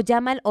o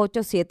llama al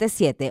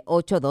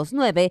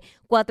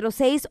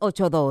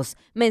 877-829-4682.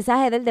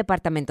 Mensaje del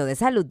Departamento de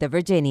Salud de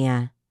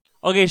Virginia.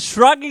 Okay,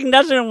 shrugging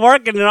doesn't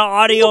work in an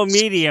audio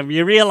medium.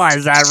 You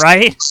realize that,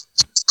 right?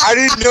 I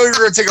didn't know you were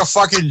going to take a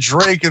fucking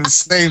drink at the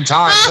same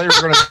time. I thought you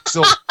were going to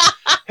still...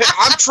 Hey,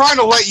 I'm trying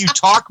to let you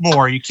talk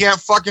more. You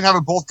can't fucking have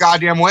it both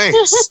goddamn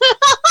ways.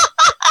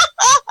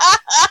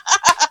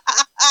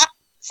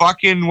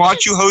 Fucking, why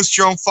don't you host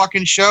your own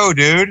fucking show,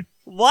 dude?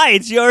 Why?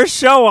 It's your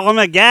show. I'm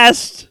a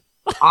guest.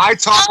 I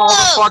talk all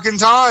the fucking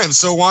time,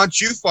 so why don't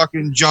you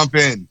fucking jump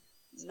in?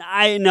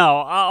 I know.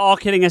 All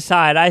kidding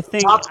aside, I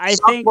think Stop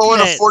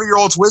blowing a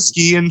 40-year-old's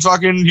whiskey and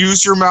fucking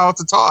use your mouth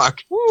to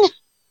talk.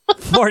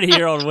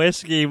 40-year-old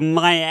whiskey,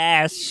 my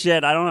ass.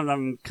 Shit, I don't have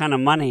that kind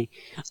of money.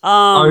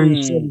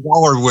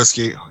 $40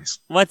 whiskey.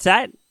 What's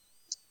that?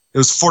 It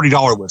was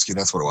 $40 whiskey.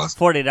 That's what it was.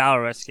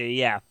 $40 whiskey.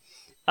 Yeah.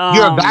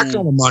 You have that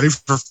kind of money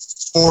for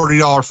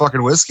 $40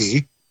 fucking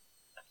whiskey.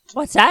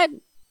 What's that?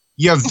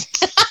 You have.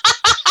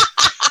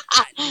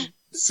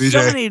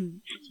 CJ.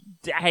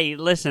 Hey,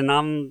 listen,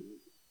 I'm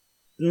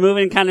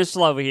moving kind of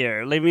slow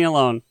here. Leave me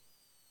alone.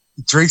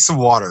 Drink some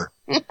water.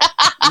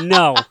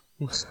 No.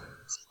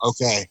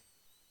 Okay.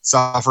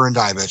 Suffer and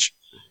die, bitch.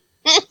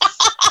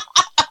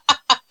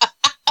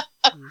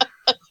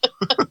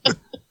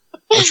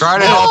 I'm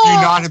trying to help you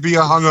not to be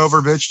a hungover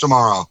bitch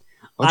tomorrow.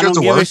 I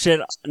don't give a shit.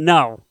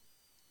 No.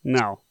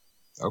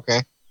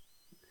 Okay.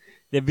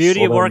 The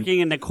beauty of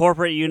working in the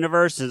corporate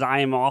universe is I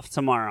am off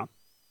tomorrow.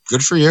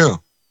 Good for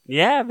you.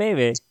 Yeah,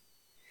 baby.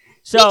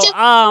 So,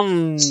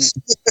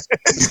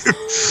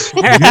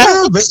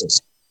 yeah, baby.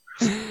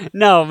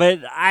 No, but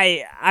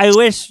I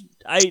wish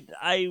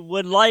I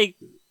would like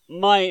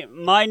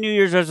my New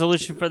Year's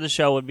resolution for the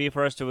show would be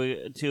for us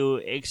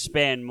to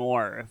expand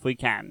more if we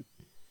can.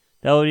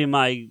 That would be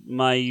my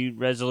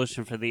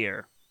resolution for the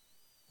year.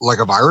 Like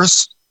a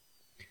virus?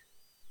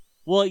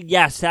 Well,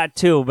 yes, that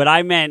too, but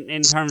I meant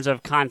in terms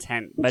of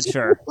content, but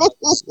sure.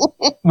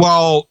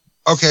 Well,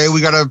 okay,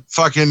 we gotta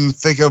fucking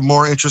think of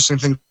more interesting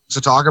things to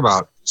talk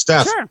about.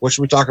 Steph, What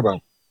should we talk about?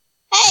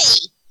 Hey,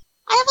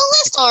 I have a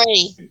list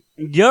already.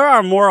 You're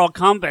our moral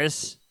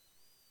compass.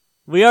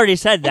 We already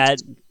said that.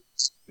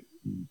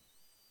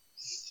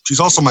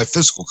 She's also my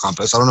physical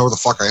compass. I don't know where the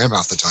fuck I am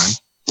half the time.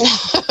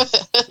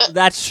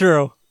 That's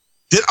true.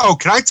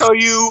 Can I tell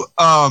you,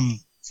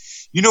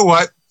 you know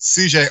what,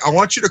 CJ, I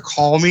want you to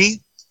call my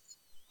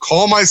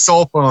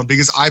cell phone,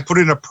 because I put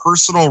in a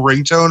personal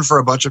ringtone for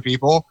a bunch of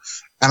people,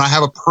 and I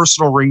have a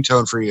personal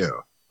ringtone for you.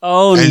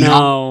 Oh, and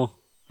no.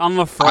 I'm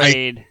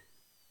afraid.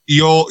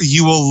 You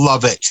will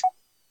love it.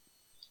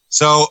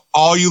 So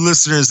all you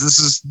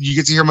listeners, you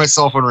get to hear my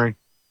cell phone ring.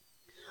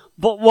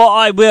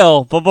 I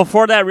will. But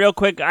before that, real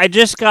quick, I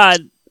just got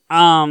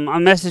a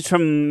message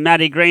from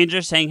Maddie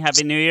Granger saying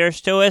Happy New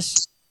Year's to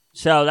us.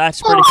 So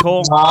that's pretty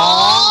cool.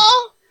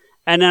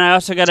 And then I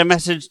also got a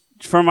message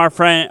from our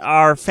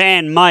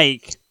fan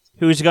Mike,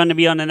 who's going to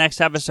be on the next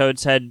episode,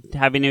 said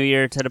Happy New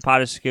Year to the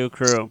Potascue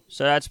crew.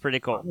 So that's pretty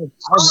cool.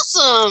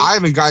 Awesome. I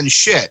haven't gotten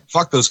shit.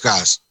 Fuck those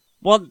guys.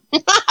 Well,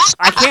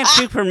 I can't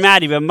speak for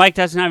Maddie, but Mike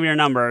doesn't have your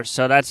number,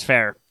 so that's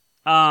fair.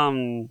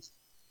 Here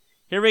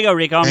we go,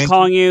 Rico. I'm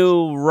calling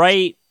you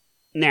right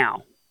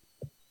now.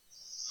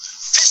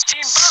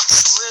 15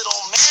 bucks,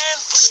 little man.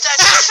 Put that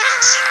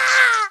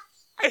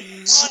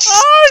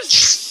Oh,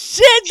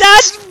 shit.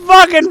 That's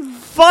fucking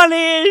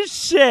funny as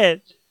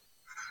shit.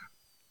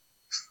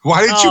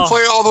 Why didn't you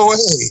play all the way?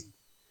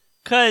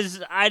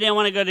 Because I didn't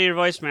want to go to your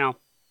voicemail.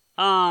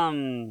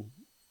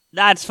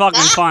 That's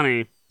fucking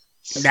funny.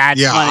 That's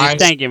funny.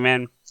 Thank you,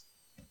 man.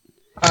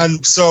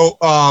 And so,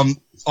 on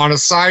a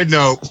side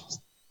note,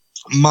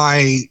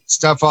 my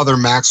stepfather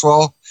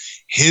Maxwell,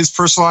 his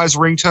personalized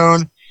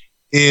ringtone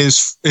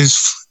is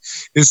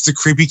the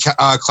creepy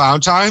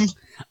clown time.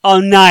 Oh,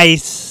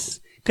 nice.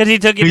 Because he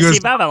took you to see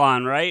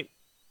Babylon, right?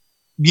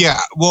 Yeah,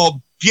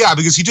 well, yeah,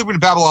 because he took me to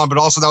Babylon, but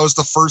also that was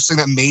the first thing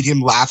that made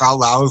him laugh out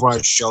loud when I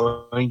was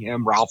showing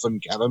him Ralph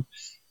and Kevin.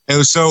 It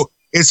was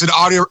it's an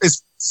audio.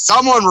 It's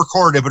someone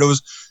recorded it, but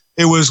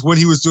it was when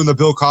he was doing the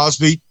Bill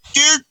Cosby.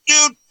 Yeah.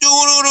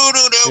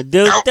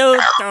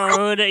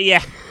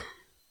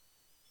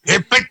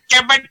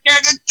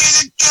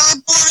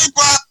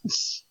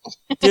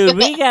 Dude,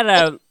 we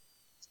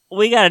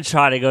gotta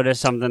try to go to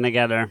something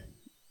together.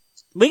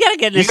 We gotta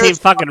get in the same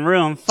fucking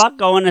room. Fuck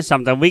going to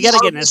something. We gotta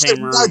get in the same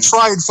room. We gotta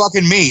try and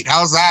fucking meet.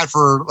 How's that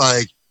for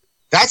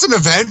that's an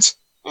event?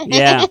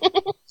 Yeah.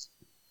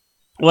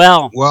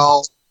 Well,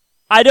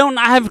 I don't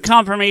have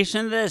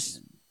confirmation of this,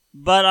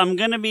 but I'm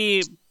gonna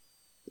be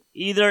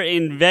either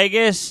in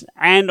Vegas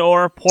and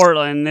or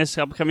Portland this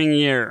upcoming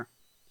year.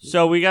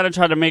 So we gotta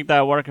try to make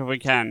that work if we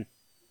can.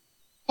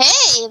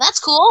 Hey, that's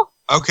cool.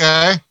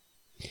 Okay.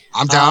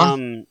 I'm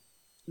down.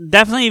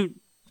 Definitely,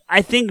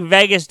 I think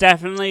Vegas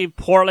definitely.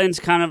 Portland's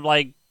kind of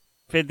like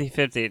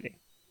 50-50.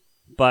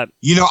 But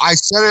I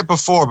said it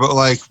before, but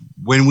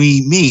when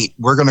we meet,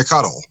 we're gonna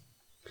cuddle.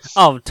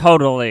 Oh,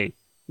 totally.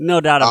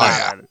 No doubt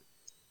about it.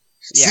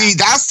 Yeah. See,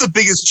 that's the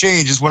biggest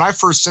change is when I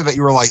first said that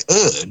you were like,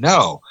 ugh,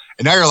 no.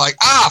 And now you're like,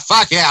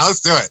 fuck yeah,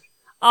 let's do it.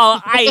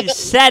 Oh, I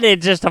said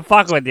it just to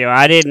fuck with you.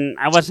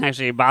 I wasn't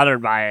actually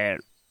bothered by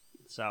it.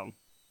 So.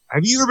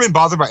 Have you ever been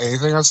bothered by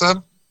anything I've said?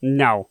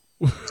 No.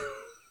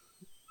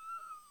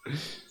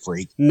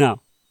 Freak.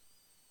 No.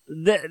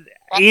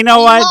 You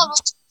know what?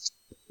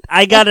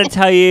 I gotta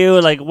tell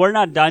you, we're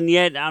not done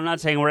yet. I'm not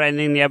saying we're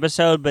ending the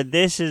episode, but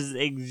this is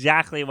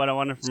exactly what I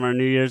wanted from our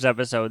New Year's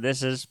episode.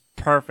 This is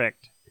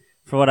perfect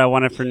for what I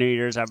wanted for New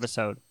Year's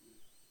episode.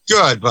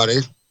 Good, buddy.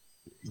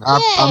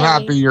 I'm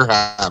happy you're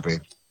happy.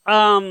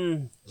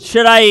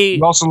 Should I...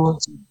 You also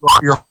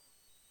you're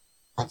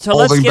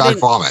holding back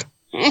vomit.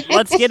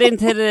 Let's get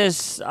into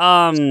this,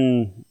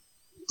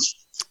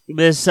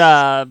 this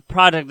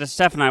project that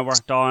Steph and I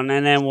worked on,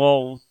 and then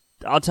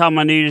I'll tell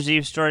my New Year's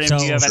Eve story, and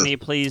if you have any,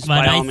 please,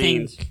 by all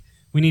means.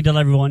 We need to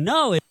let everyone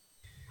know. Here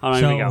we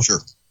go.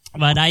 Sure.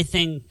 But I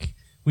think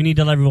we need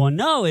to let everyone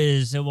know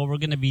is that what we're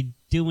going to be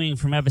doing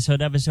from episode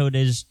to episode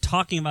is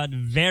talking about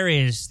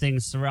various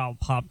things throughout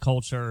pop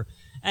culture,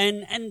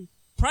 and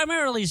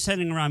primarily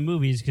centering around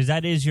movies, because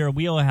that is your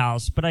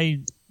wheelhouse. But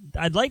I'd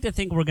like to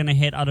think we're going to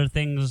hit other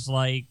things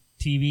like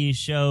TV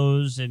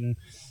shows and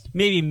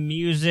maybe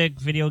music,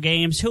 video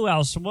games. Who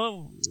else?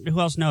 Well, who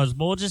else knows?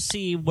 But we'll just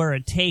see where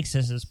it takes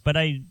us. But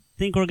I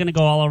think we're going to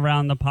go all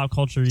around the pop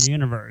culture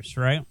universe,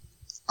 right?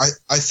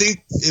 I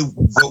think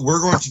what we're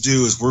going to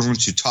do is we're going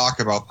to talk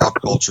about pop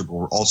culture, but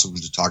we're also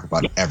going to talk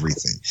about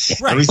everything.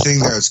 Right. Everything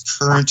that is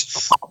current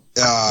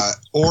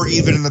or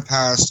even in the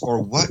past or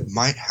what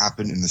might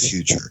happen in the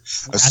future,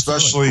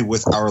 especially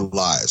with our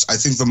lives. I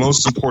think the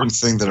most important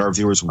thing that our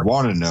viewers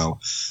want to know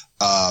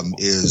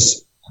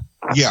is...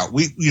 Yeah,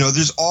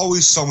 there's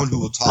always someone who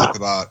will talk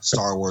about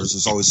Star Wars.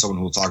 There's always someone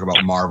who will talk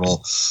about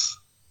Marvel.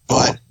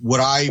 But what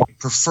I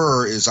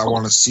prefer is I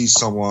want to see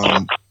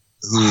someone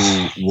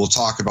who will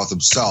talk about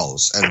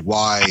themselves and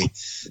why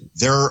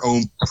their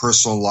own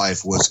personal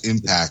life was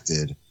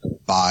impacted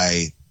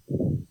by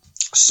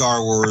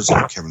Star Wars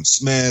or Kevin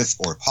Smith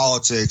or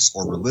politics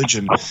or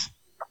religion.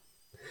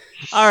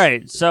 All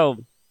right,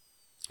 so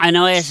I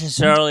know I asked this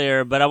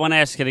earlier, but I want to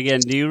ask it again.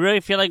 Do you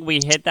really feel like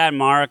we hit that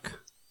mark?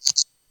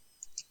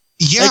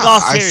 Yeah,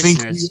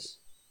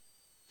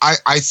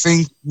 I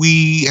think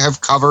we have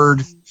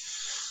covered.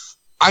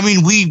 I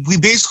mean, we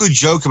basically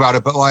joke about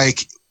it, but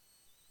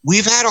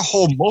we've had a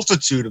whole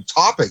multitude of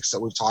topics that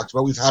we've talked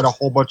about. We've had a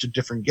whole bunch of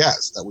different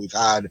guests that we've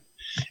had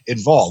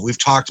involved. We've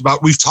talked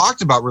about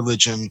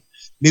religion,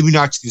 maybe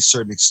not to the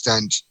certain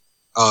extent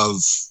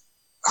of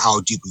how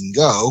deep we can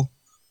go.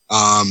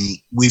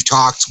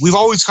 We've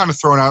always kind of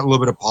thrown out a little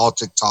bit of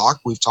politic talk.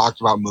 We've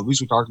talked about movies.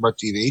 We talked about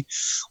TV.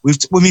 We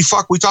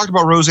talked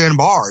about Roseanne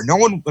Barr. No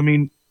one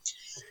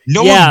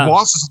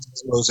wants us to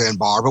do Roseanne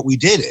Barr, but we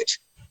did it.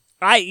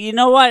 You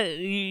know what?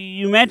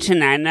 You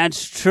mentioned that, and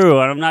that's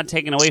true, and I'm not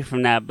taking away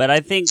from that, but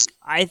I think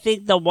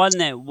the one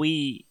that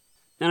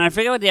and I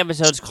forget what the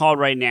episode's called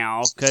right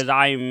now, because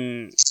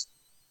I'm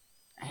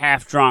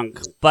half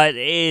drunk, but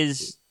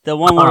is The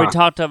one where we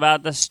talked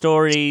about the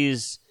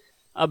stories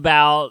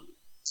about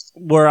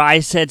where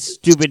I said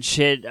stupid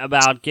shit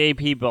about gay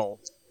people.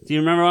 Do you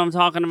remember what I'm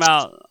talking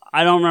about?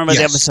 I don't remember what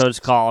the episode's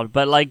called,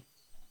 but like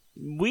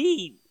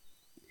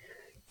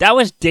that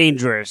was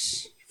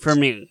dangerous for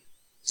me,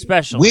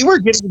 especially. We were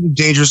getting into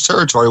dangerous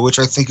territory, which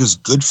I think is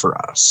good for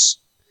us.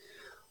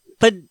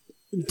 But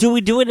do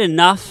we do it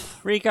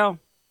enough, Rico?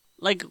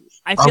 Like,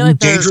 I feel Are we like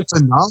dangerous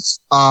enough?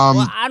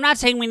 Well, I'm not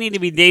saying we need to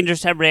be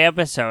dangerous every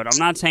episode. I'm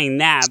not saying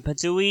that, but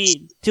do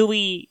we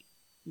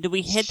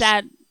hit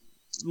that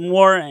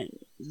more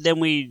than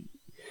we?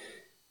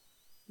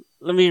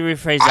 Let me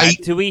rephrase that.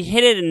 Do we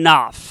hit it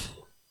enough?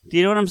 Do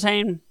you know what I'm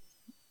saying?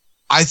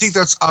 I think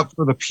that's up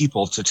for the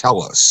people to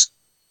tell us.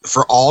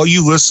 For all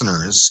you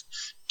listeners,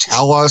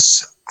 tell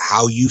us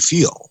how you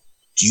feel.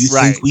 Do you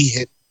think we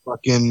hit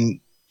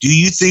fucking? Do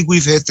you think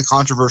we've hit the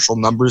controversial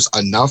numbers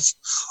enough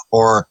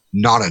or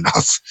not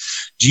enough?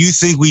 Do you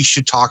think we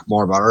should talk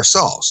more about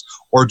ourselves?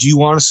 Or do you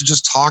want us to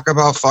just talk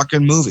about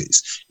fucking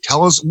movies?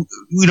 Tell us,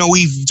 we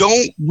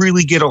don't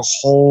really get a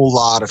whole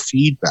lot of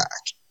feedback.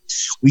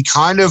 We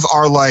kind of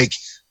are like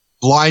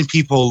blind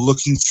people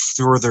looking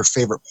through their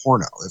favorite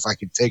porno, if I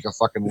could take a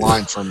fucking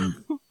line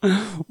from...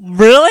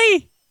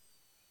 Really?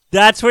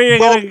 That's where you're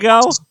going to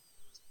go?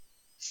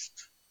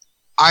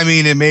 I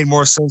mean, it made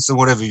more sense than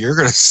whatever you're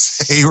going to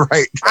say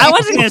right now. I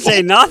wasn't going to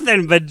say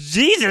nothing, but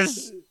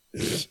Jesus.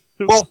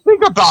 Well,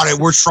 think about it.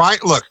 We're trying...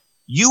 Look,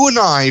 you and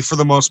I, for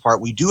the most part,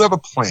 we do have a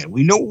plan.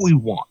 We know what we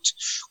want.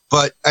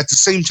 But at the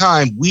same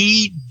time,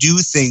 we do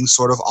things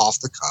sort of off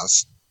the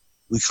cuff.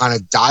 We kind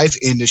of dive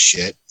into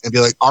shit and be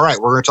like, all right,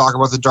 we're going to talk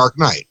about The Dark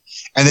Knight.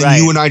 And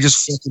then you and I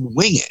just fucking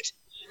wing it.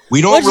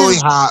 We don't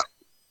have...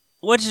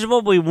 Which is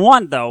what we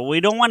want, though. We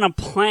don't want a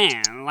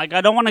plan. Like, I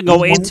don't want to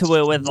go into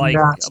it with, like,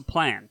 a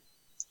plan.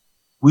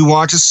 We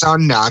want to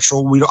sound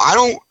natural.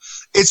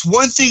 It's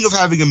one thing of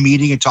having a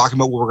meeting and talking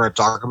about what we're going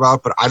to talk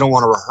about, but I don't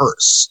want to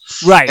rehearse.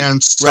 Right.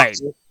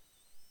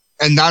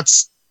 And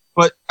that's,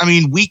 but I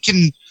mean, we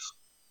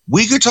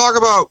could talk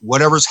about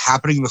whatever's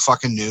happening in the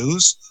fucking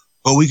news,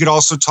 but we could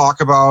also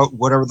talk about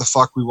whatever the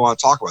fuck we want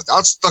to talk about.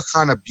 That's the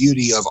kind of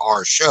beauty of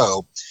our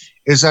show,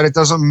 is that it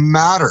doesn't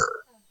matter.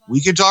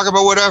 We can talk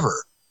about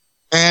whatever.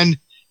 And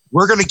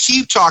we're going to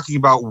keep talking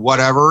about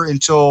whatever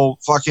until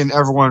fucking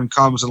everyone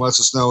comes and lets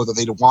us know that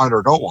they want it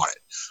or don't want it.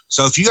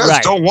 So if you guys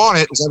don't want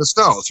it, let us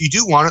know. If you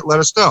do want it, let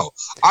us know.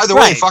 Either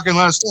way, fucking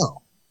let us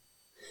know.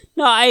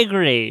 No, I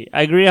agree.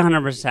 I agree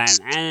 100%.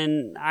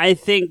 And I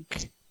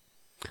think...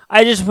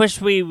 I just wish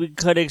we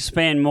could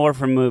expand more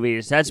from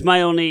movies. That's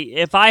my only...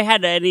 If I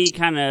had any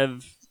kind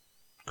of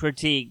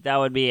critique, that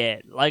would be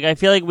it. Like, I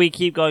feel like we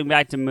keep going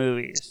back to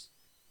movies.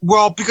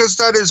 Well, because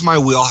that is my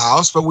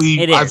wheelhouse, but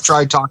I've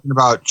tried talking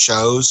about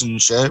shows and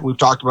shit. We've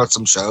talked about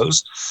some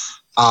shows.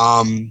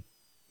 I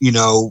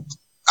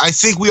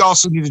think we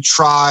also need to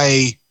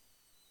try...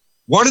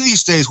 One of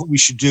these days, what we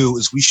should do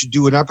is we should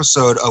do an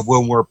episode of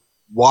when we're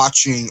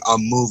watching a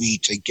movie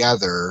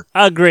together.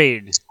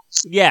 Agreed.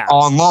 Yeah.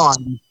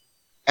 Online,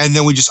 and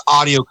then we just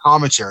audio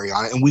commentary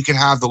on it, and we can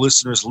have the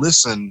listeners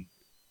listen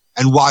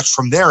and watch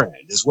from their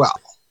end as well.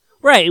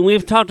 Right, and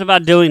we've talked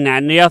about doing that.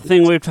 And the other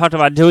thing we've talked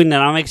about doing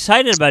that I'm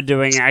excited about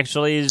doing,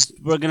 actually, is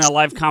we're going to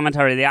live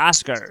commentary the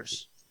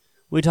Oscars.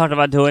 We talked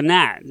about doing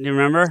that. Do you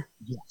remember?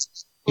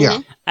 Yes. Yeah.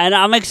 And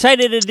I'm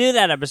excited to do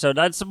that episode.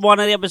 That's one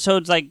of the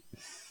episodes, like...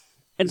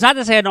 It's not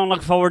to say I don't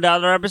look forward to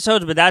other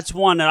episodes, but that's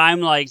one that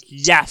I'm like,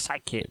 yes, I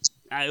can.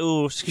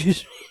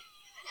 Excuse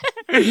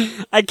me.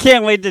 I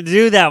can't wait to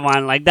do that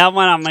one. Like, that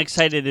one I'm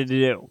excited to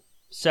do.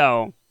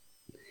 So...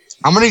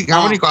 How many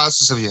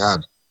glasses have you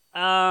had?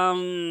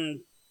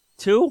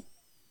 2?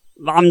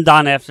 I'm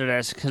done after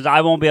this because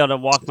I won't be able to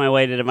walk my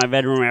way to my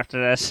bedroom after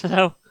this.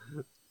 So,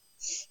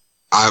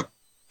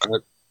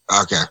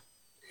 okay.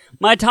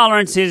 My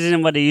tolerance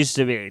isn't what it used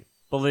to be.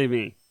 Believe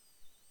me.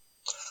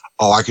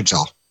 Oh, I can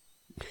tell.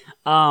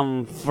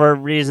 For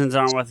reasons that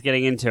aren't worth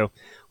getting into.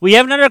 We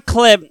have another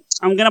clip.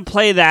 I'm gonna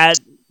play that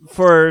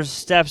for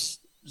Steph's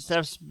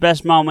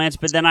best moments,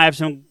 but then I have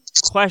some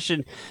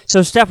questions.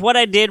 So, Steph, what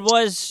I did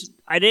was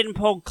I didn't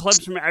pull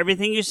clips from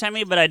everything you sent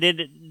me, but I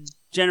did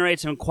generate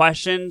some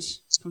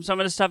questions from some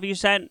of the stuff you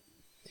sent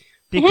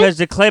because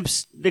the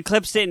clips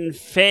didn't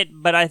fit,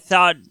 but I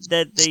thought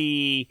that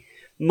the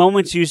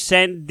moments you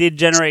sent did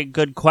generate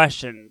good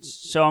questions.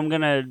 So I'm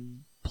gonna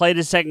play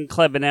the second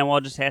clip and then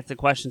we'll just ask the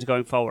questions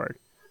going forward.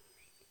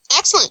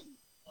 Excellent.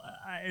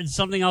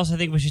 Something else I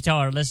think we should tell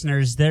our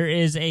listeners: there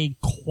is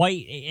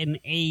quite an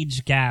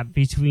age gap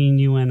between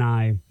you and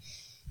I.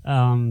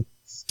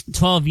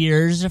 12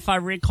 years, if I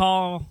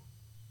recall.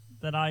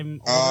 That I'm.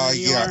 12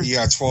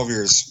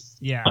 years.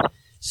 Yeah.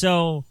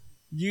 So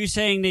you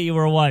saying that you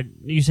were what?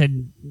 You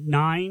said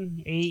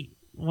 9, 8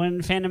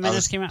 when Phantom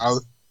Menace came out. I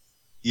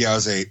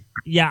was 8.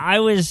 Yeah, I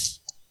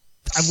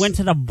went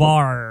to the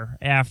bar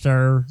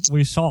after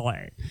we saw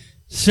it.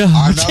 So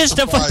I'm not just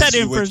to put that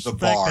in you went perspective.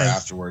 to the bar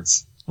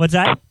afterwards. What's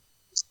that?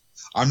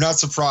 I'm not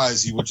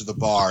surprised you went to the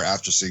bar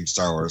after seeing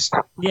Star Wars.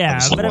 Yeah,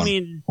 but I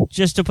mean,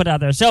 just to put out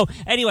there. So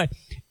anyway,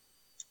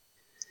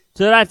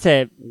 So that's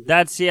it.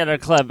 That's the other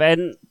clip.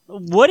 And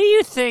what do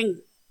you think?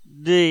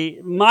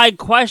 My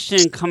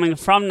question coming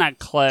from that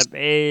clip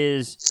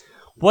is,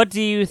 what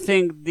do you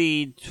think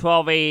the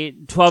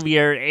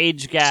 12-year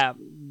age gap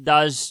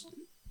does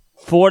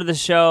for the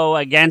show,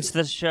 against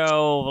the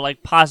show,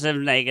 like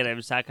positive,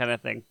 negatives, that kind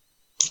of thing?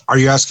 Are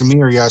you asking me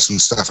or are you asking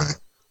Stephanie?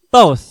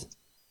 Both.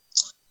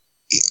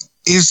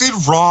 Is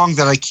it wrong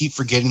that I keep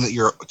forgetting that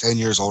you're 10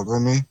 years older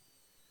than me?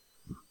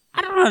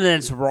 I don't know that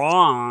it's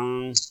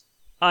wrong.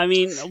 I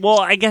mean, well,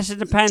 I guess it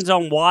depends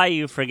on why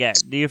you forget.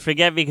 Do you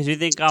forget because you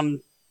think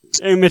I'm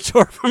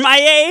immature for my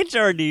age,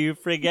 or do you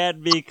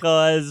forget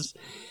because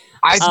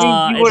I think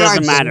you it and I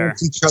doesn't matter?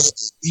 balance each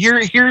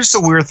other. Here's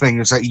the weird thing: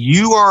 is that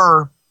you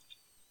are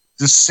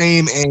the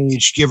same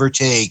age, give or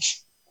take,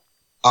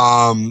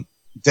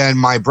 than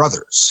my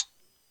brothers.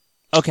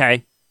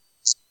 Okay.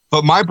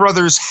 But my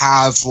brothers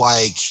have,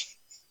 like,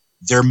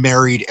 they're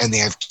married and they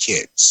have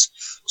kids.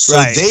 So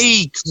Right.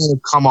 they kind of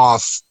come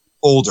off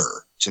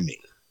older to me.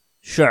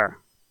 Sure.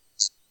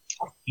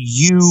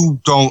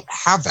 You don't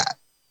have that.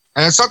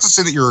 And it's not to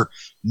say that you're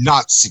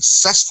not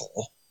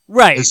successful.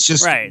 Right. It's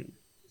just right.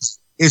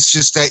 It's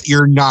just that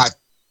you're not.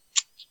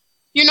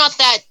 You're not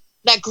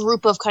that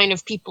group of kind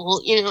of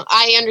people. You know,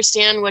 I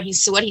understand what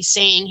he's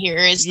saying here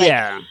is that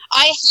Yeah.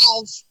 I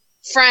have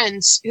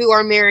friends who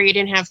are married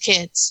and have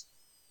kids,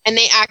 and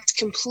they act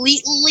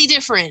completely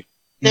different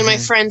than my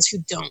friends who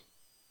don't.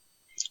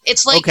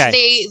 It's like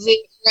Okay.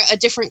 they're a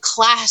different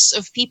class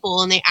of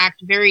people, and they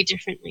act very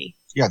differently.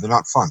 Yeah, they're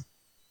not fun.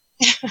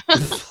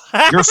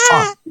 You're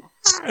fun.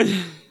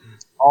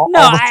 All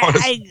No, the fun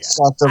is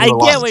sucked over I the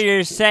get lines. what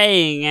you're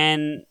saying,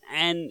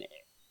 and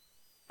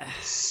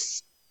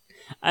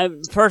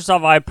first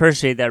off, I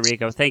appreciate that,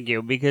 Rico. Thank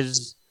you,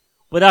 because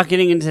without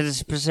getting into the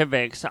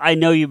specifics, I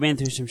know you've been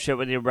through some shit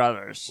with your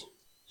brothers,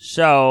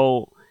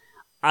 so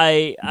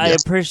I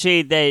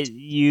appreciate that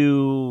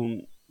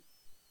you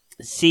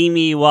see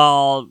me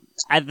while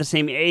at the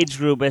same age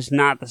group as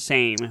not the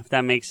same, if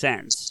that makes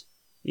sense.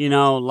 You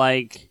know,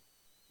 like.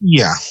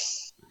 Yeah.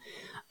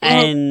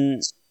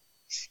 And,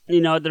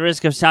 you know, at the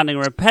risk of sounding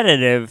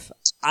repetitive,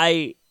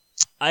 I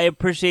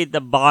appreciate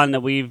the bond that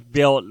we've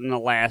built in the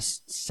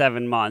last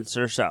 7 months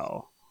or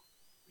so.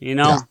 You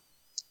know?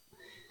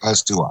 Yeah.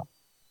 As do I.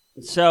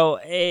 So,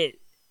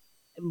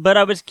 but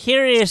I was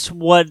curious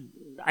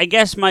I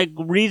guess my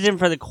reason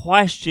for the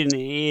question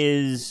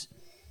is,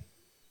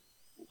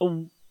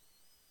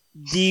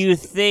 do you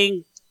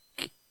think,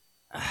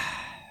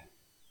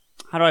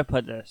 how do I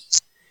put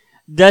this?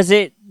 Does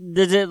it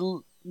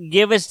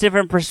give us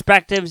different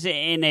perspectives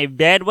in a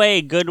bad way,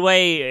 a good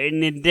way,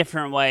 in a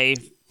different way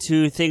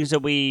to things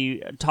that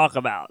we talk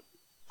about?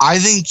 I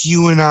think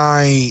you and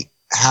I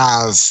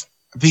have,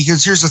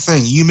 because here's the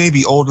thing, you may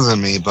be older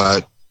than me,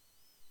 but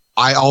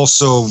I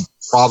also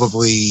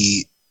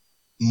probably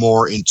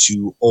more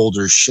into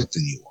older shit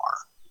than you are.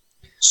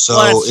 So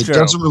Well, that's it true.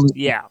 doesn't really,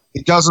 Yeah.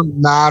 it doesn't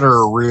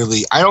matter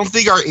really. I don't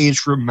think our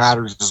age group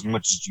matters as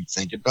much as you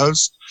think it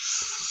does.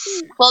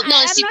 Well, no,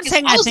 I'm see, not because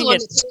saying I I was the think one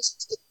it- that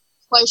posed the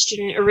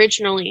question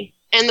originally,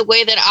 and the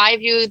way that I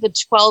view the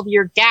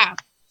 12-year gap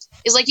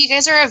is like you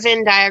guys are a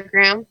Venn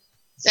diagram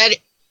that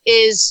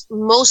is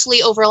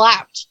mostly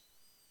overlapped.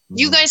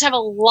 You guys have a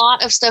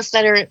lot of stuff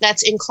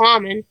that's in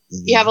common.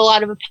 You have a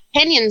lot of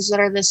opinions that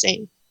are the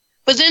same.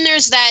 But then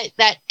there's that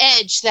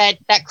edge, that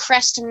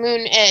crest and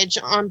moon edge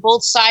on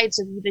both sides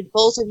of you that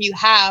both of you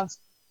have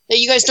that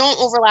you guys don't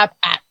overlap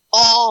at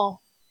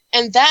all.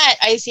 And that,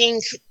 I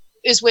think,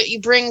 is what he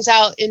brings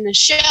out in the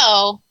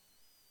show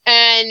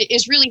and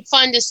is really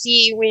fun to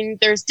see when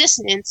there's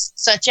dissonance,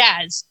 such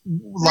as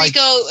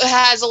Rico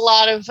has a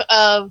lot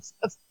of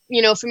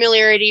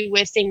familiarity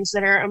with things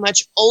that are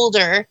much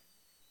older,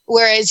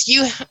 whereas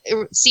you,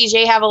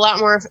 CJ, have a lot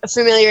more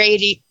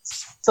familiarity.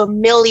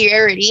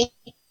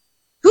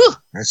 Whew,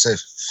 I say,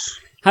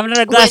 Have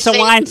another glass of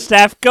With wine,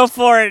 Steph. Go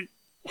for it.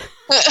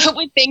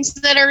 with things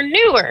that are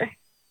newer.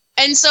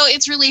 And so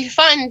it's really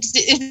fun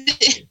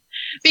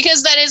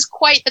because that is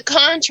quite the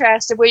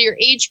contrast of what your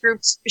age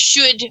groups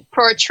should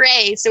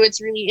portray. So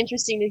it's really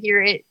interesting to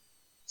hear it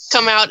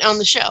come out on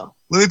the show.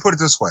 let me put it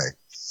this way.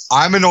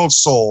 I'm an old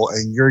soul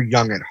and you're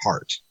young at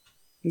heart.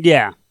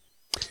 Yeah.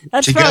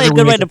 That's Together probably a we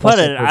good make way a to put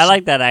perfect it. I person.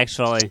 like that,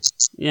 actually.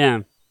 Yeah.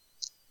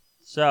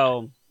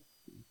 So,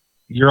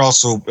 You're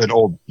also an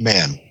old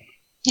man.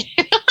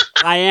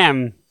 I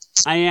am.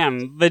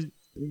 But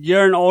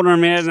you're an older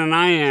man than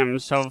I am,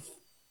 so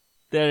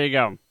there you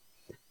go.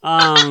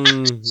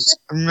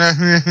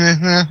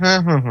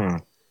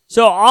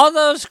 So all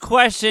those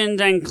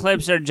questions and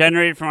clips are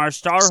generated from our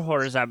Star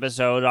Wars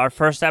episode, our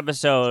first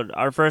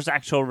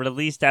actual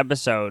released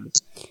episode.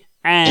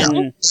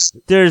 And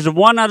there's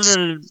one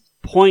other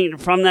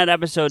point from that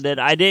episode that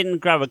I didn't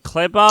grab a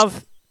clip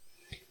of,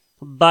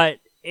 but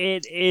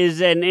it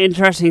is an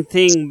interesting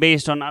thing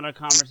based on other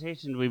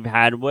conversations we've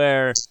had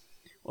where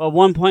at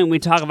one point we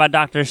talk about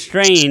Doctor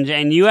Strange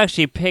and you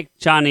actually picked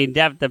Johnny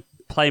Depp to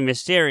play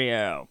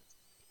Mysterio.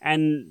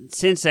 And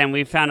since then,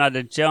 we found out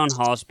that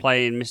Gyllenhaal's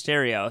playing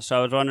Mysterio. So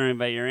I was wondering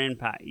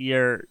about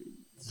your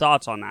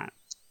thoughts on that.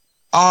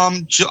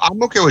 I'm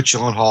okay with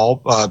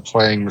Gyllenhaal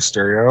playing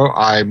Mysterio.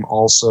 I'm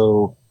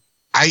also,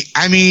 I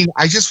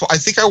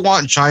think I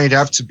want Johnny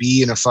Depp to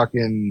be in a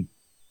fucking,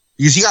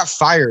 because he got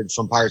fired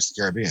from Pirates of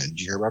the Caribbean. Did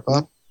you hear about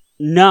that?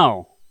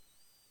 No.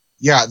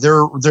 Yeah,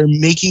 they're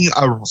making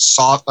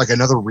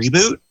another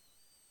reboot,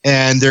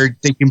 and they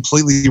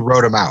completely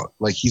wrote him out.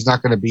 Like, he's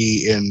not going to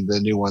be in the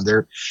new one.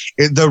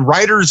 The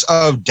writers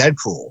of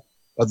Deadpool,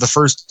 the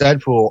first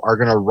Deadpool, are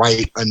going to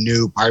write a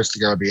new Pirates of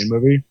the Caribbean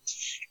movie.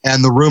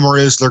 And the rumor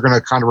is they're going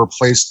to kind of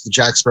replace the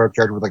Jack Sparrow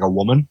character with like a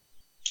woman.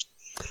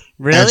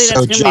 Really? That's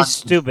going to be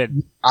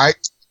stupid.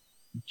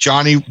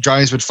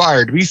 Johnny's been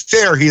fired. To be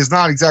fair, he has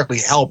not exactly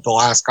helped the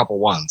last couple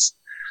ones.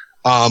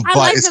 I but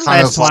like it's the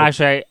kind last of one, like,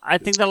 actually. I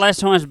think the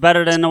last one was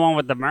better than the one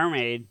with the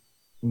mermaid.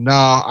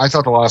 no, I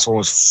thought the last one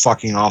was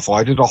fucking awful.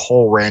 I did a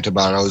whole rant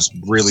about it. I was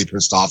really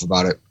pissed off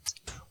about it.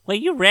 Well,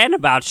 you ran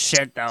about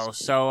shit, though,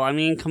 so, I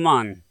mean, come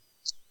on.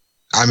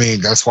 I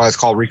mean, that's why it's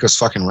called Rico's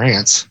fucking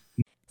rants.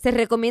 Se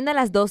recomienda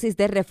las dosis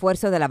de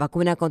refuerzo de la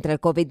vacuna contra el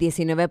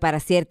COVID-19 para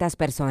ciertas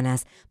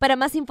personas. Para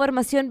más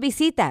información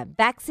visita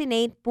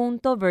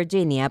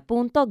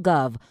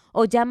vaccinate.virginia.gov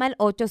o llama al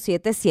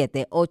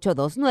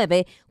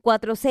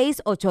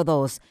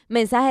 877-829-4682.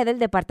 Mensaje del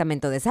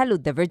Departamento de Salud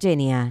de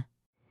Virginia.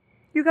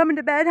 You coming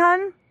to bed,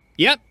 hon?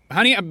 Yep,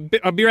 honey,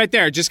 I'll be right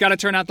there. Just gotta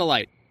turn out the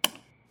light.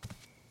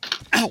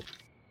 Ow!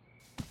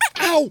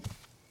 Ow!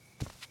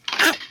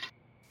 Ow!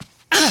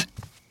 Ah!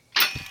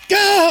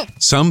 Go!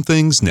 Some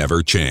things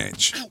never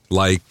change.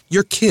 Like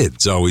your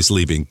kids always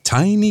leaving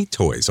tiny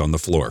toys on the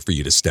floor for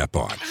you to step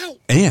on.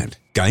 And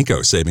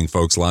Geico saving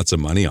folks lots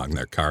of money on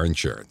their car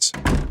insurance.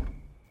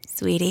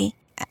 Sweetie,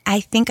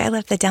 I think I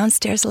left the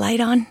downstairs light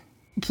on.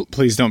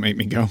 Please don't make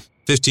me go.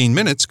 15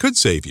 minutes could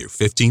save you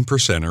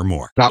 15% or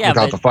more. Not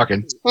without the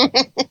fucking.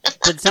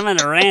 But some of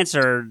the rants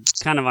are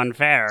kind of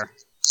unfair.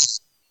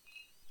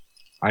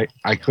 I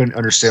couldn't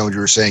understand what you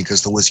were saying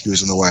because the whiskey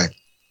was in the way.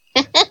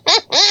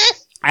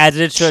 As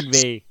it should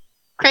be.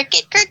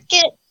 Cricket.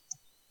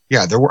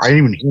 Yeah, I didn't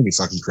even hear any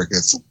fucking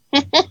crickets.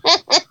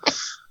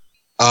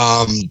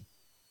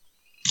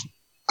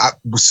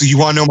 So you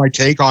want to know my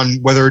take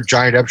on whether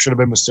Johnny Depp should have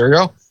been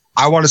Mysterio?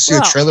 I want to see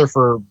a trailer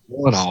for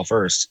Gyllenhaal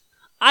first.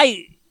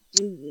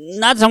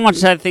 Not so much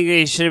that I think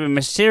he should have been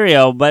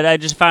Mysterio, but I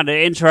just found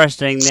it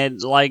interesting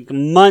that, like,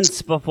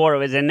 months before it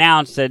was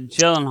announced that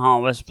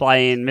Gyllenhaal was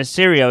playing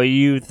Mysterio,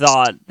 you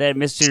thought that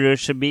Mysterio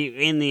should be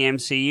in the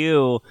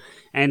MCU,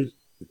 and,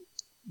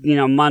 you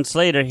know, months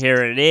later,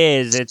 here it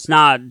is. It's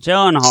not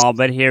Gyllenhaal,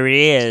 but here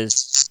he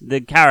is, the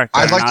character,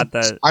 I'd like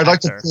to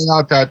point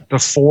out that the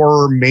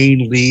 4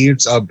 main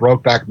leads of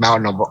Brokeback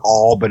Mountain have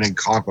all been in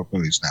comic book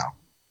movies now.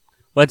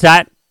 What's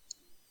that?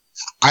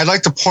 I'd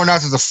like to point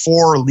out that the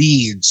 4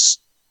 leads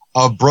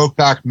of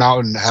Brokeback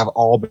Mountain have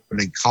all been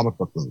in comic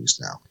book movies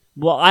now.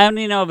 Well, I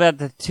only know about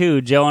the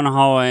 2,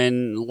 Gyllenhaal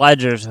and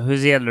Ledger. So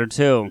who's the other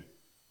 2?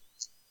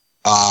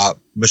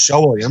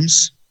 Michelle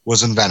Williams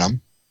was in Venom.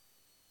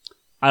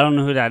 I don't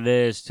know who that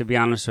is, to be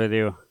honest with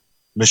you.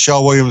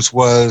 Michelle Williams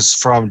was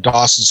from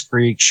Dawson's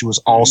Creek. She was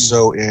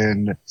also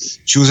in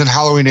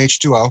Halloween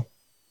H2O.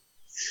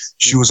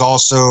 She was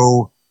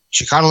also,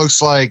 she kind of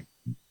looks like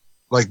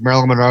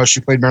Marilyn Monroe. She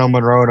played Marilyn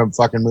Monroe in a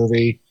fucking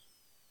movie.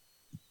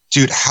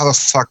 Dude, how the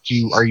fuck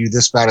are you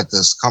this bad at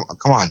this? Come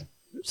on.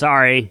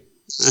 Sorry.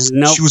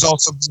 Nope. She was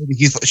also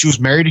she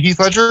was married to Heath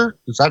Ledger.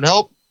 Does that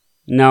help?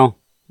 No.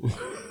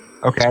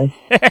 Okay.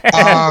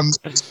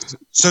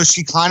 So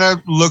she kind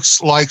of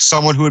looks like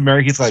someone who would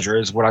marry Heath Ledger,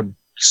 is what I'm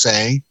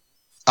saying.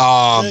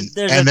 And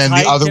then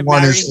the other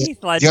one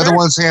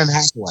one's Anne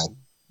Hathaway.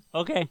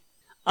 Okay.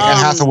 Anne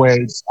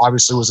Hathaway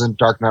obviously was in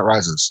Dark Knight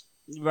Rises.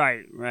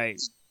 Right.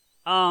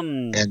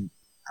 And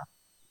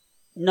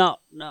no,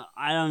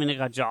 I don't mean to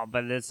cut you off,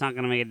 but it's not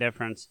going to make a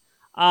difference.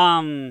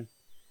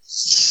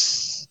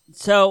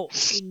 So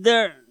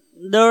there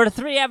were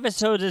 3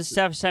 episodes that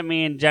Steph sent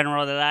me in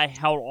general that I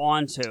held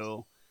on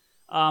to.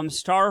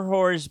 Star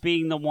Wars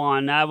being the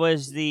one. That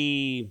was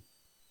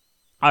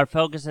our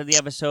focus of the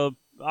episode,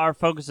 our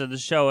focus of the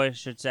show, I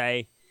should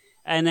say.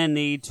 And then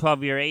the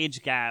 12-year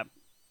age gap,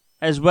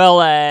 as well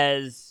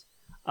as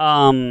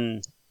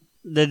the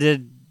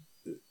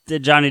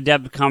Johnny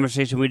Depp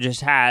conversation we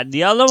just had.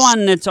 The other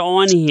one that's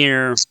on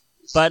here,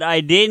 but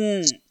I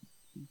didn't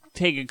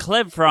take a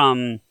clip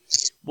from,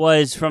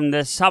 was from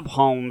the Sub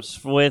Homes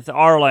with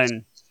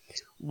Arlen,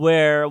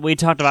 where we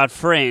talked about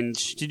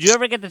Fringe. Did you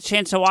ever get the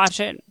chance to watch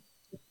it?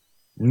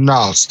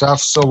 No,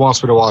 Steph still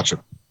wants me to watch it.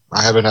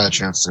 I haven't had a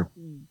chance to.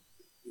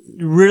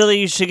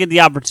 Really, you should get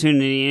the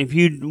opportunity.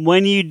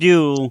 When you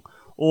do,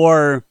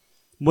 or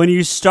when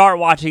you start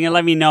watching it,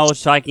 let me know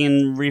so I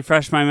can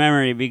refresh my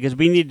memory, because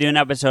we need to do an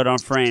episode on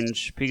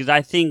Fringe, because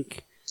I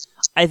think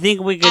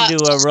we could do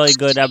a really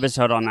good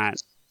episode on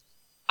that.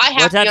 I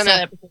have to be on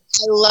that episode.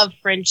 I love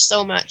Fringe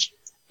so much.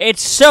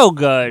 It's so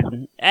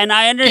good, and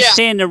I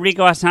understand that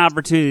Rico has an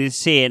opportunity to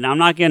see it, and I'm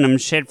not giving him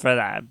shit for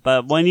that,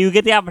 but when you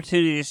get the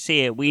opportunity to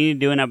see it, we need to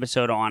do an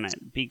episode on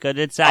it, because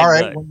it's that good. All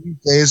right, one of these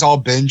days I'll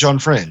binge on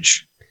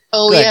Fringe.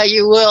 Oh, good. Yeah,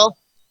 you will.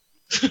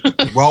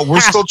 Well,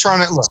 we're still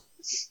trying to look.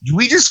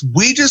 we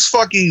just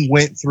fucking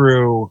went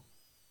through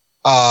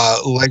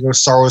Lego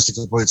Star Wars: The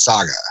Complete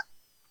Saga.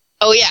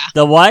 Oh yeah.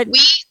 The what?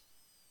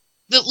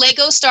 The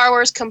Lego Star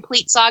Wars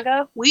Complete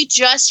Saga. We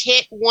just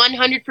hit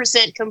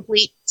 100%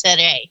 complete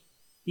today.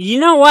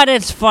 You know what?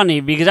 It's funny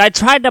because I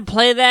tried to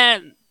play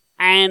that,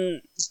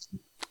 and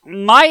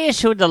my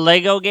issue with the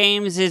Lego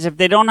games is if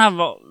they don't have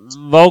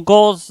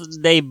vocals,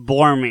 they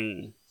bore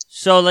me.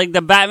 So like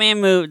the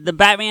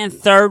Batman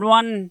third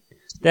one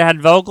that had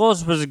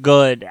vocals was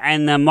good,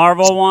 and the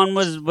Marvel one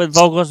with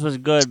vocals was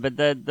good. But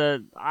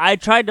I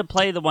tried to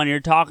play the one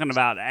you're talking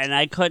about, and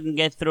I couldn't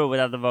get through it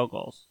without the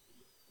vocals.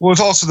 Well, it's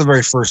also the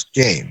very first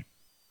game.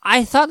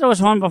 I thought there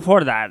was one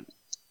before that.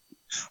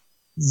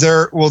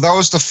 That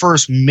was the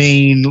first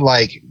main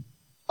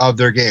of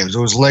their games. It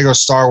was Lego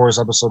Star Wars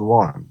Episode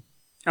 1.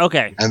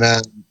 Okay. And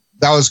then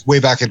that was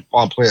way back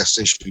on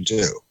PlayStation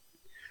 2.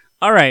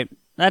 All right,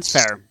 that's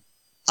fair.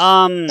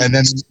 And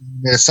then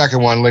the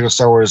second one, Lego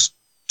Star Wars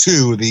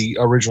 2, the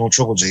original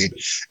trilogy.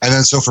 And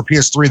then so for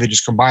PS3, they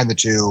just combined the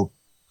two,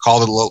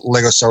 called it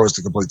Lego Star Wars: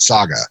 The Complete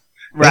Saga.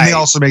 Right. Then they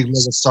also made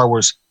Lego Star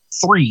Wars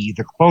 3,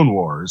 The Clone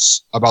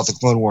Wars, about the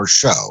Clone Wars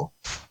show.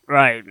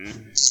 Right.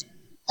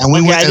 And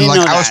we went and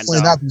I was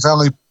playing that because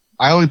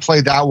I only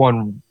played that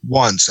one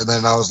once, and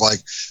then I was like,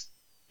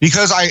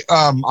 because I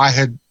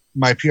had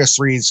my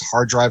PS3's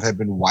hard drive had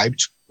been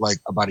wiped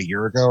about a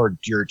year ago or a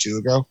year or two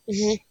ago.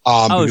 Mm-hmm.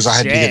 Because I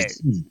had to get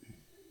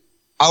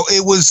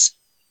it was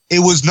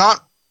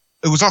not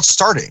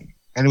starting,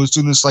 and it was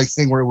doing this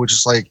thing where it was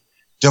just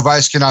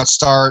device cannot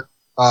start,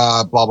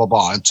 blah blah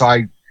blah. And so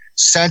I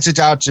sent it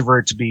out for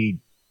it to be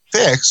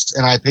fixed,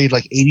 and I paid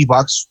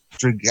 $80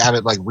 to have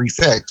it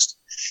refixed.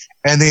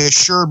 And they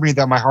assured me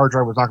that my hard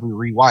drive was not going to be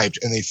re-wiped,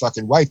 and they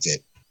fucking wiped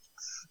it.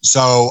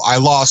 So I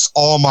lost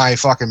all my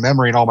fucking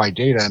memory and all my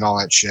data and all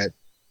that shit.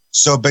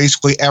 So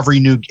basically,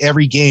 every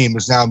game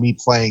is now me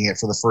playing it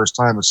for the first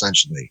time,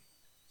 essentially.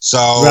 So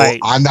right.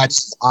 I'm that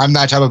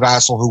type of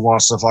asshole who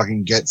wants to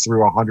fucking get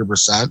through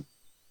 100%,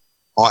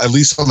 at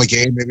least on the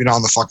game. Maybe not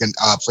on the fucking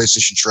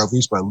PlayStation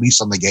trophies, but at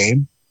least on the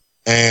game.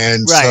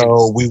 And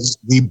so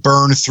we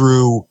burned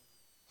through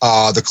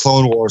the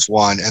Clone Wars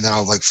one, and then I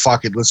was like,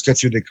 fuck it, let's get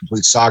through the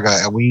Complete Saga.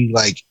 And we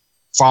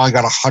finally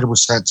got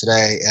 100%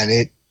 today,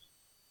 and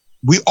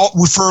we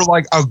for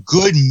a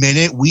good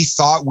minute we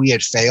thought we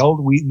had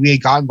failed. We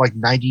had gotten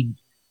 99.3%.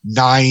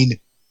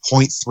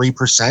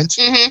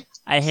 Mm-hmm.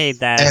 I hate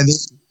that. And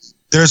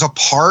there was a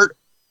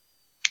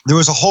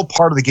whole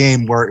part of the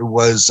game where it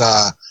was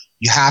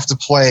you have to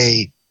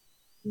play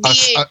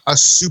a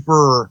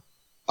super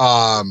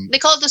they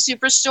call it the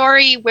super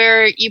story,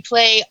 where you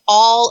play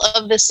all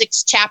of the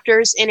 6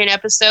 chapters in an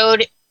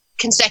episode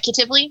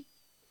consecutively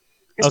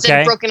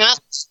instead of broken up.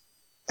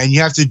 And you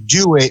have to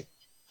do it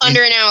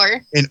under an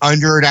hour. In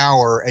under an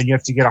hour, and you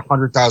have to get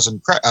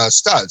 100,000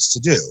 studs to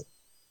do.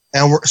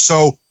 And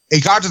so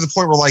it got to the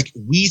point where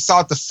we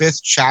thought the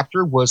 5th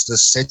chapter was the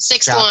 6th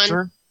chapter.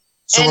 One.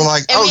 So we're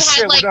like, oh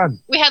shit, we're done.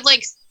 We had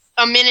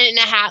a minute and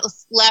a half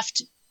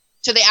left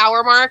to the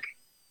hour mark.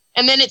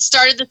 And then it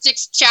started the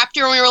 6th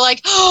chapter, and we were like,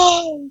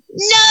 oh,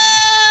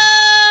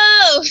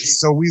 no!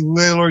 So we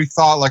literally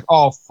thought,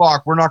 oh,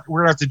 fuck, we're going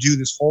to have to do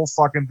this whole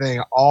fucking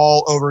thing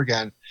all over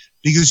again.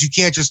 Because you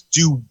can't just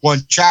do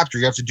one chapter.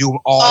 You have to do them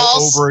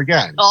all over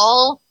again.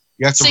 You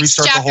have to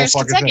restart the whole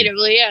fucking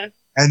consecutively, thing. Yeah.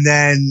 And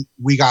then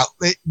we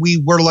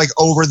were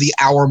over the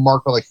hour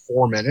mark by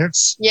 4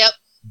 minutes. Yep.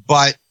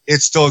 But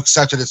it still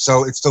accepted it,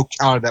 so it still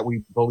counted that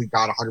we really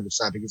got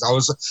 100%, because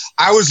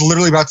I was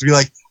literally about to be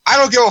like, I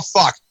don't give a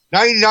fuck.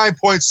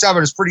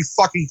 99.7 is pretty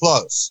fucking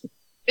close.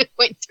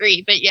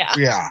 0.3, but yeah.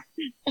 Yeah.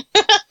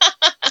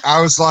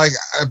 I was like,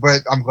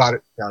 but I'm glad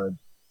it counted.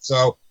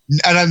 So,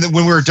 and then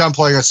when we were done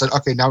playing, I said,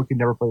 okay, now we can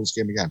never play this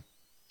game again.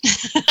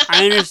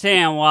 I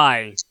understand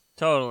why.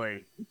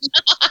 Totally.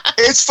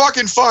 It's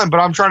fucking fun,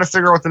 but I'm trying to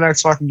figure out what the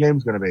next fucking game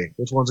is going to be.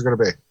 Which one's it going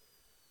to be?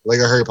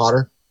 Lego Harry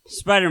Potter?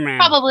 Spider-Man.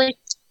 Probably.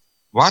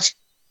 What?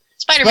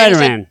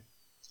 Spider-Man.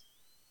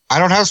 I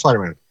don't have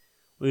Spider-Man.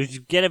 We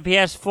should get a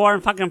PS4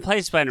 and fucking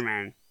play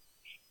Spider-Man.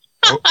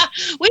 We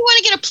want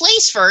to get a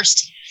place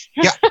first.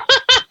 Yeah.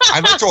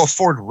 I'd like to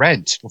afford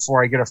rent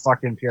before I get a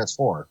fucking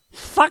PS4.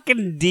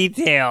 Fucking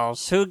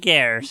details. Who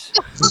cares?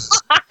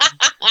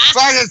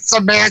 Fucking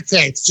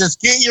semantics.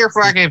 Just get your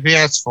fucking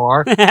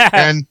PS4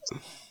 and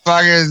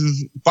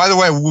fucking. By the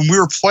way, when we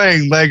were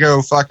playing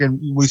Lego,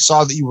 we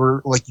saw that you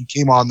were you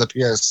came on the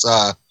PS.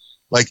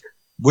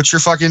 What's your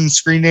fucking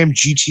screen name?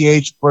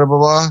 GTH blah blah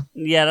blah.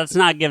 Yeah, let's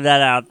not give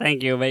that out.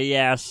 Thank you, but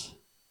yes.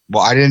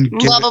 Well, I didn't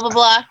give blah blah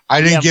blah.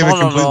 I didn't give blah,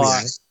 it completely.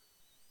 blah.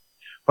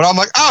 But I'm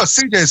like, oh,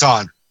 CJ's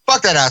on.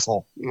 Fuck that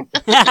asshole.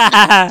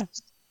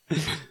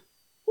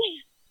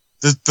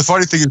 The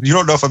funny thing is, you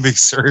don't know if I'm being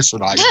serious or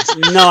not.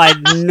 No, I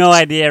have no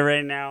idea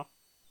right now.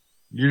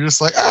 You're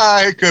just like,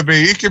 it could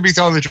be. He could be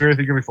telling the truth.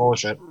 He could be full of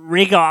shit.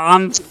 Rico,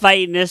 I'm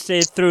fighting to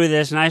stay through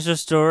this, and I have a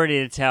story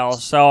to tell,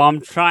 so I'm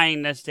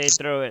trying to stay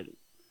through it.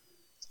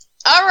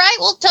 All right,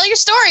 well, tell your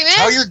story, man.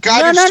 Tell your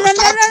goddamn story.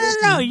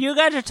 No. You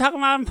guys are talking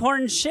about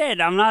important shit.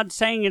 I'm not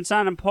saying it's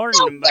not important.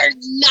 No, we're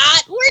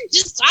not. We're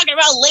just talking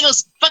about Lego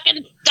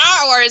fucking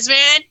Star Wars,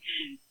 man.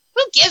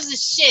 Who gives a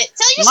shit?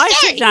 Tell your My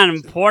story. shit's not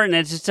important.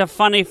 It's just a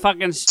funny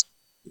fucking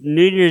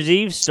New Year's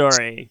Eve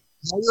story.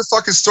 Tell your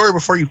fucking story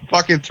before you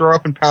fucking throw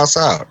up and pass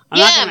out. I'm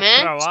not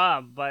gonna throw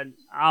up, but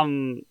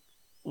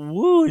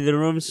woo, the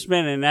room's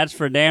spinning. That's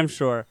for damn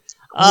sure.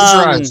 Close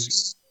your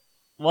eyes.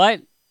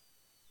 What?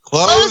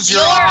 Close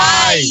your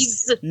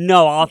eyes.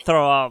 No, I'll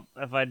throw up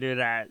if I do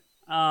that.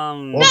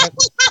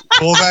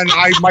 Well, then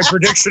my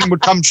prediction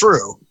would come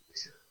true.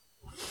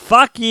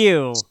 Fuck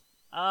you.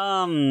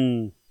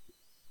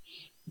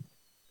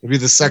 It'd be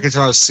the second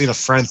time I've seen a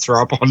friend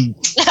throw up on.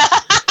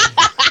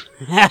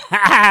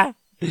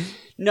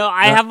 No,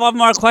 I have one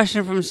more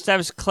question from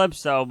Steph's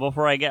clips though.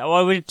 Before I get,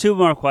 we have two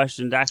more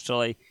questions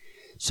actually.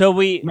 So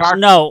we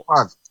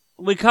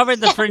covered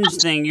the Fringe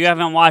thing. You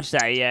haven't watched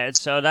that yet,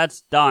 so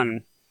that's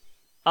done.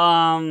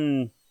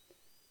 Rico,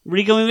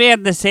 we may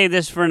have to save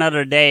this for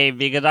another day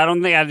because I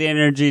don't think I have the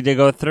energy to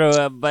go through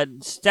it.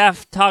 But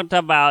Steph talked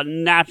about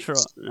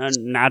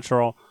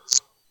natural.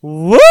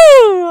 Woo!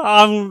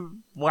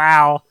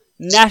 Wow.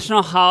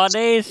 National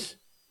holidays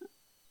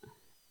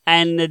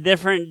and the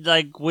different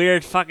like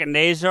weird fucking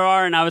days there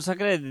are. And I was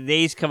looking at the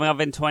days coming up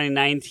in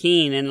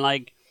 2019, and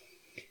like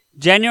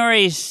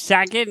January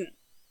 2nd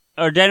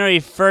or January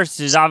 1st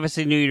is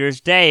obviously New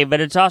Year's Day, but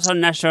it's also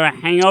National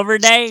Hangover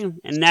Day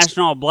and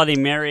National Bloody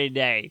Mary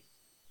Day.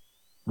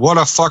 What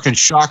a fucking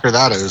shocker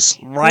that is.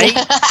 Right?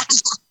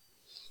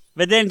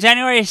 But then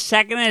January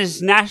 2nd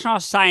is National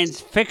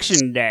Science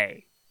Fiction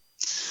Day.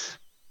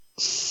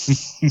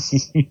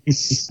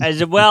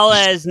 As well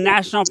as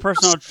National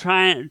Personal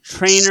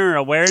Trainer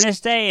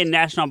Awareness Day and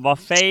National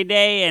Buffet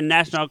Day and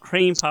National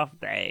Cream Puff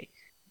Day.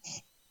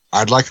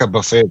 I'd like a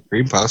buffet of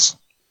cream puffs.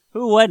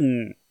 Who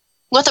wouldn't?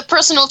 With a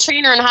personal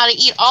trainer on how to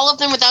eat all of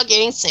them without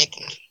getting sick.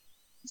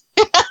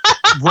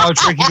 While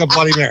drinking a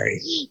Bloody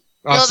Mary.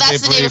 No,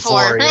 that's the day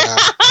before. Yeah.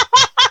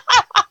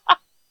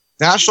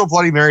 National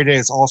Bloody Mary Day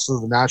is also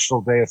the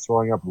national day of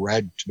throwing up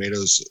red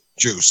tomatoes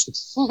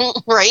juice.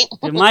 Right?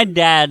 Dude, my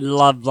dad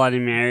loved Bloody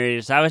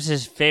Marys. That was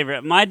his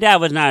favorite. My dad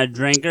was not a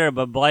drinker,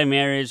 but Bloody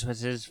Marys was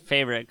his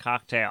favorite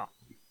cocktail.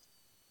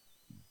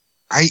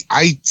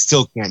 I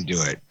still can't do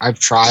it. I've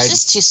tried.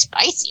 It's just too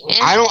spicy, man.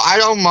 I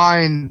don't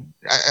mind.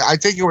 I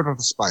take it without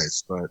the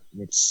spice, but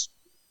it's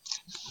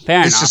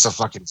just a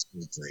fucking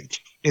sweet drink.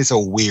 It's a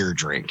weird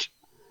drink.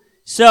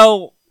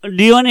 So,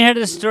 do you want to hear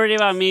the story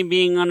about me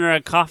being under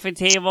a coffee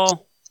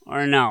table,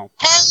 or no?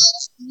 Hell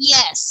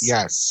yes.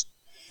 Yes.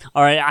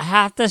 All right, I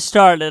have to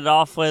start it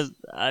off with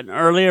an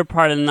earlier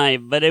part of the night,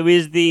 but it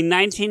was the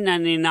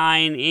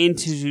 1999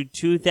 into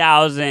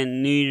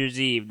 2000 New Year's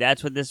Eve.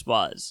 That's what this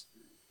was.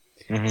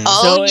 Mm-hmm.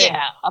 Oh, so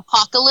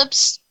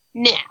Apocalypse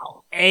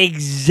Now.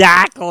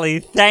 Exactly.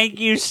 Thank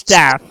you,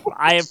 Steph.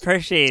 I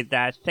appreciate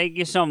that. Thank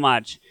you so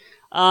much.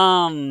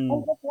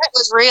 The threat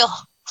was real.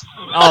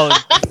 Oh,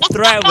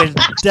 threat was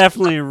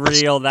definitely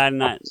real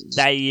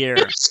that year.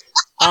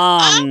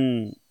 I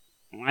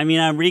mean,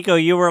 Enrico,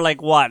 you were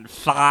like, what,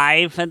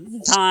 5 at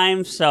the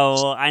time?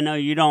 So I know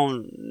you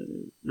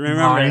don't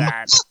remember 9.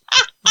 that.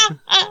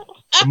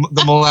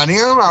 The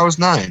millennium? I was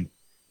 9.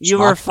 You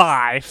were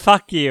 5.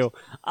 Fuck you.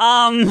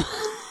 I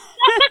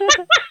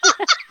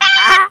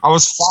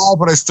was 5,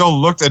 but I still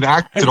looked and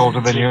acted older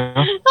than you.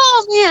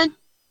 Oh, man.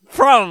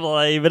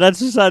 Probably, but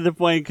that's beside the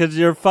point because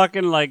you're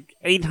fucking like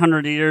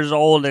 800 years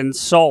old in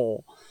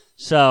soul.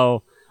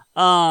 So,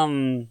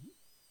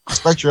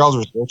 Respect your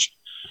elders, bitch.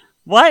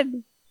 What?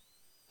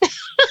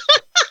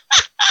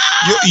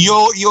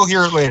 You'll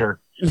hear it later.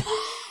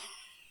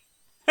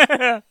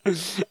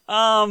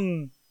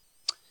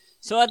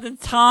 So at the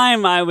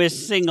time I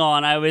was single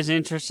and I was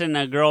interested in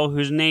a girl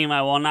whose name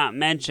I will not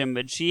mention,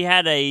 but she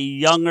had a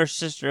younger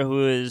sister who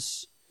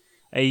was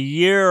a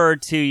year or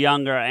 2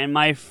 younger, and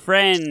my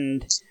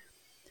friend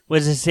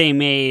was the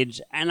same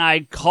age, and I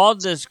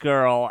called this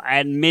girl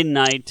at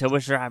midnight to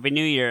wish her Happy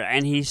New Year,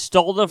 and he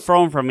stole the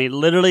phone from me,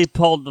 literally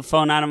pulled the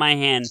phone out of my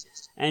hand,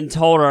 and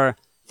told her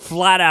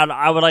flat out,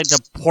 I would like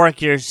to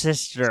pork your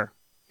sister,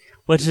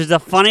 which is the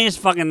funniest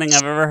fucking thing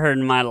I've ever heard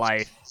in my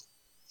life.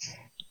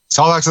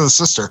 Tell that to the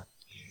sister.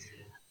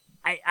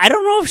 I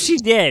don't know if she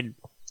did,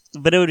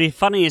 but it would be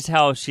funny as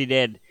hell if she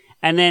did.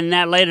 And then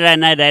later that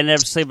night, I ended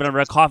up sleeping over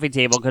a coffee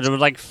table because there was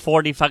like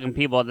 40 fucking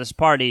people at this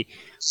party.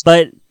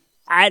 But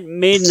at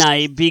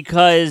midnight,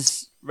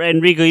 because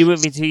Enrico, you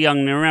might be too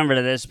young to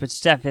remember this, but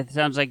Steph, it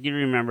sounds like you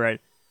remember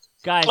it.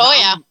 Guys, oh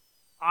yeah,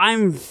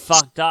 I'm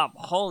fucked up.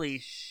 Holy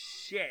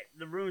shit,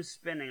 the room's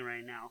spinning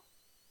right now.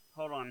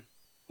 Hold on.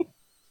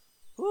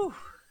 Whew.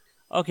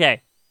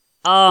 Okay.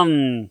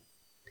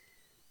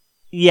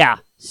 Yeah.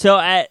 So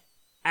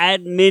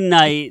at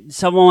midnight,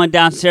 someone went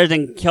downstairs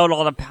and killed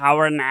all the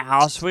power in the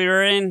house we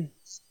were in.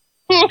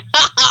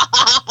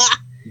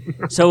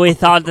 So we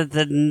thought that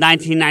the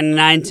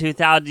 1999-2000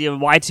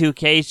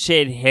 Y2K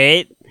shit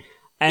hit,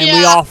 And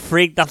we all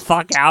freaked the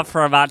fuck out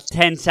for about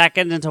 10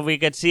 seconds until we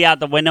could see out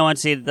the window and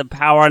see that the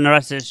power on the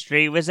rest of the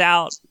street was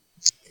out.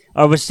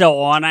 Or was still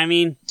on, I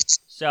mean.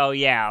 So,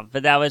 yeah,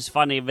 but that was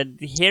funny. But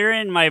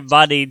hearing my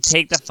buddy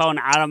take the phone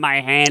out of my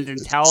hand and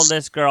tell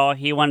this girl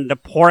he wanted to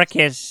pork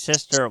his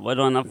sister was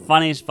one of the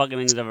funniest fucking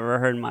things I've ever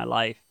heard in my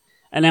life.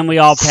 And then we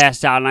all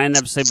passed out, and I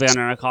ended up sleeping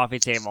under a coffee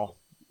table.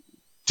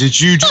 Did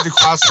you do the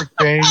classic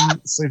thing,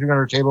 sleeping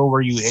under a table,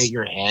 where you hit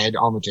your head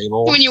on the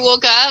table? When you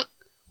woke up?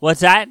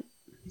 What's that?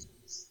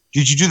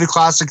 Did you do the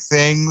classic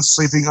thing,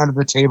 sleeping under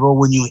the table,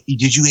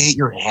 did you hit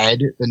your head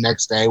the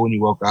next day when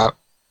you woke up?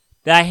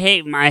 Did I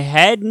hate my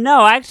head?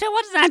 No, actually, I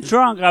wasn't that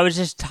drunk. I was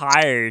just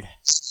tired.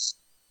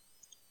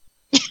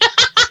 I'm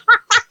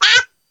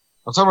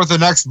talking about the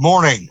next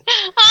morning.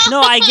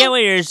 No, I get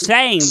what you're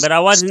saying, but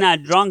I wasn't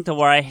that drunk to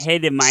where I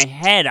hated my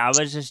head. I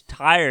was just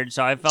tired,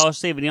 so I fell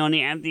asleep in the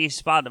only empty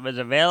spot that was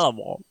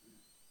available.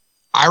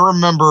 I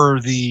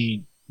remember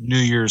the New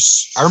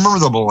Year's. I remember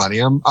the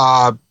millennium.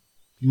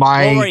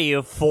 What were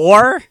you,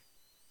 4?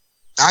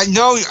 I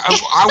know.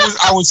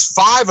 I was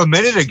 5 a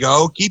minute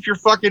ago. Keep your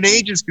fucking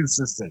ages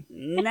consistent.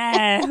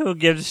 Nah, who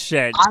gives a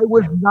shit? I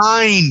was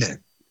 9.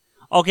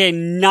 Okay,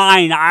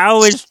 9. I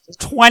was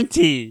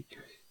 20.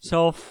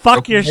 So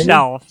fuck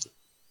yourself.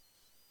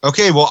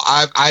 Okay, well,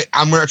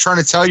 I'm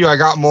trying to tell you I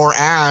got more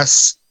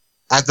ass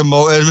at the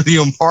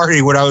millennium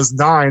party when I was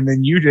 9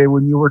 than you did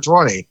when you were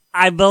 20.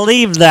 I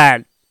believe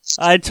that.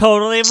 I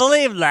totally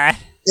believe that.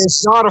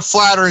 It's not a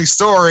flattering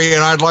story,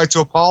 and I'd like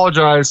to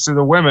apologize to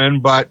the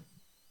women, but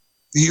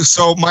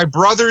so my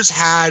brothers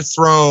had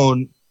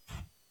thrown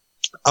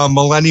a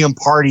millennium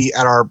party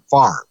at our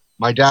farm.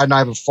 My dad and I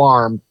have a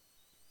farm,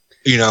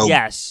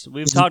 Yes,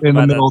 we've talked in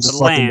about the middle of the the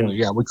fucking land. middle.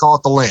 Yeah, we call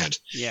it the land.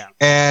 Yeah.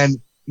 And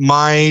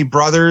my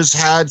brothers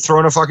had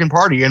thrown a fucking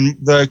party, and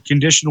the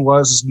condition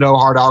was no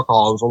hard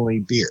alcohol. It was only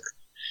beer.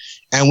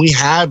 And we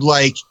had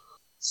like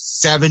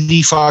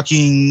 70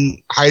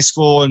 fucking high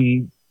school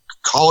and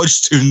college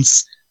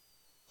students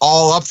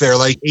all up there,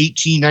 like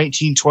 18,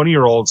 19,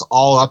 20-year-olds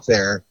all up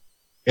there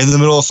in the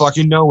middle of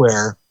fucking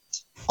nowhere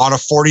on a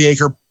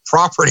 40-acre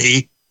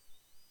property.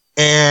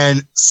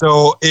 And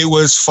so it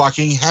was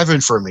fucking heaven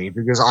for me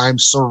because I'm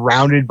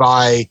surrounded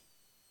by,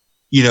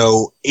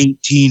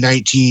 18,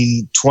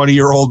 19,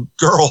 20-year-old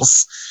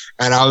girls.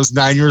 And I was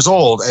 9 years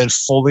old and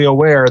fully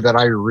aware that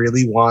I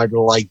really wanted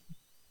to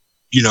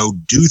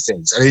do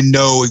things. I didn't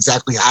know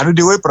exactly how to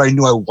do it, but I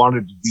knew I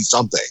wanted to do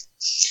something.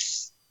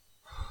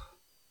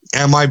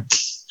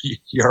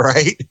 You all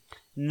right?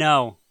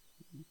 No.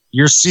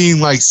 You're seeing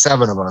like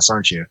 7 of us,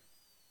 aren't you?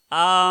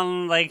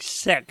 Like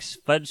 6,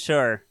 but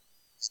sure.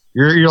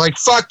 You're like,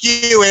 fuck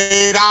you,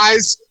 8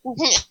 eyes.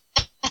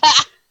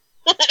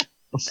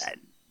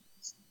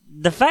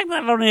 The fact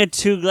that I've only had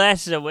 2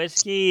 glasses of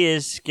whiskey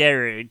is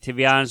scary, to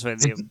be honest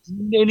with you.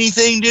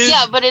 Anything, dude?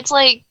 Yeah, but it's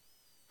like,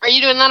 are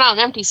you doing that on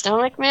an empty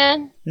stomach,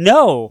 man?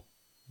 No.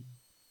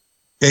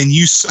 And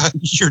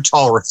your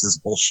tolerance is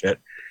bullshit.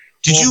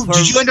 Did you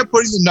end up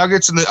putting the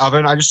nuggets in the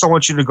oven? I just don't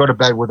want you to go to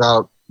bed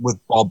while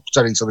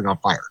setting something on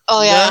fire.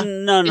 Oh yeah.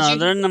 No,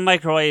 they're in the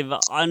microwave,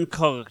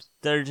 uncooked.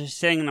 They're just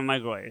sitting in the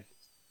microwave.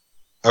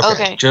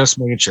 Okay. Just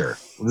making sure.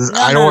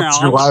 I don't want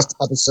your last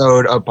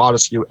episode of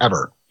Podescue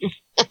ever.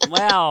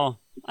 Well,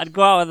 I'd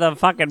go out with a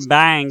fucking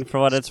bang for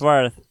what it's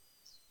worth.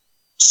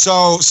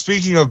 So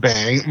speaking of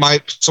bang,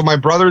 my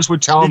brothers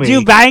would tell me. Did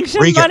you bang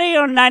somebody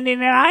on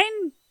 99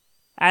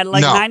 at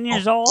like 9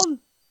 years old?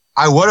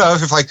 I would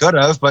have if I could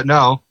have, but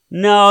no.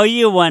 No,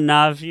 you wouldn't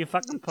have, you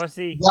fucking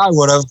pussy. Yeah, I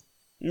would have.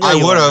 No, I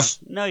would have.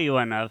 No, you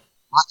wouldn't have.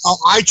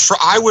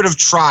 I would have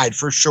tried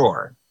for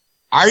sure.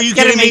 Are you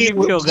gonna kidding me? make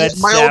you feel good,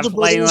 My Steph, older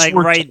like brothers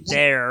were right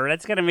there.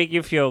 That's gonna make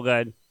you feel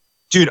good.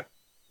 Dude,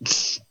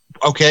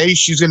 okay,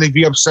 she's going to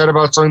be upset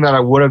about something that I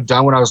would have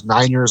done when I was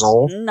 9 years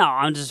old. No,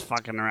 I'm just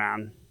fucking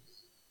around.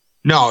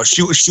 No,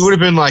 she would have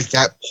been like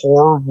that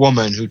poor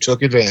woman who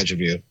took advantage of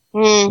you.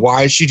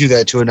 Why did she do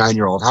that to a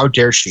 9-year-old? How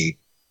dare she?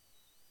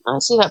 I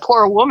see that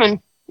poor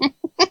woman.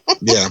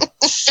 Yeah.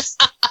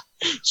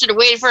 Should have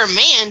waited for a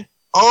man.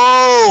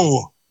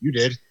 Oh, you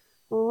did.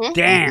 Mm-hmm.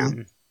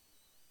 Damn.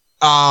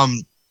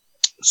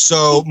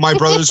 So my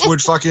brothers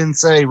would fucking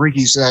say,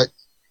 Ricky, see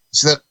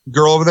that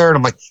girl over there? And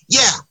I'm like,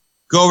 yeah,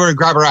 go over and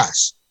grab her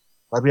ass.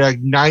 I'd be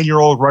like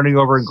 9-year-old running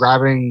over and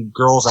grabbing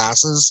girls'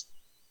 asses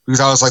because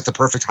I was like the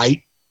perfect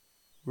height.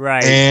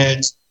 Right.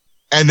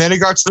 And then it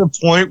got to the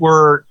point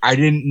where I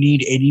didn't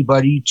need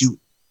anybody to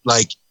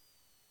like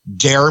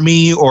dare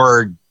me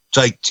or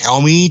like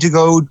tell me to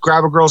go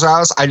grab a girl's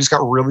ass. I just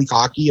got really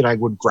cocky and I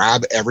would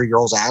grab every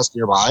girl's ass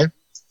nearby.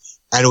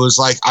 And it was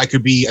like I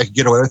could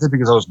get away with it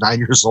because I was 9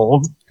 years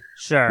old.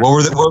 Sure.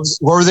 What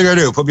were they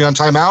gonna do? Put me on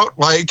timeout?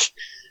 Like,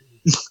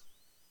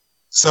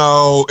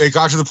 so it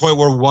got to the point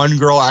where one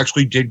girl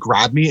actually did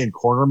grab me and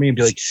corner me and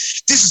be like,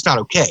 "This is not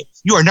okay.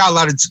 You are not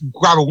allowed to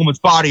grab a woman's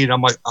body." And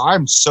I'm like,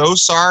 "I'm so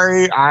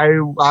sorry.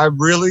 I'm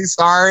really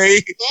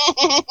sorry."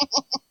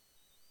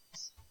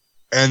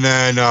 And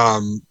then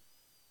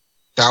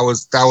that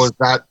was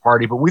that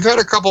party. But we've had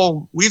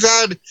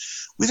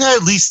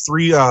at least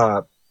 3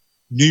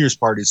 New Year's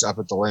parties up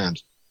at the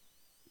land.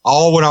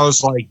 all when I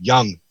was like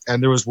young.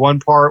 And there was one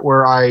part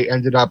where I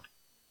ended up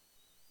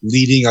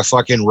leading a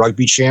fucking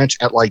rugby chant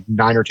at like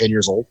 9 or 10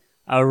 years old.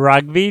 A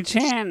rugby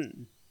chant?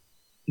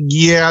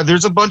 Yeah,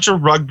 there's a bunch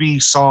of rugby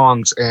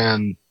songs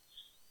and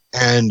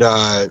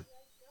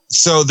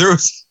so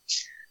there's,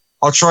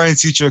 I'll try and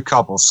teach you a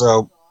couple.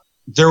 So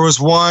there was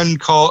one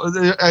called,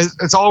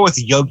 it's all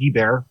with Yogi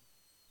Bear.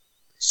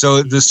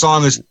 So the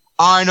song is,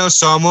 I know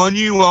someone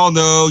you all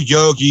know,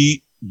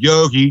 Yogi,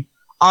 Yogi.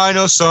 I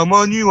know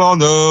someone you all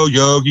know,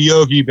 Yogi,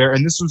 Yogi Bear.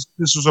 And this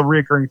was a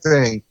reoccurring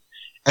thing.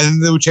 And then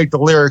they would take the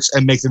lyrics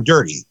and make them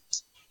dirty.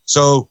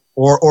 So,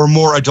 or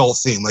more adult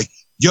theme, like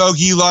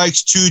Yogi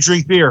likes to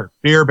drink beer,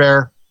 beer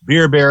bear,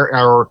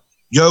 or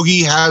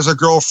Yogi has a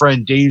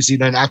girlfriend, Daisy.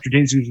 Then after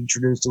Daisy was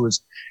introduced, it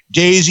was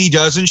Daisy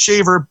doesn't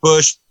shave her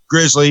bush,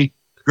 Grizzly.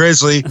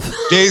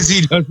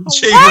 Daisy doesn't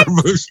shave her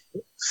bush,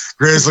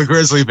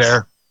 Grizzly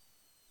bear.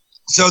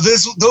 So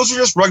those are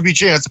just rugby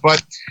chants,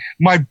 but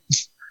my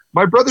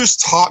brothers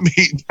taught me.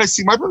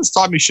 My brothers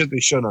taught me shit they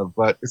shouldn't have,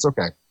 but it's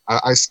okay.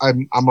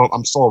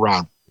 I'm still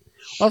around.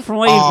 Well, from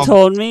what you've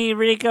told me,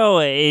 Rico,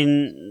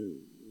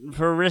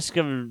 for risk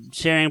of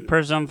sharing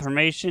personal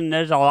information,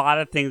 there's a lot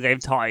of things they've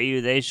taught you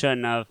they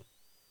shouldn't have.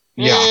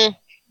 Yeah,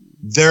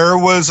 there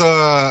was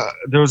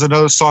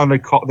another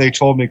song they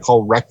told me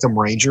called Rectum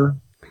Ranger.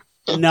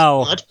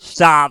 No,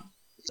 stop.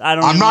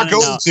 I'm not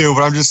going to,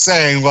 but I'm just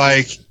saying,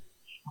 like,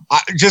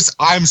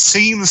 I'm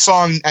singing the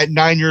song at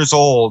 9 years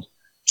old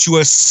to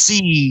a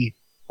sea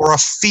or a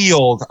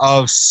field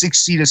of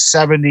 60 to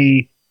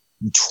 70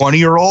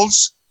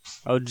 20-year-olds.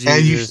 Oh, Jesus.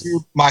 And you hear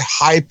my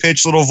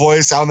high-pitched little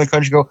voice out in the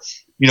country go,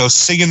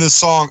 singing the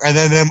song, and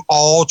then them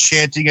all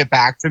chanting it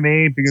back to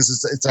me because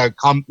it's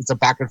a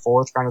back and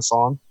forth kind of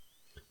song.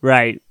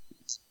 Right.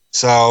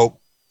 So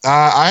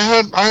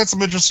I had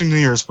some interesting New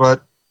Year's,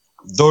 but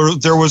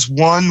there was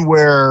one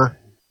where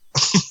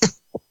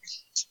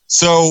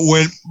so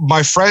when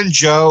my friend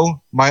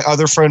Joe, my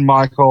other friend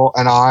Michael,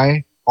 and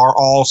I are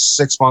all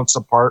 6 months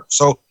apart.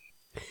 So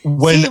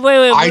when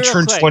I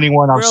turned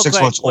 21, I was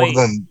 6 months older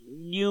than.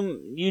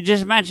 You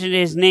just mentioned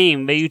his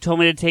name, but you told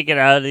me to take it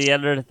out of the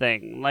other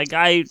thing. Like,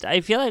 I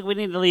feel like we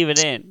need to leave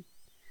it in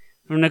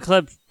from the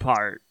clip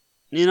part.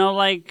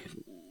 Like...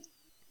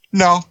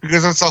 No,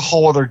 because that's a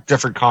whole other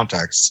different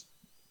context.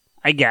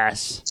 I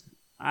guess.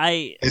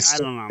 I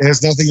don't know. It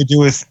has nothing to do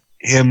with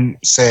him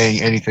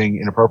saying anything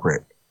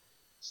inappropriate.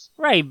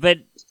 Right, but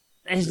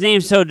his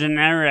name's so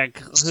generic.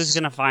 Who's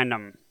going to find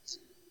him?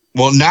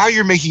 Well, now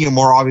you're making it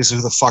more obvious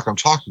who the fuck I'm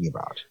talking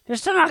about. They're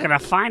still not going to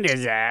find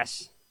his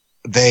ass.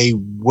 They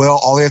will.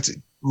 All they have to.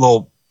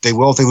 Well, they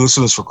will if they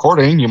listen to this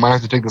recording. You might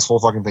have to take this whole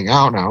fucking thing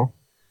out now.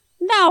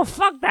 No,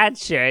 fuck that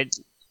shit.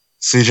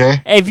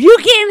 CJ? If you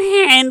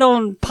can't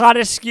handle pot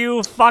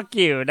askew, fuck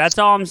you. That's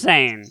all I'm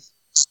saying.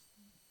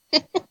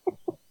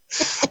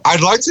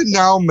 I'd like to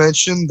now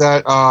mention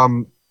that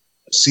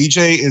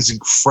CJ is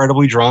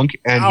incredibly drunk,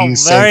 and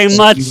he's very saying,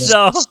 much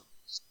so.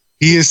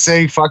 He is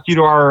saying "fuck you"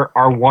 to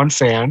our one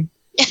fan.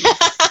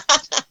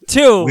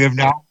 Two. We have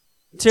now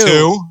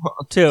two.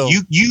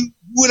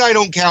 You and I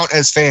don't count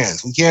as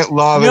fans. We can't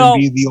love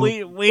and be the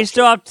only. We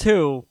still have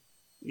two.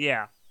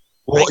 Yeah.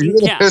 Well, you're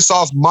gonna piss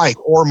off Mike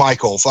or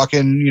Michael.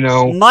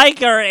 Fucking,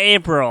 Mike or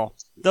April.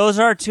 Those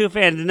are two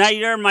fans. Not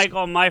your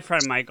Michael, my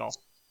friend Michael.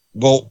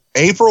 Well,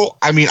 April,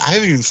 I mean, I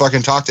haven't even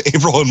fucking talked to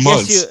April in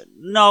months.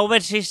 No,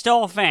 but she's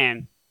still a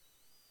fan.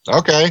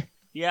 Okay.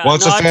 Yeah.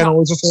 Once a fan,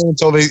 always a fan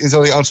until they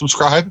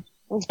unsubscribe?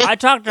 I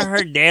talk to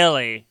her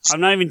daily. I'm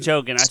not even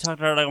joking. I talk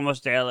to her like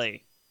almost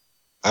daily.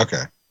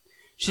 Okay.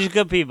 She's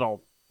good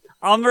people.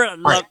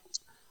 Look,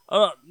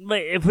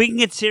 but if we can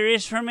get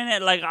serious for a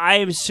minute, like, I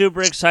am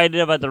super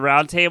excited about the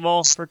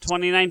roundtable for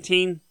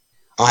 2019.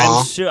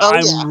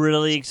 I'm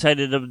really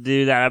excited to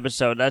do that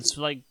episode. That's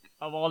like,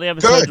 of all the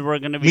episodes we're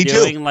going to be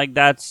doing, like,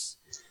 that's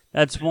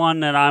one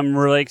that I'm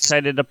really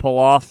excited to pull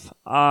off.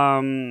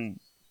 I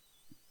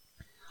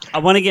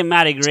want to get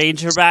Matty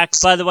Granger back.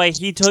 By the way,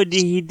 he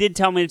did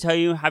tell me to tell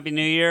you Happy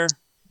New Year.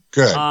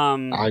 Good.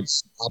 Happy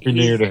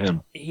New Year to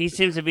him. He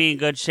seems to be in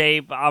good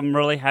shape. I'm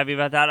really happy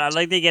about that. I'd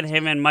like to get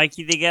him and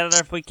Mikey together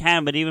if we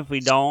can, but even if we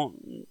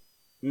don't,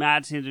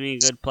 Matt seems to be in a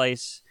good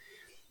place,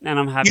 and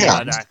I'm happy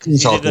about that.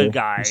 He's a good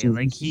guy.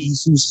 He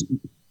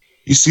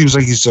seems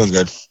like he's doing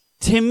good.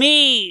 To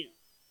me,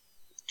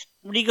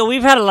 Rico,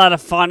 we've had a lot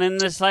of fun in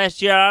this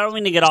last year. I don't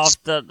mean to get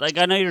off the... Like,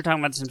 I know you're talking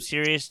about some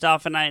serious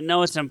stuff, and I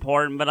know it's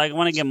important, but I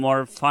want to get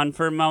more fun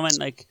for a moment.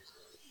 Like,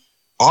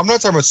 I'm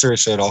not talking about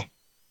serious at all.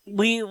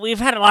 We've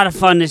had a lot of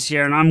fun this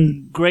year, and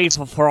I'm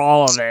grateful for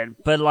all of it.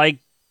 But, like,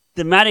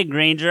 the Matty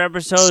Granger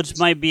episodes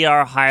might be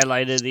our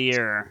highlight of the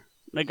year.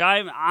 Like,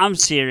 I'm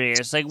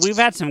serious. Like, we've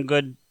had some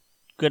good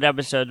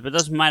episodes, but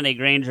those Matty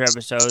Granger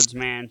episodes,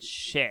 man,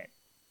 shit.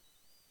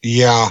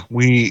 Yeah,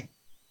 we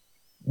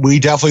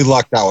definitely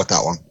lucked out with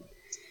that one.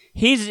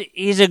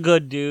 He's a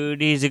good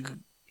dude.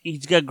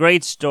 He's got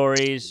great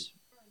stories.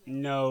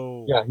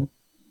 No. Yeah.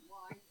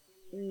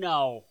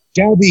 No.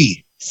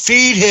 Gabby,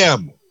 feed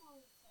him.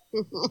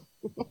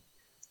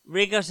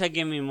 Rico said,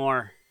 "Give me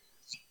more."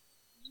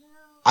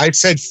 I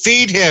said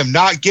feed him,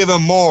 not give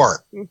him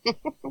more.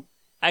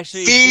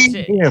 Actually, Feed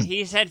him.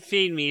 he said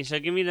feed me, so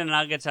give me the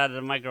nuggets out of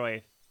the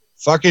microwave.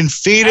 Fucking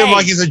feed him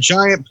like he's a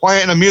giant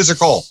plant in a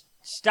musical.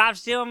 Stop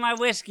stealing my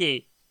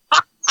whiskey.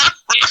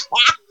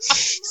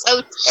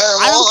 So terrible.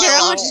 I don't care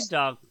how much you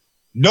talk.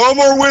 No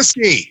more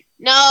whiskey.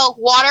 No,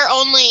 water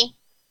only.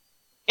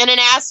 And an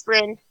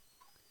aspirin.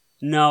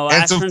 No,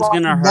 And some aspirin's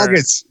gonna hurt.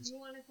 nuggets.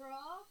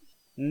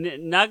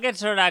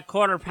 Nuggets are that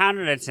quarter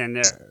pounder that's in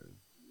there.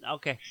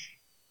 Okay.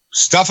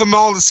 Stuff them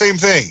all in the same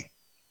thing.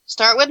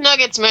 Start with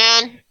nuggets,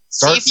 man.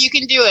 Start- See if you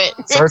can do it.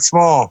 Start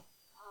small.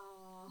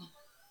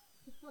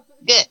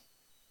 Good.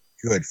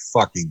 Good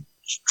fucking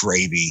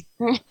gravy.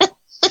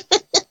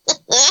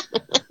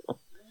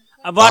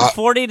 I bought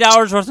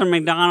 $40 worth of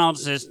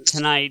McDonald's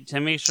tonight to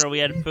make sure we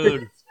had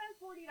food.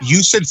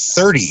 You said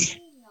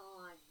 30.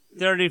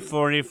 30,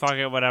 40, fuck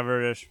it,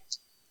 whatever it is.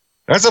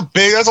 That's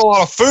a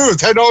lot of food.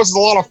 $10 is a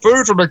lot of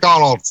food for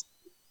McDonald's.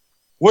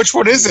 Which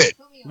one is it?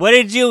 What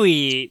did you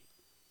eat?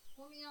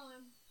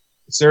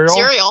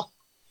 Cereal?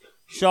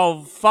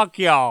 So, fuck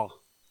y'all.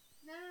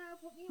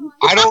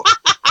 I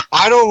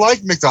don't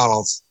like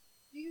McDonald's.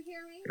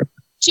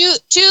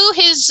 To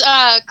his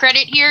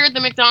credit here,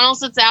 the McDonald's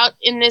that's out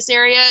in this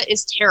area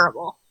is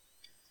terrible.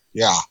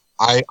 Yeah.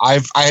 I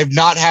have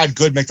not had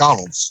good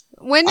McDonald's.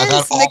 When I've has had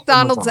awful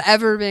McDonald's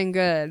ever been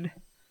good?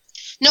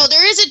 No,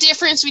 there is a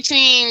difference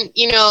between,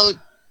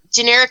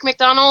 generic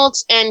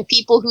McDonald's and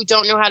people who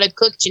don't know how to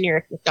cook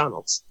generic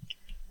McDonald's.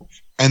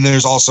 And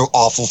there's also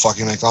awful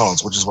fucking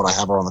McDonald's, which is what I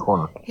have around the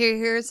corner.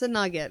 Here's a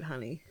nugget,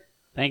 honey.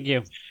 Thank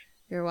you.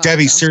 You're welcome.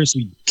 Debbie,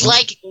 seriously.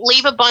 Like,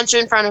 leave a bunch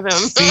in front of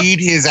him. Feed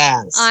his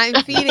ass.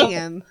 I'm feeding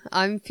him.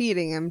 I'm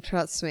feeding him.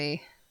 Trust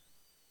me.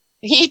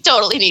 He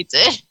totally needs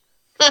it.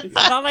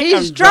 Not like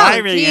He's I'm drunk.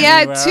 driving He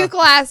had anywhere. 2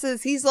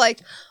 glasses. He's like,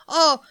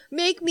 "Oh,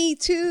 make me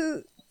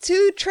two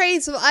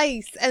trays of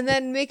ice, and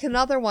then make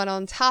another one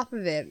on top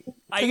of it."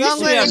 I 'Cause used I'm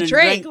to be able gonna to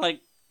drink like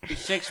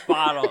 6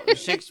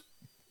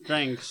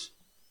 drinks.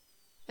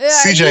 Yeah, I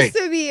CJ. used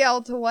to be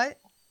able to what?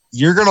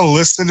 You're going to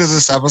listen to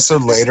this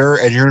episode later,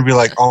 and you're going to be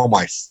like, oh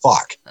my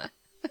fuck.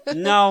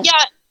 No.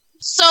 Yeah,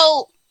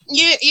 so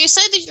you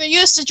said that you're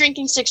used to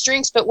drinking 6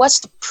 drinks, but what's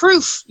the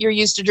proof you're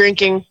used to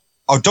drinking?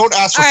 Oh, don't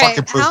ask for All fucking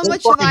right, proof. how Don't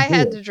much have fucking I do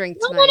had it. to drink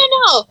No, tonight?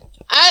 no.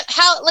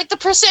 How, like the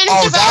percentage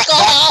Oh, of that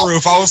alcohol?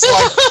 proof. I was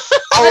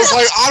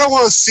like, I don't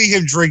want to see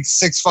him drink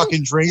 6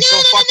 fucking drinks.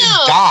 He'll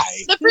fucking die.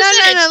 The No.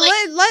 percentage,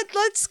 like-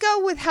 Let's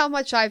go with how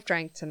much I've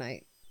drank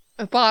tonight.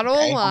 A bottle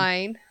of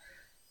wine.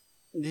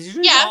 Did you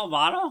drink the whole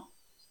bottle?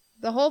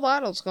 The whole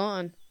bottle's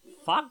gone.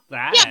 Fuck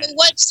that. Yeah, but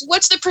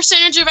what's the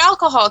percentage of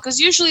alcohol? Because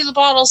usually the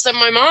bottles that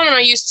my mom and I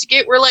used to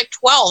get were like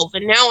 12,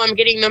 and now I'm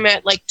getting them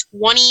at like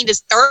 20 to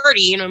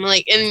 30, and I'm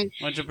like, and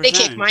What's your they kick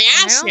percentage? my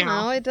ass I don't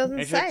now. know. It doesn't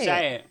It should say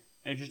say it.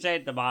 it. It should say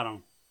at the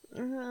bottom.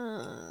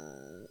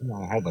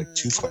 I had like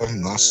 2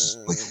 fucking glasses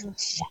of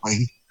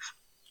wine.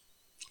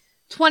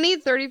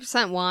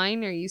 20-30%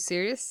 wine. Are you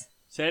serious?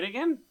 Say it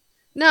again?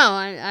 No,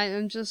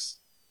 I'm just.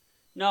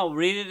 No,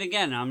 read it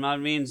again. I'm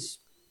not being It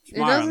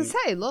smart. doesn't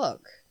say.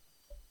 Look.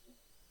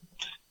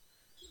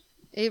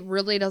 It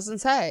really doesn't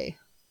say.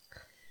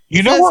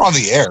 You know we're on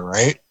the air,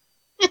 right?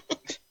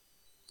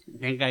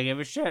 Think I give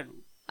a shit.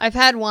 I've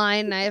had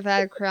wine. I have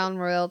had Crown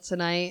Royal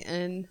tonight,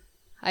 and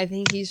I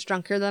think he's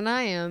drunker than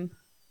I am.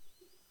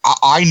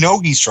 I know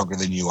he's drunker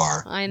than you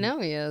are. I know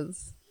he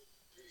is.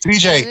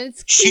 CJ,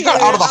 It's she got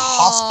cute. out of the Aw.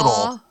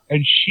 hospital,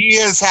 and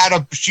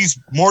she's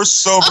more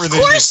sober Of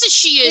than course that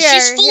she is. Here,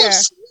 She's full here. of.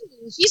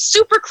 He's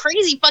super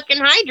crazy, fucking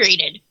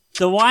hydrated.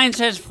 The wine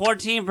says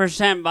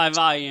 14% by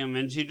volume,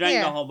 and she drank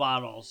Here. the whole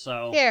bottle,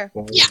 so... Here.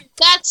 Yeah,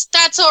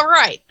 that's all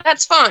right.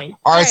 That's fine.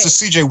 All right, so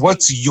CJ,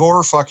 what's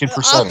your fucking I'll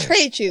percentage?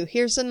 trade you.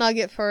 Here's a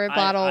nugget for a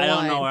bottle I of don't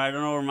wine. know. I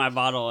don't know where my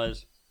bottle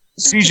is.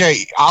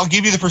 CJ, I'll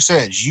give you the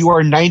percentage. You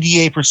are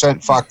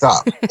 98% fucked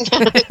up.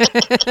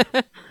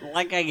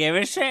 Like I gave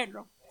a shit.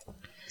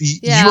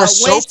 Yeah, you are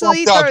so wait till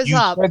he fucked up. throws You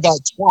up. said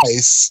that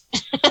twice,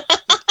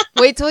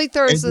 Wait till he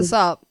throws And this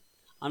up.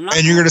 I'm not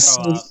and you're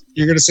throw up.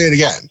 gonna say it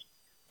again.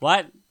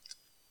 What?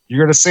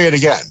 You're gonna say it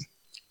again.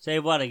 Say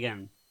what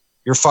again?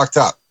 You're fucked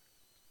up.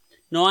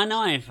 No, I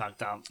know I ain't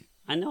fucked up.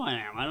 I know I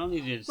am. I don't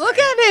need you to say Look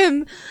it. at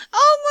him.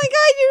 Oh my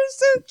god, you're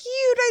so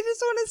cute. I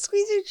just want to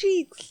squeeze your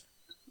cheeks.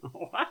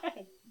 What?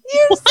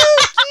 You're so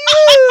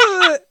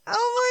cute.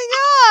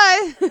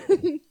 Oh my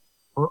god.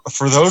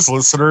 For those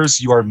listeners,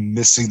 you are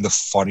missing the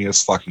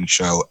funniest fucking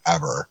show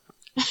ever.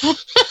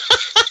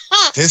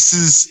 This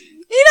is.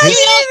 He doesn't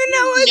even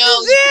know what to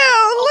do.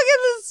 Look at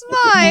the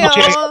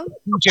smile.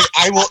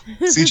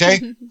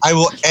 CJ, I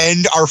will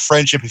end our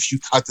friendship if you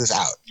cut this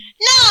out.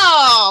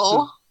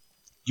 No.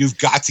 You've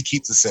got to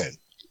keep this in.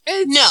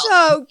 It's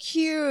so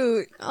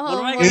cute. What Oh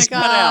am I my gonna cut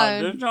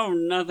out? god.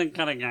 There's nothing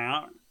cutting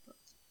out.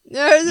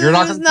 There's You're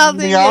not there's gonna cut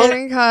nothing me out?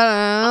 getting cut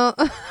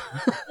out.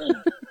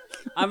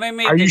 I may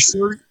make Are you this-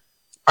 sure?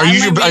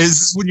 Is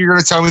this when you're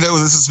going to tell me that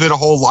this has been a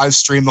whole live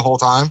stream the whole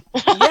time?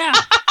 Yeah.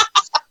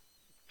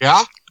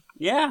 Yeah?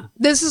 Yeah.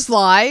 This is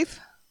live.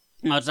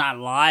 Well, it's not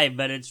live,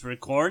 but it's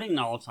recording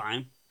the whole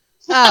time.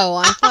 Oh,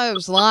 I thought it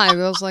was live.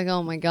 I was like,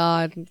 oh my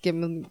god, get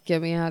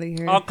me out of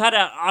here. I'll cut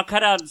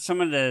out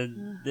some of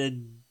the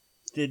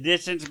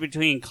distance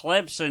between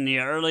clips in the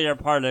earlier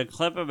part of the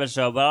clip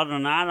episode, but other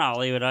than that, I'll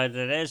leave it as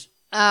it is.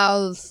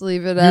 I'll just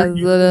leave it as it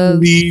is.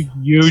 Leave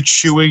you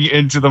chewing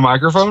into the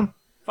microphone?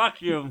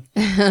 Fuck you.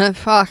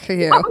 Fuck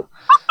you.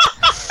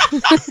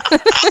 This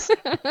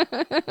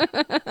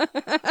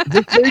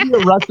may be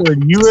a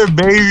record. You have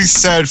maybe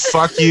said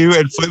 "fuck you"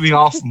 and flipped me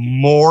off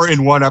more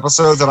in one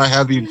episode than I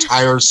have the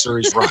entire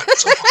series run.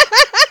 So.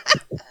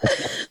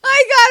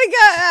 I gotta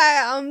go.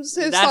 I'm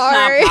so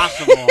sorry.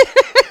 That's not possible.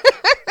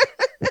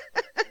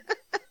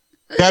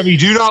 Gabby,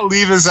 do not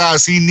leave his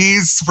ass. He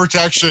needs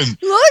protection.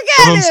 Look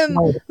at him.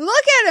 Look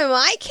at him.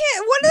 I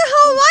can't. What the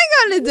hell am I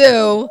gonna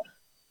do?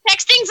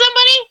 Texting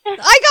somebody?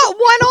 I got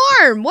one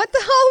arm. What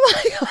the hell am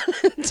I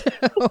gonna do?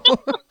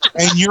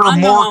 And you're I'm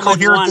more the one with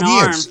coherent one than he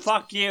arm. is.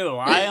 Fuck you.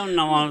 I am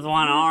the one with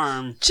one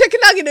arm. Chicken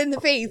nugget in the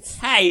face.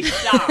 Hey,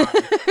 stop.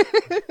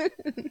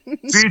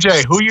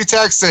 CJ, who you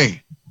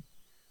texting?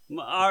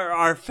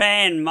 Our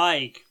fan,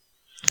 Mike.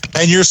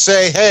 And you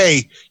say,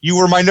 hey, you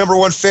were my number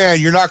one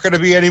fan. You're not going to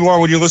be anymore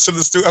when you listen to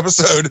this new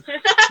episode.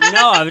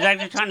 No, I was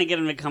actually trying to get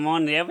him to come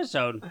on the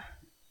episode.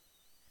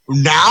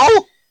 Now?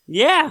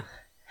 Yeah.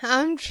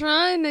 I'm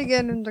trying to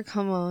get him to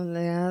come on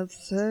the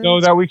episode.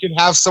 So that we can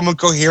have someone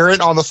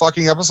coherent on the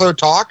fucking episode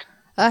talk?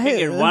 I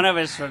figured one of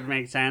us would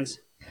make sense.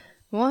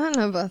 One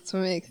of us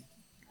would make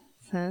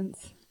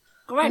sense.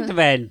 Go back to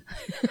bed.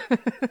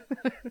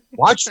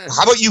 Watch.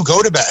 How about you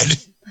go to bed?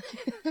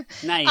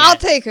 Not yet. I'll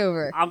take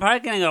over. I'm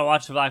probably going to go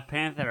watch Black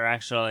Panther,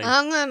 actually.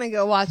 I'm gonna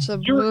go watch the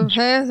Blue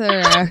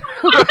Panther.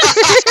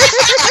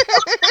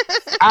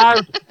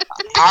 I'm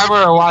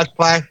going to watch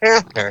Black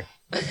Panther.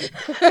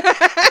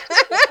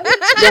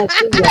 You're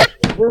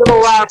going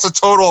to last a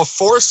total of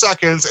 4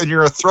 seconds and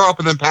you're going to throw up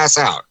and then pass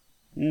out.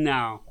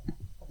 No.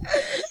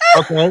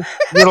 Okay. You're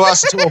going to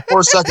last a total of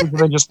 4 seconds and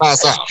then just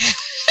pass out.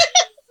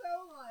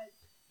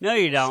 No,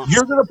 you don't.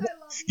 You're going to.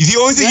 The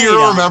only thing you're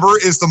going to remember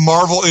is the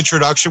Marvel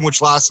introduction,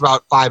 which lasts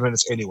about 5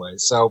 minutes anyway.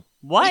 So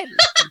what?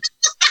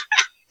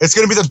 It's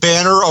going to be the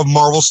banner of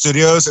Marvel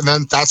Studios, and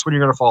then that's when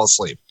you're going to fall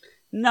asleep.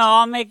 No,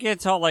 I'll make it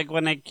till like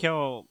when they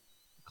kill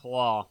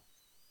Claw.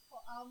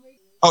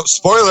 Oh,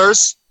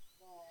 spoilers!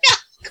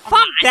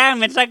 Fuck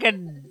them! It's like a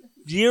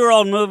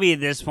year-old movie at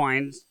this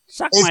point.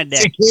 Suck my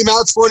dick. It came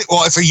out 20.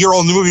 Well, it's a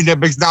year-old movie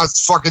because now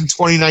it's fucking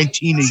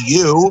 2019 to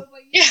you.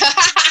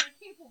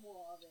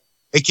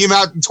 It came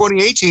out in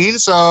 2018,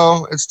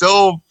 so it's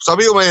still. Some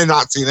people may have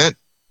not seen it.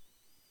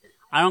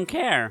 I don't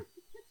care.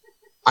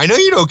 I know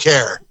you don't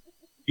care.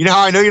 You know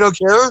how I know you don't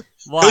care?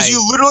 Why? Because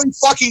you literally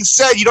fucking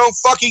said you don't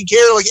fucking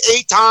care like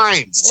 8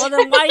 times. Well,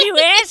 then why are you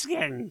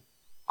asking?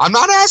 I'm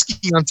not asking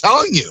you. I'm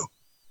telling you.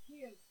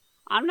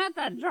 I'm not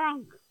that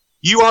drunk.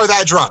 You are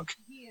that drunk.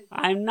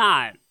 I'm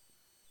not.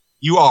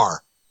 You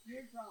are.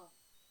 You're drunk.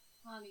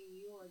 Honey,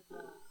 you are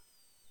drunk.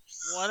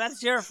 Well,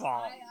 that's your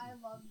fault. I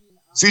love you.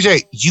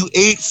 CJ, you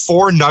ate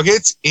 4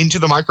 nuggets into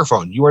the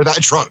microphone. You are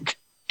that drunk.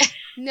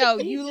 No,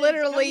 you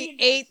literally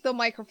ate the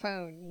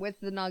microphone with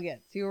the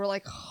nuggets. You were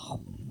like,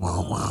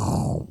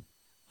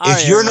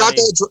 If you're not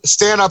that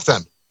stand up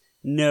then.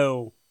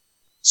 No.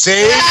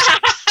 See?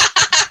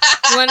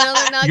 You want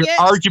another nugget? Your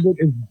argument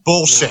is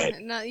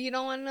bullshit. No, you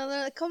don't want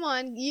another. Come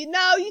on. You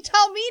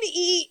tell me to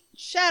eat.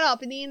 Shut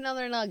up and eat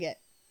another nugget.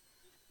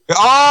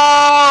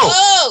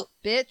 Oh!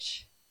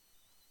 Bitch.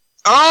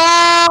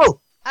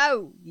 Oh!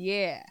 Oh,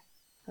 yeah.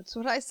 That's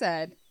what I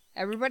said.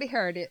 Everybody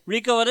heard it.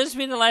 Rico, will this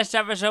be the last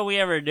episode we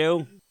ever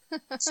do?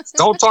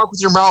 Don't talk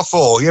with your mouth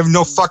full. You have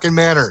no fucking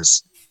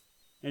manners.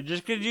 And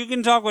just because you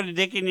can talk with a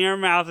dick in your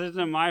mouth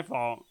isn't my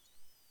fault.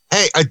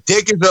 Hey, a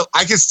dick is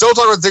I can still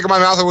talk with a dick in my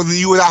mouth with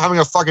you without having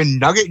a fucking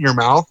nugget in your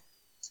mouth.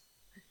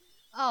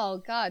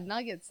 Oh, God.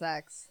 Nugget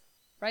sex.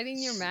 Right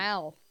in your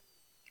mouth.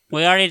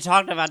 We already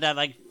talked about that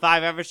like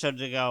 5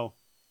 episodes ago.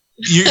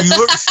 You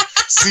look,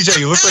 CJ.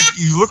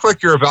 You look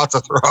like you're about to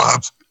throw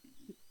up.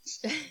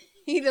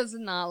 He does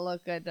not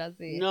look good, does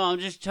he? No, I'm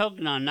just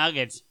choking on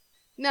nuggets.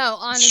 No,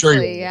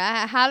 honestly. Sure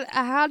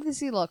how does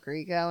he look,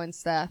 Rico and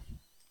Steph?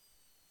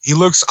 He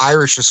looks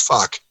Irish as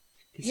fuck.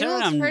 He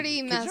looks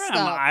pretty messed up.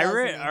 I'm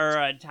Irish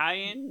or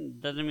Italian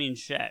doesn't mean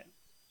shit.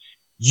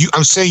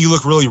 I'm saying you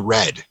look really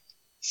red.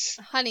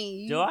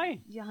 Honey. Do I?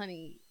 Yeah,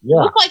 honey. Yeah.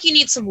 You look like you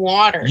need some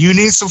water. You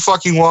need some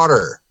fucking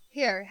water.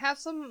 Here, have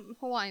some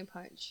Hawaiian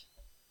punch.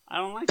 I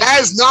don't like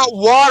that. Is not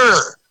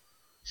water.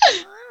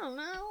 I don't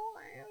know.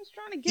 I was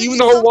trying to get even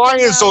the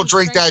Hawaiians don't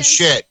drink that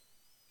shit.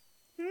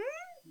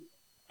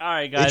 All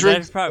right, guys.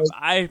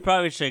 I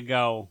probably should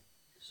go.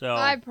 So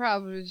I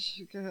probably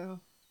should go.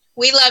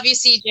 We love you,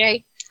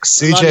 CJ.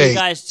 CJ, love you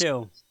guys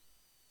too.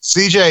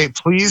 CJ,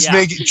 please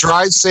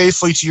drive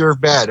safely to your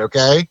bed,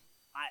 okay?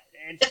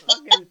 It's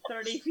fucking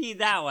 30 feet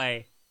that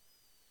way.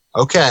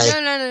 Okay.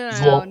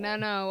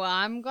 No.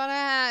 I'm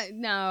gonna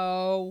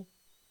no.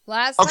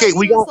 Okay,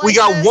 we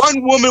got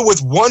one woman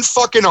with one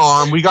fucking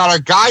arm. We got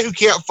a guy who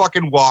can't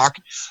fucking walk.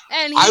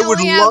 And he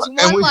only has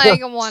one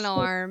leg and one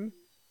arm.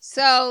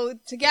 So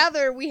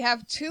together we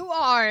have 2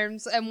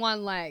 arms and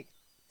 1 leg.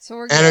 So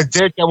we're and a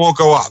dick that won't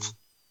go up.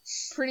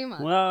 Pretty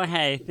much. Well,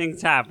 hey,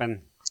 things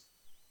happen.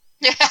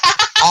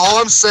 All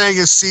I'm saying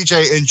is,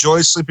 CJ, enjoy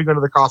sleeping under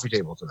the coffee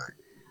table tonight.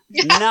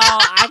 No,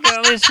 I can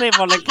only sleep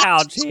on the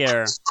couch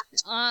here.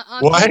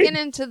 I'm What? taking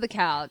him to the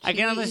couch. I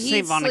can only He's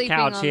sleep on the sleeping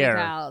couch on here. The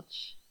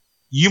couch.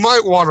 You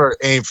might want to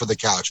aim for the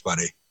couch,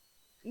 buddy.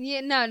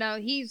 Yeah, no,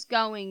 he's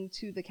going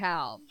to the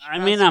couch. I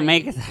may not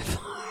make it that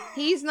far.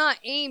 He's not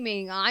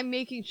aiming. I'm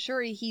making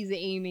sure he's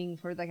aiming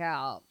for the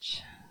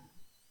couch.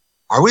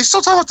 Are we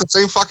still talking about the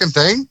same fucking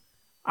thing?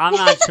 I'm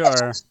not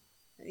sure.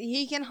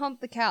 He can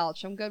hump the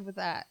couch. I'm good with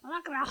that. I'm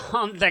not gonna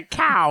hump the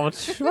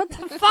couch. What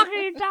the fuck are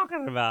you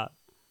talking about?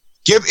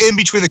 Get in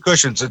between the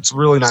cushions. It's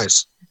really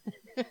nice.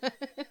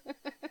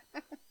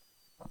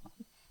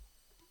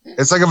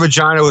 It's like a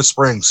vagina with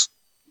springs.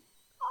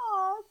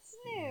 Oh,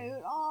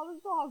 Snoot. Oh,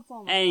 the dog's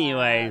on my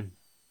Anyway,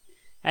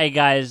 hey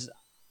guys,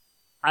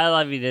 I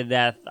love you to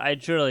death. I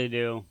truly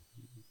do.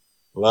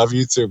 Love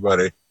you too,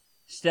 buddy.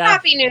 Steph,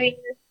 Happy New Year.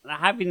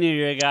 Happy New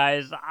Year,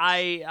 guys.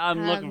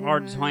 I'm looking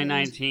forward to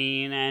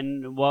 2019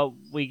 and what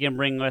we can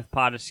bring with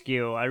Pot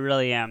Askew. I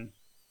really am.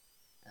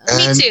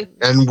 And, Me too.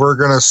 And we're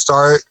gonna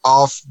start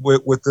off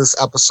with this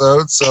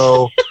episode.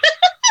 So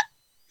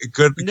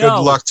good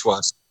luck to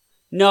us.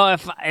 No,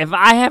 if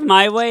I have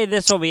my way,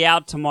 this will be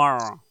out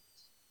tomorrow.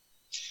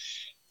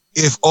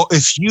 If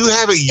you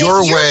have it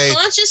your if you're way,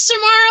 conscious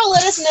tomorrow,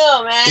 let us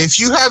know, man. if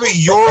you have it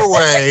your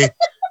way,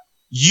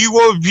 you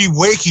will be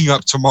waking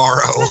up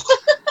tomorrow.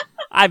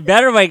 I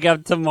better wake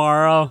up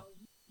tomorrow.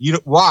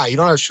 Why? You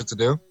don't have shit to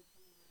do.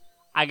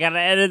 I gotta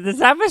edit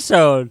this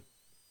episode.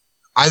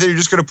 I thought you're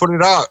just gonna put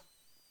it out.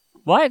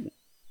 What?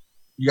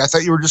 I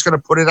thought you were just gonna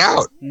put it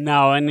out.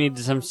 No, I need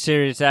some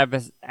serious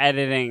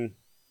editing.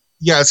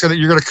 Yeah,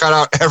 you're gonna cut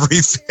out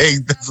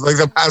everything for like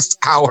the past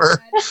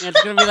hour.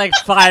 It's gonna be like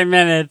 5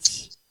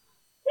 minutes.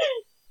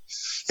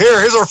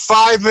 Here's our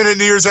 5-minute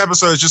New Year's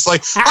episode. It's just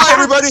like, hi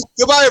everybody,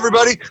 goodbye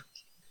everybody.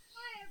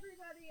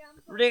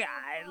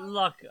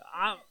 Look,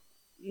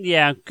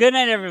 yeah. Good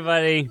night,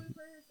 everybody.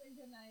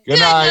 Good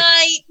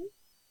night.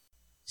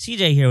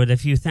 CJ here with a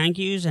few thank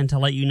yous and to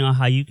let you know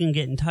how you can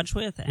get in touch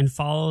with and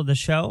follow the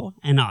show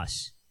and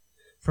us.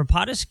 For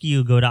Pot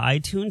Askew, go to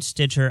iTunes,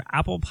 Stitcher,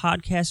 Apple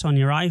Podcasts on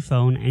your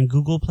iPhone, and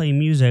Google Play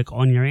Music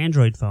on your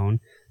Android phone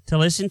to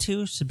listen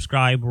to,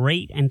 subscribe,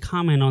 rate, and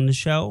comment on the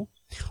show,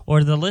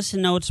 or the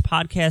Listen Notes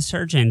podcast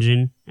search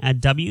engine at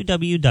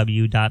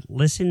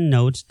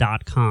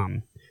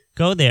www.listennotes.com.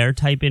 Go there,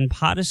 type in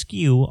Pot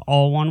Askew,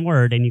 all one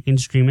word, and you can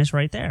stream us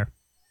right there.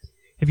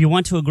 If you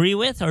want to agree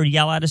with or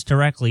yell at us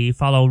directly,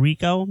 follow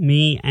Rico,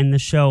 me, and the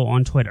show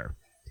on Twitter.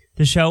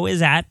 The show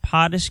is at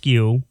Pot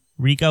Askew,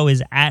 Rico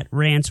is at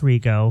Rants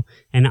Rico,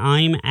 and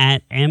I'm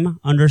at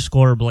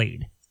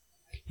M_Blade.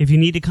 If you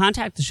need to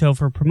contact the show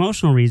for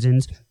promotional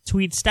reasons,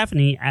 tweet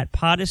Stephanie at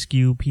Pot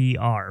Askew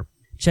PR.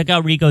 Check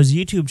out Rico's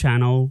YouTube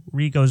channel,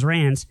 Rico's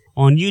Rants,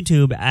 on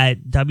YouTube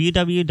at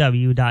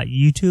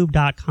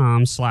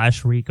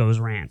www.youtube.com/Rico's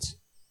Rants.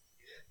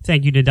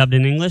 Thank you to Dubbed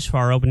in English for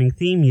our opening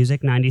theme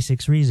music,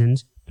 96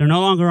 Reasons. They're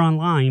no longer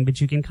online, but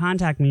you can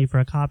contact me for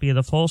a copy of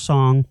the full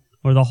song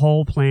or the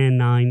whole Plan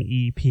 9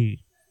 EP.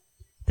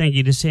 Thank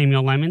you to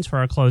Samuel Lemons for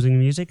our closing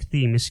music,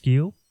 Theme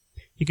Askew.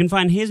 You can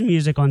find his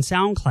music on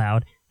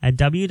SoundCloud at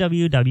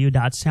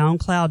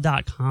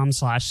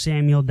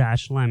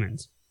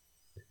www.soundcloud.com/Samuel-Lemons.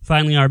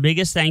 Finally, our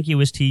biggest thank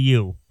you is to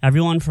you,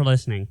 everyone, for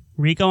listening.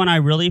 Rico and I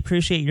really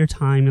appreciate your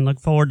time and look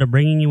forward to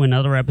bringing you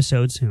another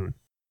episode soon.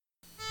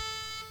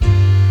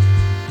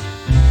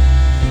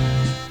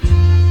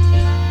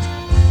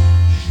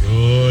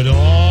 Should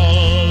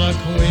all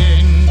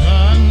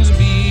acquaintance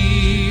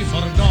be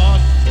forgot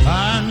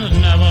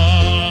and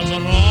never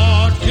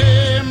brought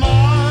to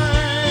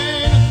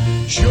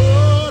mind?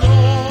 Should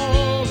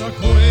all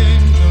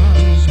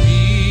acquaintance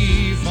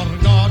be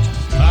forgot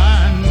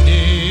and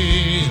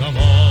days of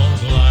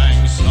old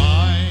lang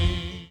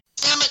syne?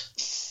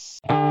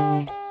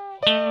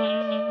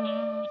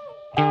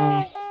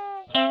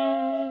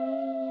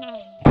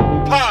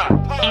 Pot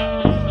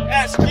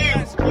Askew.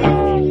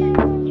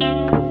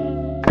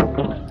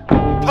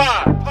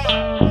 Pot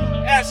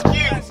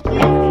Askew.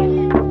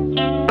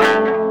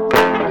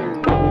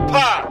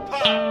 Pot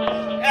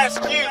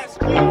Askew.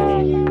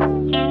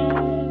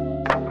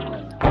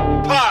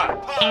 Pot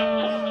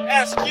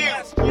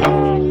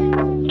Askew.